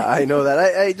 I know that.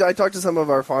 I talked to some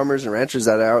of our farmers and ranchers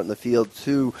that are out in the field,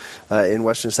 too, in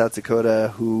Western South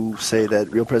Dakota, who say that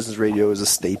Real Presence Radio is a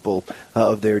staple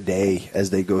of their day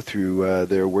as they go through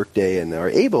their workday and are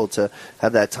able to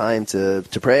have that time to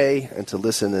pray and to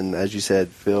listen and, as you said,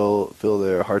 fill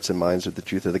their hearts and minds with the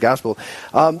truth of the gospel.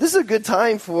 This is a good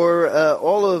time for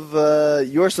all of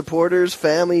your supporters,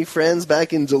 family, friends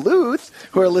back in Duluth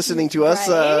who are listening to us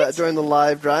during the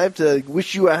live drive to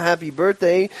wish you a happy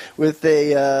birthday with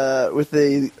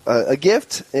a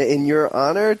gift in your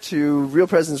honor to Real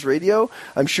Presence Radio.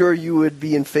 I'm sure you would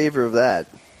be in favor of that.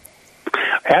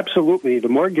 Absolutely. The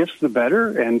more gifts, the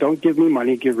better. And don't give me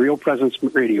money. Give Real Presence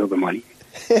Radio the money.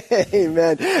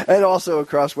 Amen. And also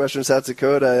across western South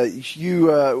Dakota,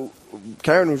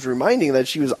 Karen was reminding that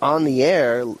she was on the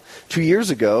air 2 years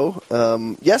ago.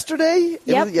 Yesterday?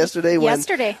 Yep. Yesterday.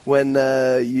 When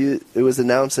it was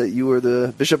announced that you were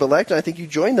the bishop-elect. I think you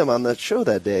joined them on that show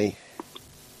that day.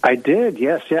 I did,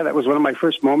 yes. Yeah, that was one of my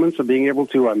first moments of being able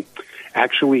to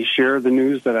actually share the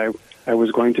news that I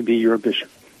was going to be your bishop.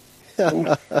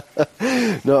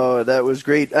 No, that was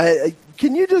great.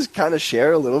 Can you just kind of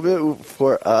share a little bit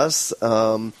for us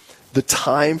the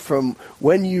time from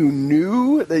when you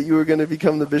knew that you were going to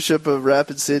become the Bishop of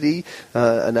Rapid City,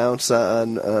 announced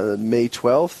on May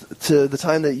 12th, to the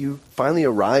time that you finally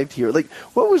arrived here? Like,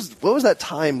 what was that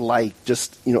time like?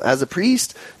 Just as a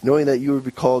priest, knowing that you would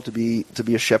be called to be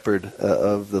a shepherd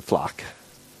of the flock.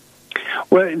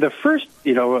 Well, the first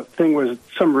thing was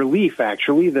some relief,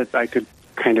 actually, that I could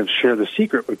kind of share the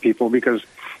secret with people, because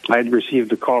I had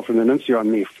received a call from the nuncio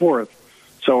on May 4th.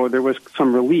 So there was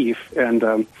some relief,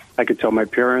 and I could tell my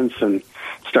parents and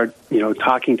start,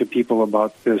 talking to people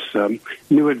about this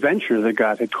new adventure that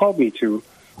God had called me to.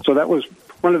 So that was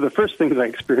one of the first things I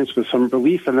experienced, with some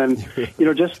relief, and then,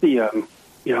 just the,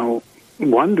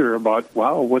 wonder about,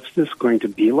 wow, what's this going to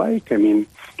be like? I mean,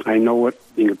 I know what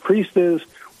being a priest is.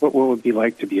 What will it be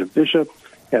like to be a bishop?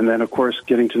 And then, of course,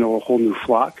 getting to know a whole new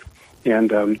flock,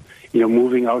 and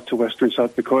moving out to western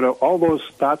South Dakota. All those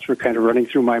thoughts were kind of running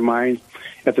through my mind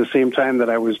at the same time that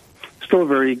I was still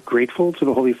very grateful to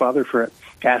the Holy Father for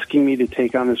asking me to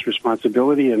take on this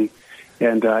responsibility. And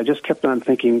I just kept on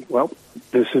thinking, well,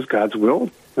 this is God's will,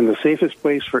 and the safest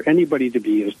place for anybody to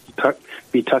be is to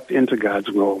be tucked into God's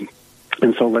will.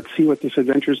 And so let's see what this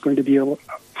adventure is going to be,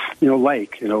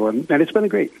 like. And it's been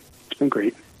great. It's been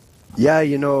great. Yeah,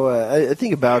 I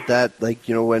think about that,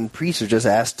 when priests are just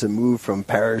asked to move from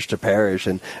parish to parish,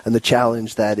 and the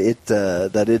challenge that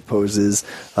it poses,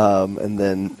 and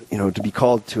then to be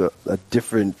called to a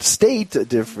different state, a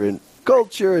different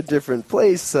culture, a different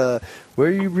place, where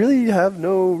you really have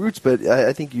no roots. But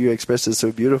I think you expressed it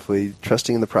so beautifully,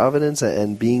 trusting in the providence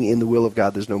and being in the will of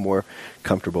God. There's no more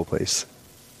comfortable place.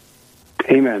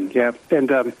 Amen. Yeah, and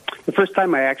the first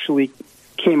time I actually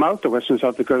came out to western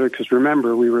South Dakota, because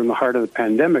remember, we were in the heart of the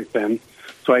pandemic then,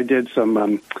 so I did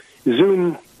some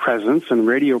Zoom presence and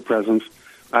radio presence.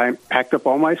 I packed up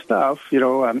all my stuff,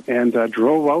 and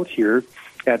drove out here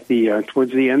at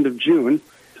towards the end of June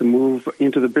to move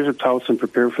into the bishop's house and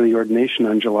prepare for the ordination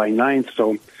on July 9th.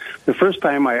 So the first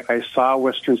time I saw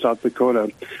western South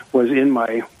Dakota was in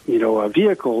my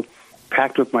vehicle,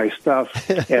 packed with my stuff,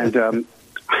 and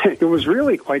it was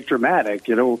really quite dramatic,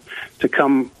 to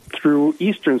come through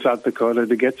eastern South Dakota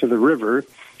to get to the river,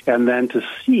 and then to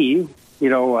see,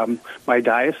 my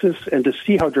diocese, and to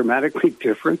see how dramatically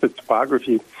different the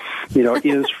topography,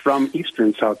 is from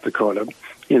eastern South Dakota.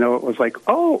 It was like,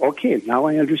 oh, okay, now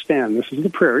I understand. This is the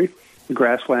prairie, the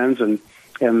grasslands, and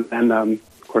of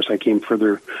course I came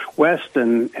further west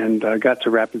and got to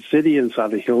Rapid City and saw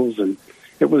the hills, and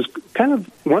it was kind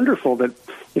of wonderful that,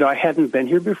 I hadn't been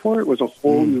here before. It was a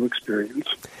whole new experience.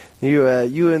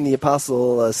 You and the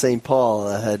Apostle St. Paul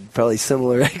had probably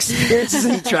similar experiences.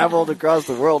 He traveled across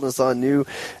the world and saw new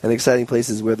and exciting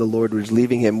places where the Lord was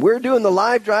leaving him. We're doing the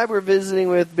live drive. We're visiting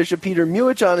with Bishop Peter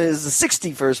Muich on his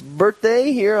 61st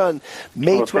birthday here on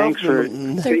May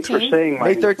 12th. Thanks for saying my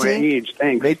age.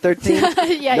 Thanks. May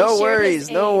 13th. Yeah, no worries.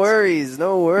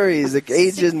 The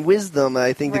age and wisdom,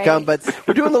 I think, to come. But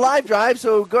we're doing the live drive,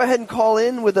 so go ahead and call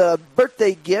in with a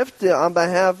birthday gift on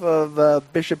behalf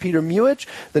of Bishop Peter Muich.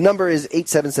 The number is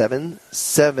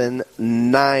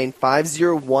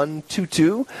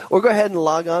 877-795-0122, or go ahead and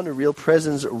log on to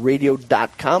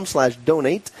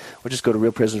realpresenceradio.com/donate, or just go to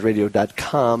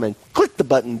realpresenceradio.com and click the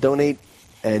button donate,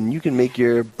 and you can make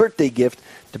your birthday gift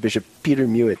to Bishop Peter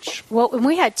Muich. Well,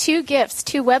 we had two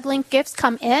web link gifts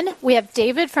come in. We have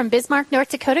David from Bismarck,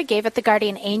 North Dakota, gave at the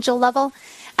Guardian Angel level.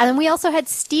 And then we also had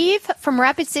Steve from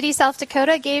Rapid City, South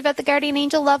Dakota, gave at the Guardian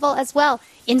Angel level as well,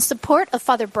 in support of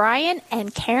Father Brian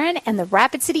and Karen and the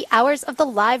Rapid City Hours of the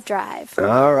Live Drive.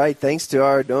 All right. Thanks to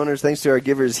our donors. Thanks to our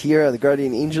givers here at the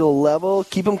Guardian Angel level.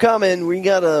 Keep them coming. We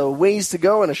got a ways to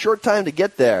go and a short time to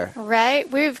get there. Right.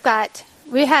 We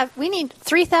need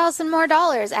 $3,000 more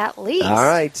at least. All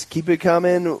right. Keep it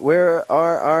coming. Where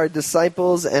are our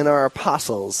disciples and our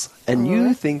apostles? And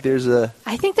you think there's an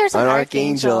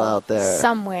archangel out there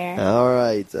somewhere. All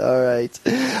right.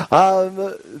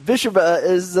 Bishop,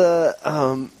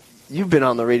 you've been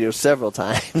on the radio several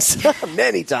times,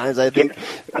 many times, I think.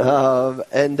 How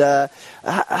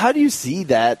do you see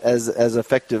that as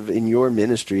effective in your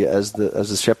ministry as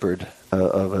a shepherd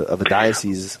of a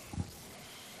diocese?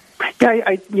 Yeah,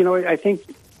 I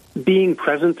think being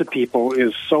present to people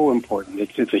is so important.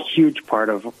 It's a huge part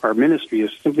of our ministry,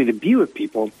 is simply to be with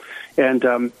people. And,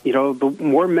 the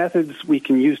more methods we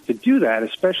can use to do that,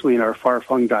 especially in our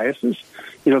far-flung diocese,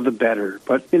 the better.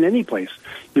 But in any place,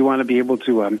 you want to be able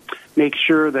to make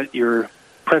sure that you're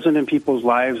present in people's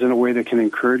lives in a way that can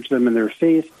encourage them in their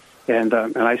faith. And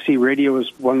I see radio as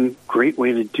one great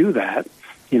way to do that.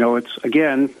 It's,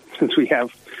 again, since we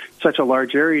have such a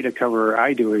large area to cover,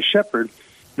 I do as shepherd,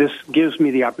 this gives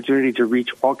me the opportunity to reach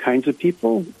all kinds of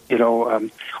people,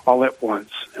 all at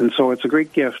once. And so it's a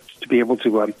great gift to be able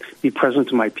to be present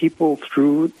to my people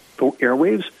through the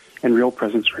airwaves and Real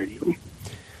Presence Radio.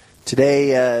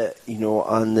 Today,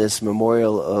 on this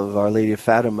memorial of Our Lady of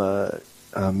Fatima,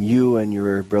 you and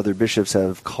your brother bishops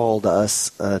have called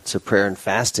us to prayer and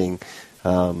fasting,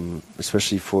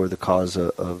 especially for the cause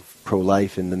of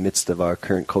pro-life in the midst of our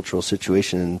current cultural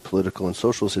situation and political and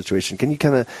social situation. Can you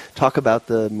kind of talk about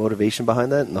the motivation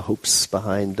behind that and the hopes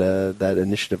behind that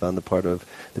initiative on the part of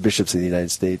the bishops of the United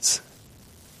States?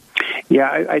 Yeah,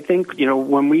 I think,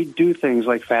 when we do things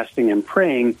like fasting and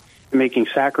praying and making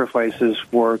sacrifices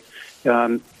for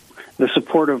the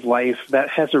support of life, that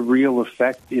has a real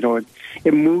effect.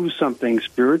 It moves something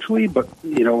spiritually, but,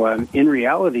 in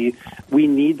reality, we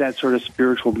need that sort of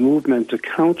spiritual movement to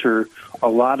counter a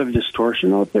lot of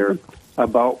distortion out there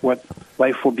about what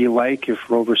life will be like if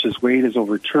Roe versus Wade is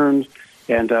overturned,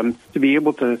 and to be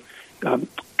able to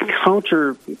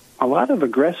counter a lot of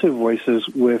aggressive voices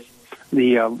with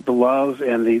the love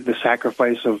and the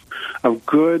sacrifice of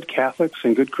good Catholics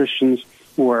and good Christians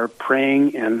who are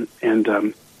praying and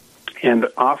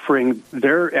offering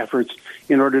their efforts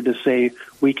in order to say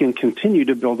we can continue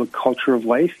to build a culture of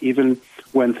life even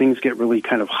when things get really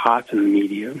kind of hot in the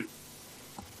media.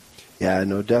 Yeah,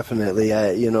 no, definitely.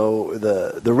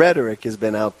 The rhetoric has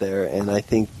been out there, and I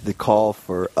think the call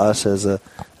for us as a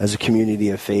community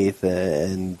of faith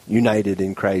and united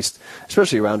in Christ,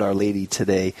 especially around Our Lady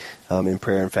today, in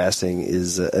prayer and fasting,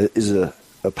 is a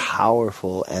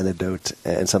powerful antidote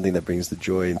and something that brings the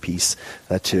joy and peace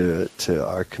to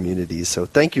our communities. So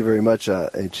thank you very much to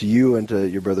you and to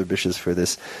your brother bishops for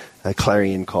this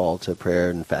clarion call to prayer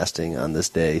and fasting on this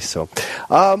day. So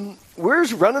we're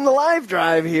running the live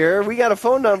drive here. We got a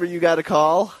phone number you got to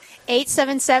call.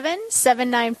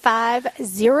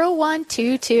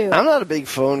 877-795-0122. I'm not a big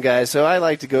phone guy, so I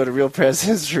like to go to Real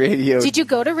Presence Radio. Did you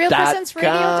go to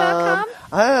realpresenceradio.com?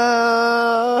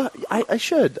 I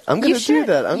should. I'm going to do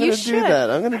that. I'm going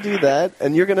to do that,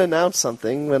 and you're going to announce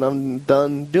something when I'm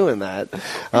done doing that.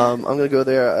 I'm going to go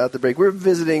there at the break. We're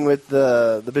visiting with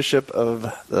the Bishop of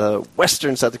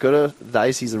Western South Dakota, the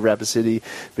Diocese of Rapid City,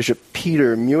 Bishop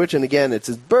Peter Muich, and again, it's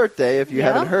his birthday, if you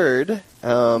haven't heard.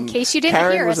 In case you didn't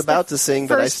Karen hear us, was about to sing,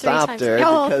 but I stopped her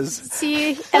because...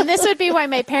 See, and this would be why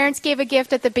my parents gave a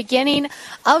gift at the beginning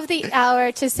of the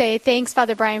hour to say, thanks,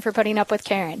 Father Brian, for putting up with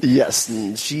Karen. Yes,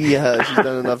 she's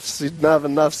done enough. She's not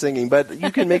enough singing, but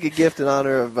you can make a gift in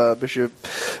honor of Bishop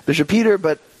Peter,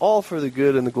 but all for the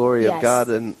good and the glory of God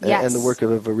and the work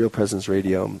of a Real Presence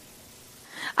Radio.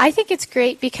 I think it's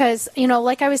great because,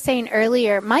 like I was saying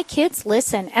earlier, my kids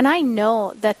listen, and I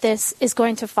know that this is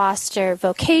going to foster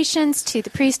vocations to the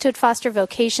priesthood, foster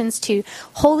vocations to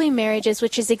holy marriages,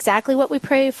 which is exactly what we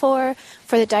pray for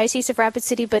the Diocese of Rapid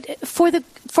City, but for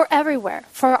everywhere,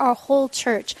 for our whole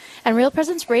church. And Real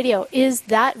Presence Radio is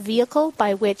that vehicle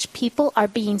by which people are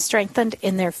being strengthened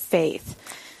in their faith.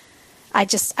 I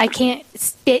can't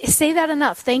say that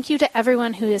enough. Thank you to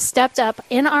everyone who has stepped up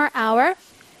in our hour.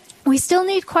 We still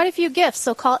need quite a few gifts,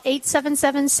 so call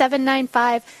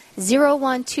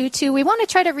 877-795-0122. We want to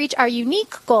try to reach our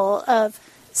unique goal of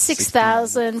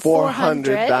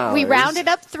 $6,400. We rounded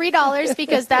up $3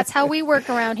 because that's how we work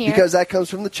around here. Because that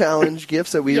comes from the challenge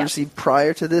gifts that we received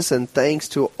prior to this, and thanks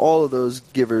to all of those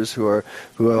givers who are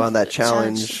on that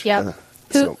challenge. Yep.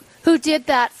 Who did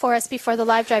that for us before the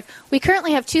live drive. We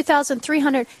currently have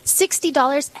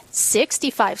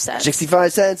 $2,360.65.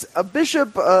 65 cents.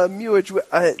 Bishop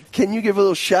Muich, can you give a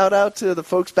little shout-out to the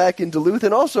folks back in Duluth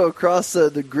and also across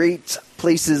the great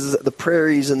places, the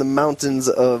prairies and the mountains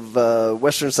of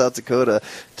western South Dakota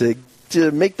to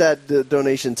make that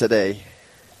donation today?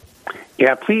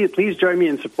 Yeah, please join me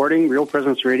in supporting Real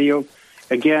Presence Radio.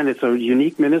 Again, it's a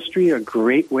unique ministry, a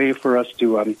great way for us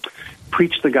to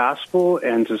preach the gospel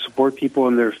and to support people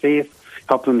in their faith,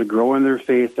 help them to grow in their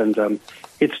faith. And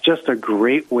it's just a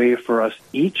great way for us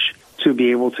each to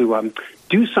be able to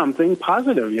do something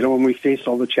positive. When we face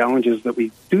all the challenges that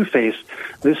we do face,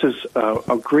 this is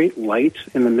a great light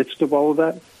in the midst of all of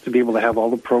that, to be able to have all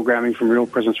the programming from Real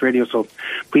Presence Radio. So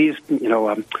please,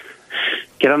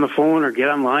 get on the phone or get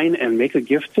online and make a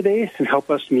gift today and help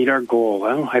us meet our goal.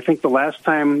 Well, I think the last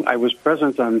time I was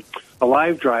present on a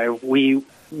live drive, we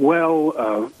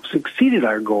succeeded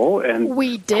our goal and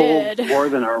we did pulled more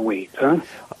than our weight. Huh?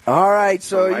 All right,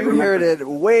 so you heard it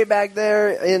way back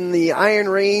there in the Iron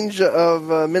Range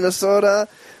of Minnesota.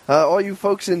 All you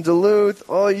folks in Duluth,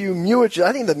 all you Muich,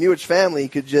 I think the Muich family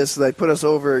could just put us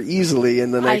over easily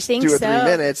in the next 2 or 3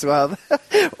 minutes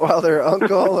while their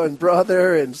uncle and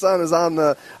brother and son is on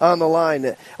the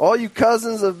line. All you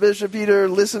cousins of Bishop Peter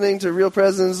listening to Real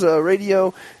Presence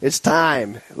Radio, it's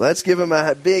time. Let's give him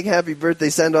a big happy birthday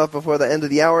send-off before the end of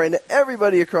the hour. And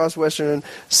everybody across Western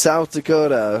South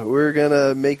Dakota, we're going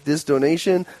to make this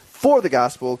donation for the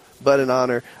gospel, but in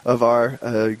honor of our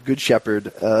good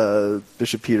shepherd,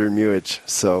 Bishop Peter Muich.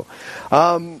 So,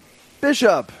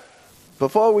 Bishop,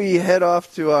 before we head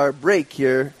off to our break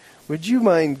here, would you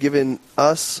mind giving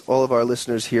us, all of our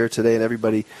listeners here today, and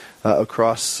everybody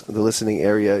across the listening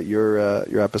area, your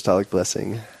apostolic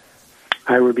blessing?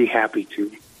 I would be happy to.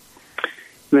 In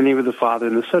the name of the Father,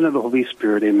 and the Son, and the Holy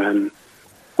Spirit, amen.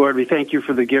 Lord, we thank you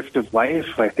for the gift of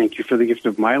life. I thank you for the gift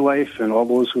of my life and all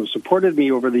those who have supported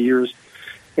me over the years.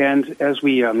 And as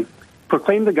we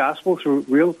proclaim the gospel through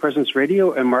Real Presence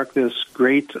Radio and mark this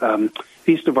great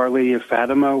Feast of Our Lady of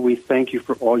Fatima, we thank you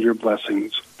for all your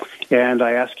blessings. And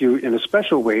I ask you in a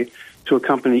special way to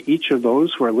accompany each of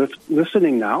those who are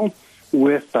listening now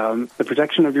with the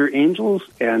protection of your angels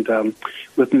and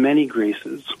with many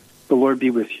graces. The Lord be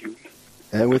with you.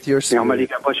 And with your spirit. May Almighty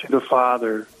God bless you, the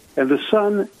Father, and the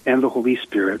Son, and the Holy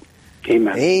Spirit.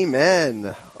 Amen.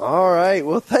 Amen. All right.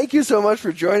 Well, thank you so much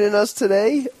for joining us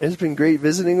today. It's been great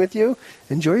visiting with you.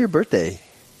 Enjoy your birthday.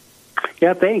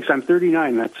 Yeah, thanks. I'm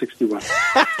 39. That's 61.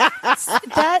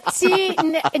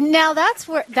 Now that's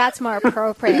more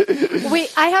appropriate.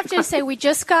 I have to say, we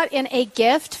just got in a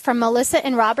gift from Melissa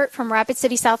and Robert from Rapid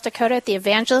City, South Dakota at the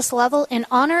evangelist level in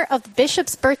honor of the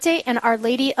Bishop's birthday and Our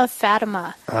Lady of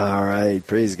Fatima. All right.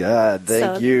 Praise God.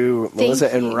 Thank you,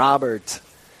 Melissa and Robert.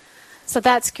 So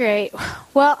that's great.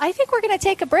 Well, I think we're going to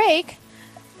take a break.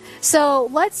 So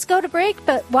let's go to break,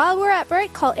 but while we're at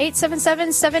break, call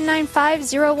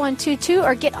 877-795-0122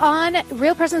 or get on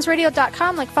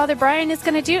realpresenceradio.com like Father Brian is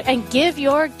going to do and give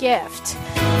your gift.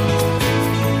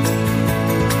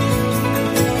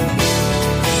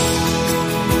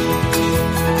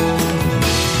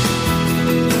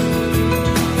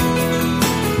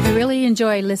 I really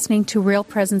enjoy listening to Real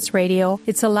Presence Radio.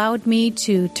 It's allowed me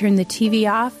to turn the TV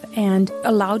off and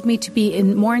allowed me to be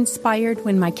more inspired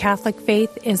when my Catholic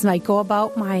faith as I go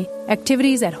about my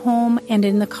activities at home and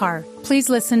in the car. Please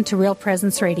listen to Real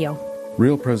Presence Radio.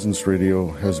 Real Presence Radio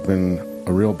has been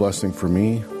a real blessing for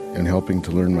me in helping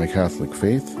to learn my Catholic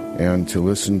faith and to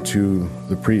listen to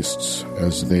the priests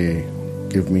as they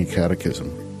give me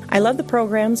catechism. I love the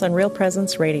programs on Real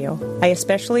Presence Radio. I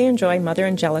especially enjoy Mother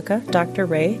Angelica, Dr.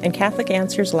 Ray, and Catholic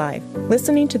Answers Live.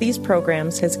 Listening to these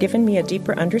programs has given me a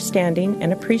deeper understanding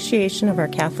and appreciation of our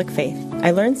Catholic faith.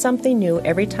 I learn something new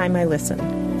every time I listen.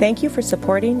 Thank you for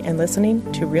supporting and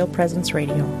listening to Real Presence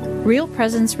Radio. Real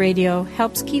Presence Radio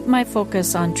helps keep my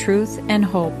focus on truth and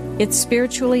hope. It's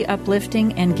spiritually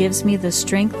uplifting and gives me the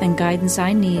strength and guidance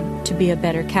I need to be a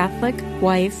better Catholic,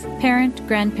 wife, parent,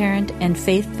 grandparent, and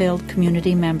faith-filled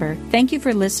community member. Thank you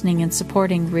for listening and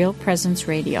supporting Real Presence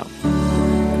Radio.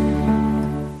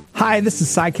 Hi, this is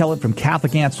Cy Kellett from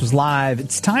Catholic Answers Live.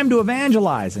 It's time to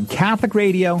evangelize, and Catholic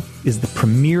Radio is the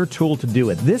premier tool to do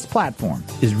it. This platform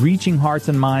is reaching hearts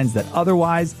and minds that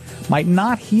otherwise might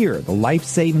not hear the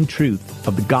life-saving truth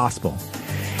of the gospel.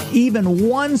 Even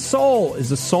one soul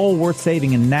is a soul worth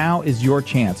saving, and now is your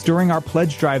chance. During our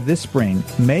pledge drive this spring,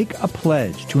 make a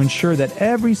pledge to ensure that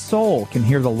every soul can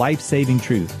hear the life-saving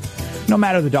truth. No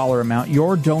matter the dollar amount,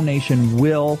 your donation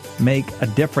will make a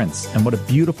difference, and what a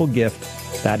beautiful gift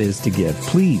that is to give.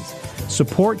 Please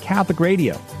support Catholic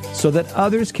Radio so that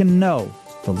others can know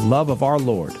the love of our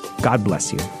Lord. God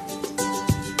bless you.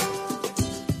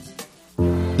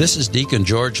 This is Deacon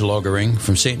George Logering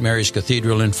from St. Mary's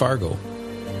Cathedral in Fargo.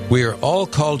 We are all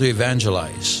called to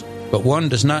evangelize, but one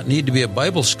does not need to be a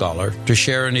Bible scholar to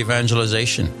share in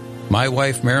evangelization. My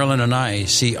wife Marilyn and I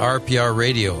see RPR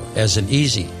Radio as an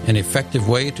easy and effective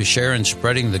way to share in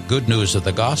spreading the good news of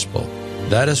the gospel.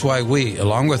 That is why we,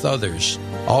 along with others,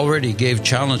 already gave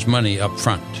challenge money up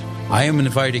front. I am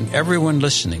inviting everyone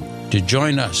listening to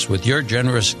join us with your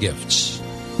generous gifts.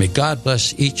 May God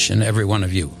bless each and every one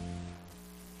of you.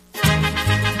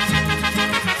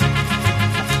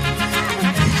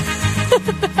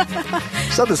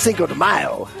 Something Cinco de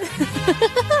Mayo.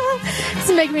 This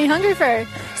is making me hungry for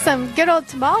some good old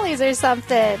tamales or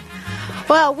something.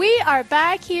 Well, we are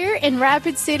back here in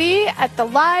Rapid City at the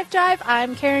Live Drive.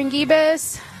 I'm Karen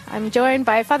Gibas. I'm joined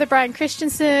by Father Brian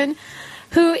Christensen,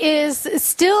 who is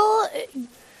still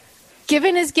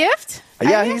giving his gift.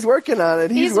 Yeah, he's working on it.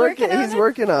 He's working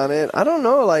on it. I don't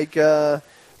know,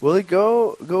 will it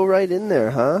go right in there,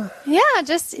 huh? Yeah,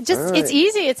 just right. It's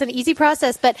easy. It's an easy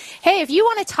process. But, hey, if you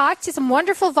want to talk to some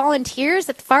wonderful volunteers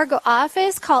at the Fargo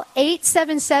office, call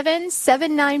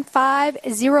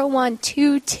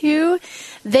 877-795-0122.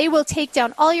 They will take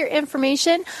down all your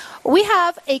information. We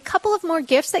have a couple of more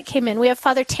gifts that came in. We have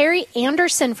Father Terry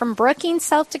Anderson from Brookings,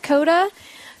 South Dakota,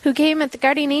 who came at the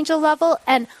Guardian Angel level,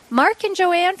 and Mark and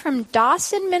Joanne from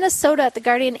Dawson, Minnesota at the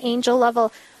Guardian Angel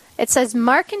level. It says,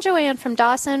 Mark and Joanne from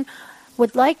Dawson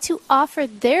would like to offer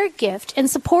their gift in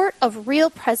support of Real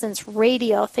Presence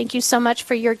Radio. Thank you so much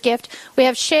for your gift. We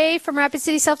have Shay from Rapid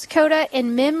City, South Dakota,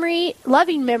 in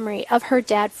loving memory of her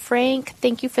dad, Frank.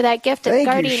 Thank you for that gift. Thank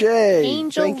Guardian you, Shay.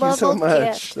 Angel Thank you so level much.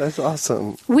 gift. That's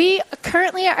awesome. We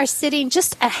currently are sitting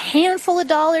just a handful of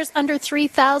dollars under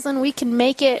 $3,000. We can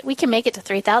make it to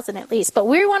 $3,000 at least, but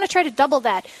we want to try to double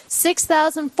that.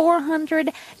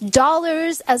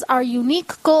 $6,400 as our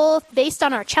unique goal based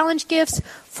on our challenge gifts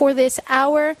for this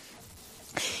hour.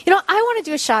 I want to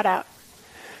do a shout out.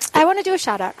 I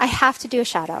have to do a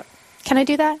shout out. Can I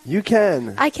do that? You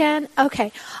can. I can?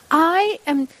 Okay. I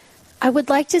would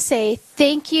like to say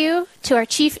thank you to our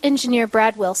chief engineer,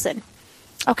 Brad Wilson.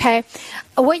 Okay.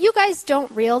 What you guys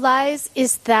don't realize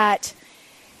is that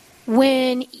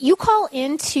when you call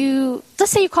into,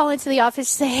 let's say you call into the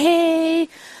office and say, hey,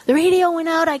 the radio went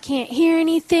out, I can't hear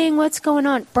anything, what's going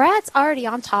on? Brad's already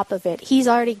on top of it. He's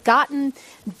already gotten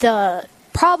the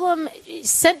problem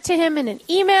sent to him in an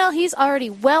email. He's already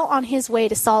well on his way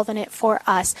to solving it for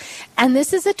us. And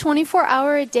this is a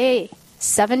 24-hour a day,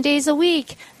 7 days a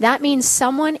week. That means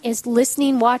someone is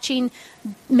listening, watching,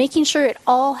 making sure it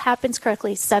all happens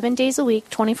correctly, 7 days a week,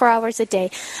 24 hours a day.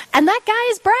 And that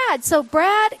guy is Brad. So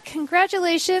Brad,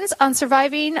 congratulations on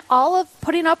surviving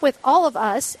putting up with all of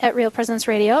us at Real Presence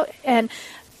Radio and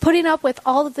putting up with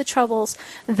all of the troubles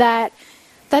that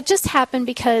just happened,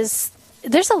 because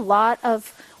there's a lot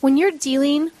of, when you're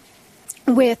dealing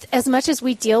with as much as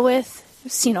we deal with,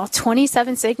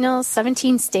 27 signals,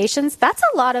 17 stations, that's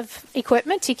a lot of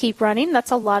equipment to keep running.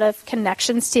 That's a lot of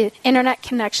internet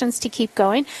connections to keep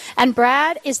going. And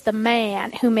Brad is the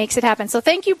man who makes it happen. So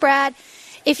thank you, Brad.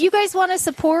 If you guys want to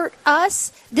support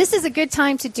us, this is a good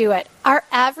time to do it. Our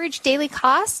average daily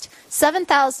cost,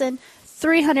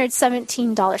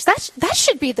 $7,317. That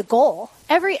should be the goal.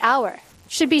 Every hour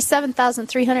should be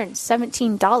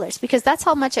 $7,317, because that's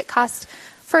how much it costs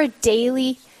for a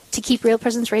daily to keep Real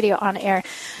Presence Radio on air.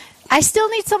 I still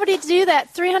need somebody to do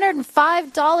that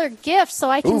 $305 gift so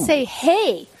I can say,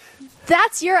 hey,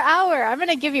 that's your hour. I'm going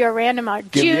to give you a random hour.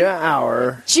 Give you an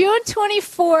hour. June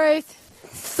 24th,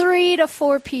 3 to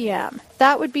 4 p.m.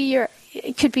 That would be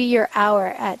it could be your hour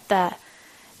at the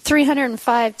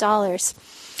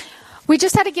 $305. We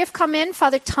just had a gift come in.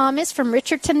 Father Thomas from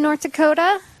Richardton, North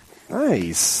Dakota.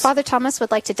 Nice. Father Thomas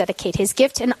would like to dedicate his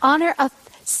gift in honor of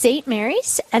St.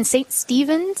 Mary's and St.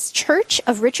 Stephen's Church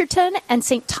of Richardson and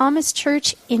St. Thomas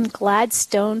Church in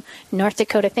Gladstone, North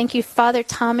Dakota. Thank you, Father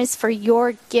Thomas, for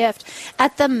your gift.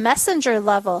 At the messenger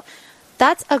level,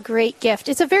 that's a great gift.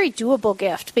 It's a very doable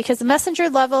gift, because the messenger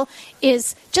level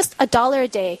is just $1 a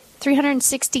day,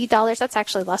 $360. That's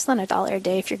actually less than $1 a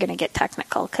day if you're going to get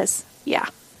technical, because,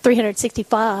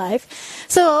 $365.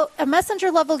 So a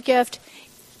messenger level gift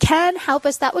can help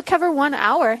us. That would cover 1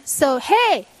 hour. So,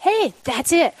 hey,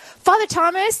 that's it. Father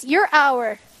Thomas, your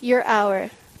hour.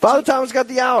 Father Thomas got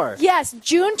the hour. Yes,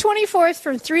 June 24th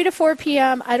from 3 to 4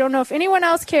 p.m. I don't know if anyone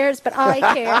else cares, but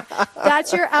I care.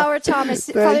 That's your hour,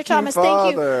 Thomas. Father Thomas,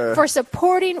 thank you for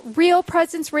supporting Real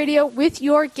Presence Radio with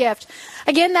your gift.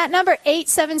 Again, that number,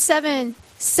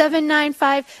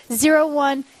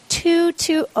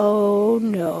 877-795-0122. Oh,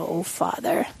 no,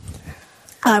 Father.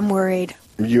 I'm worried.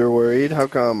 You're worried? How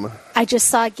come? I just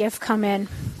saw a gift come in.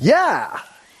 Yeah.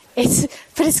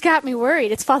 But it's got me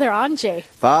worried. It's Father Anjay.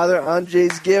 Father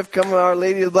Anjay's gift coming to Our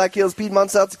Lady of the Black Hills,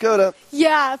 Piedmont, South Dakota.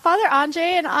 Yeah, Father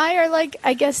Anjay and I are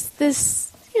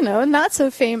this, not so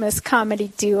famous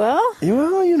comedy duo.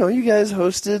 Well, you guys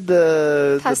hosted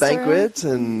the banquet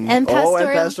and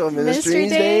Pastoral Ministry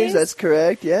days. That's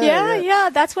correct.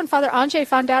 Yeah. That's when Father Anjay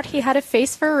found out he had a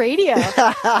face for radio.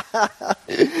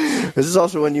 This is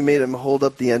also when you made him hold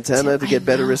up the antenna to get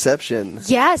better reception.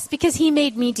 Yes, because he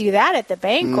made me do that at the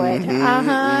banquet.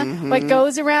 What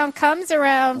goes around comes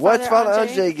around. What's Father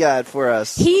Anjay got for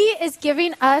us? He is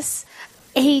giving us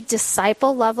a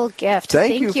disciple level gift.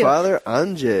 Thank you, Father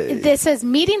Anjay. This says,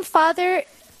 meeting Father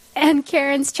And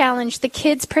Karen's challenge, the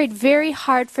kids prayed very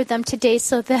hard for them today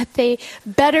so that they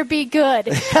better be good.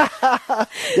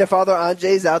 Yeah, Father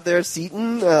Andrzej's out there at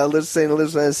Seton, St.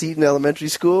 Elizabeth Seton Elementary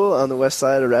School on the west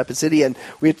side of Rapid City, and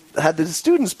we had the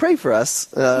students pray for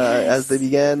us as they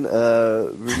began.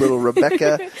 Little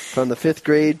Rebecca from the 5th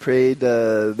grade prayed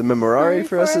the Memorare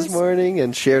for us this morning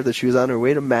and shared that she was on her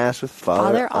way to Mass with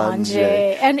Father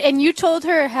Andrzej. And you told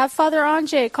her, have Father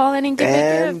Andrzej call in and give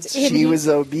a gift. And she was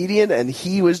obedient, and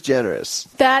he was generous.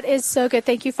 That is so good.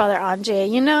 Thank you, Father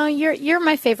Andrzej. You know, you're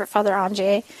my favorite, Father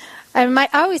Andrzej. I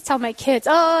always tell my kids,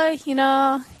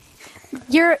 you're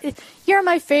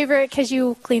my favorite because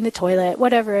you clean the toilet,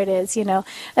 whatever it is, you know.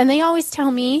 And they always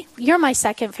tell me, you're my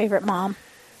second favorite mom.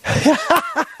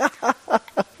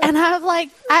 And I'm like,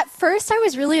 at first I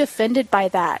was really offended by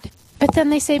that. But then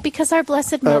they say, because our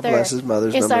Blessed Mother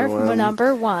is our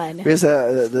number one. There's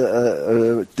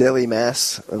a daily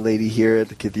Mass, a lady here at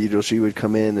the cathedral. She would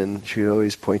come in and she would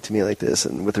always point to me like this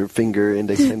and with her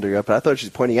index finger up. And I thought she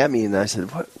was pointing at me, and I said,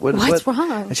 What's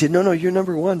wrong? I said, No, you're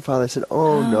number one, Father. I said,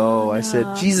 Oh, no. I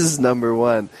said, Jesus is number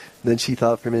one. And then she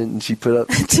thought for a minute, and she put up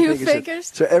two fingers.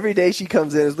 So every day she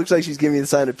comes in, it looks like she's giving me the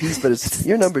sign of peace, but it's,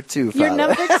 you're number two, Father. You're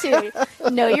number two.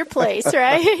 Know your place,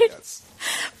 right? Yes.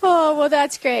 Oh, well,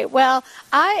 that's great. Well,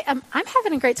 I'm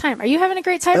having a great time. Are you having a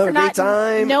great time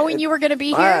knowing you were going to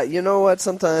be here? You know what?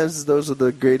 Sometimes those are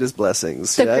the greatest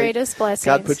blessings. The greatest blessings.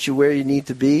 God puts you where you need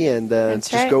to be, and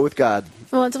just go with God.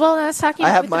 Well, I was talking. I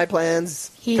have my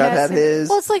plans. God had his.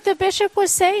 Well, it's like the bishop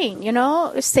was saying, you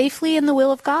know, safely in the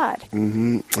will of God.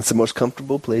 Mm-hmm. It's the most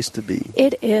comfortable place to be.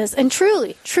 It is, and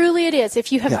truly it is.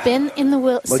 If you have been in the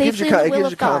will, safely in the will of God, it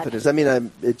gives you confidence. I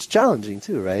mean, it's challenging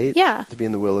too, right? Yeah, to be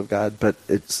in the will of God, but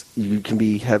you can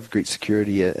have great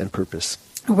security and purpose.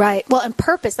 Right. Well, and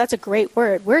purpose, that's a great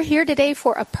word. We're here today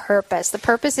for a purpose. The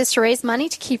purpose is to raise money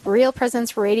to keep Real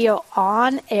Presence Radio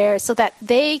on air so that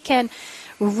they can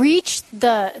reach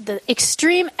the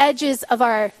extreme edges of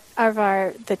the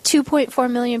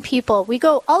 2.4 million people. We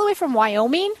go all the way from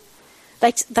Wyoming.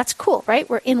 That's cool, right?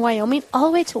 We're in Wyoming all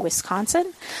the way to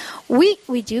Wisconsin. We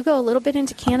do go a little bit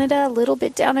into Canada, a little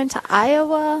bit down into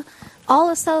Iowa,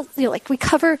 all of South, we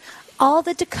cover all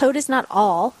the Dakotas, not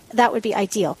all. That would be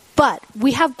ideal. But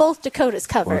we have both Dakotas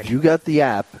covered. Or if you got the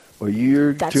app or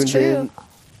you're tuned in,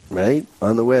 right,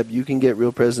 on the web, you can get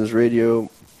Real Presence Radio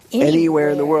anywhere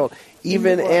in the world.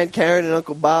 Even Aunt Karen and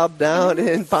Uncle Bob down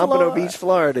in Pompano Beach,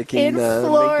 Florida can make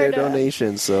their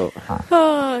donations. So,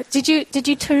 did you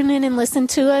tune in and listen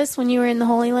to us when you were in the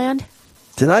Holy Land?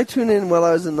 Did I tune in while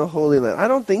I was in the Holy Land? I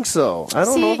don't think so. I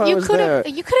don't know if I was there.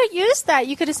 You could have used that.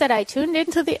 You could have said, I tuned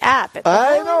into the app.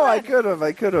 I know, I could have.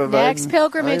 Next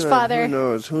pilgrimage, Father.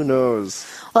 Who knows?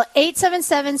 Well,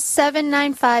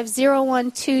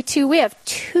 877-795-0122. We have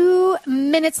 2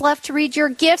 minutes left to read your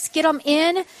gifts. Get them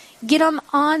in. Get them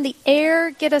on the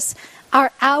air. Get us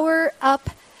our hour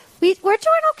up. We're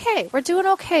doing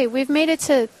okay. We've made it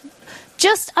to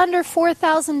just under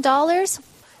 $4,000.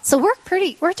 So we're doing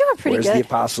pretty good. Where's the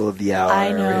apostle of the hour?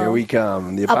 I know. Here we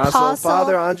come. The apostle.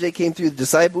 Father Andrzej came through the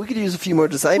disciple. We could use a few more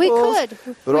disciples. We could.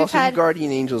 But also you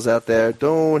guardian angels out there.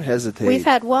 Don't hesitate. We've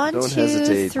had 1,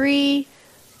 2, 3,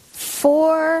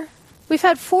 4. We've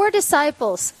had 4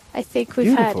 disciples. I think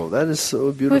we've beautiful. That is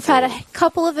so beautiful. We've had a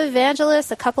couple of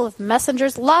evangelists, a couple of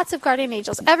messengers, lots of guardian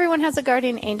angels. Everyone has a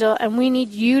guardian angel, and we need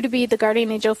you to be the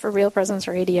guardian angel for Real Presence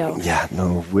Radio. Yeah,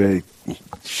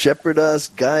 shepherd us,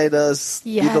 guide us,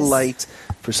 be the light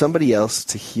for somebody else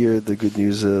to hear the good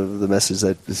news of the message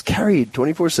that is carried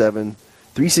 24/7,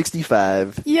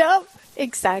 365. Yep.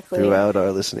 Exactly. Throughout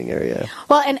our listening area.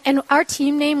 Well, and our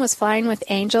team name was Flying with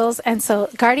Angels, and so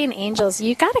Guardian Angels,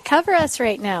 you got to cover us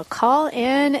right now. Call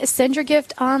in, send your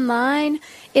gift online.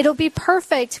 It'll be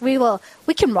perfect. We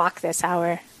can rock this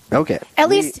hour. Okay. At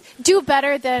least do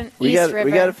better than East River.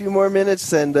 We got a few more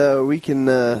minutes, and we can,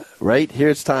 right here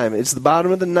it's time. It's the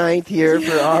bottom of the 9th here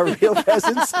for our Real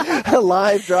Presence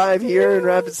live drive here in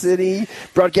Rapid City,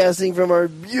 broadcasting from our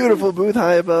beautiful booth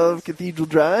high above Cathedral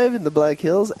Drive in the Black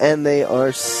Hills, and they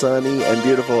are sunny and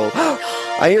beautiful.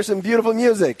 I hear some beautiful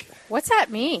music. What's that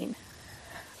mean?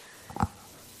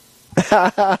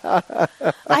 I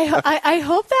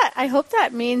hope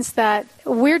that means that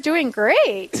we're doing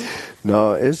great.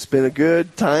 No, it's been a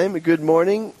good time, a good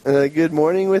morning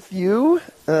with you,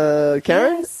 Karen.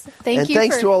 Yes,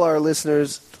 thanks to all our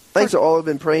listeners. Thanks to all who have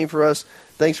been praying for us.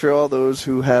 Thanks for all those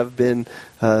who have been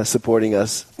supporting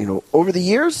us, over the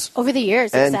years. Over the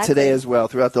years, and exactly. Today as well,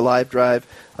 throughout the live drive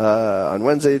on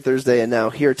Wednesday, Thursday, and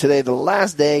now here today, the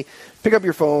last day. Pick up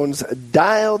your phones,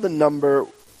 dial the number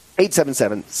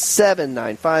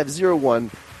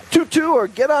 877-795-0122, or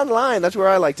get online. That's where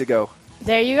I like to go.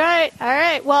 There you go. All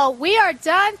right. Well, we are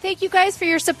done. Thank you guys for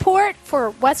your support for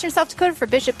Western South Dakota, for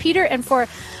Bishop Peter, and for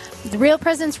the Real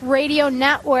Presence Radio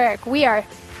Network. We are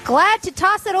glad to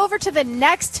toss it over to the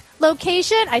next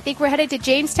location. I think we're headed to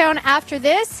Jamestown after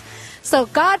this. So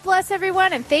God bless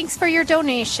everyone, and thanks for your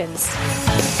donations.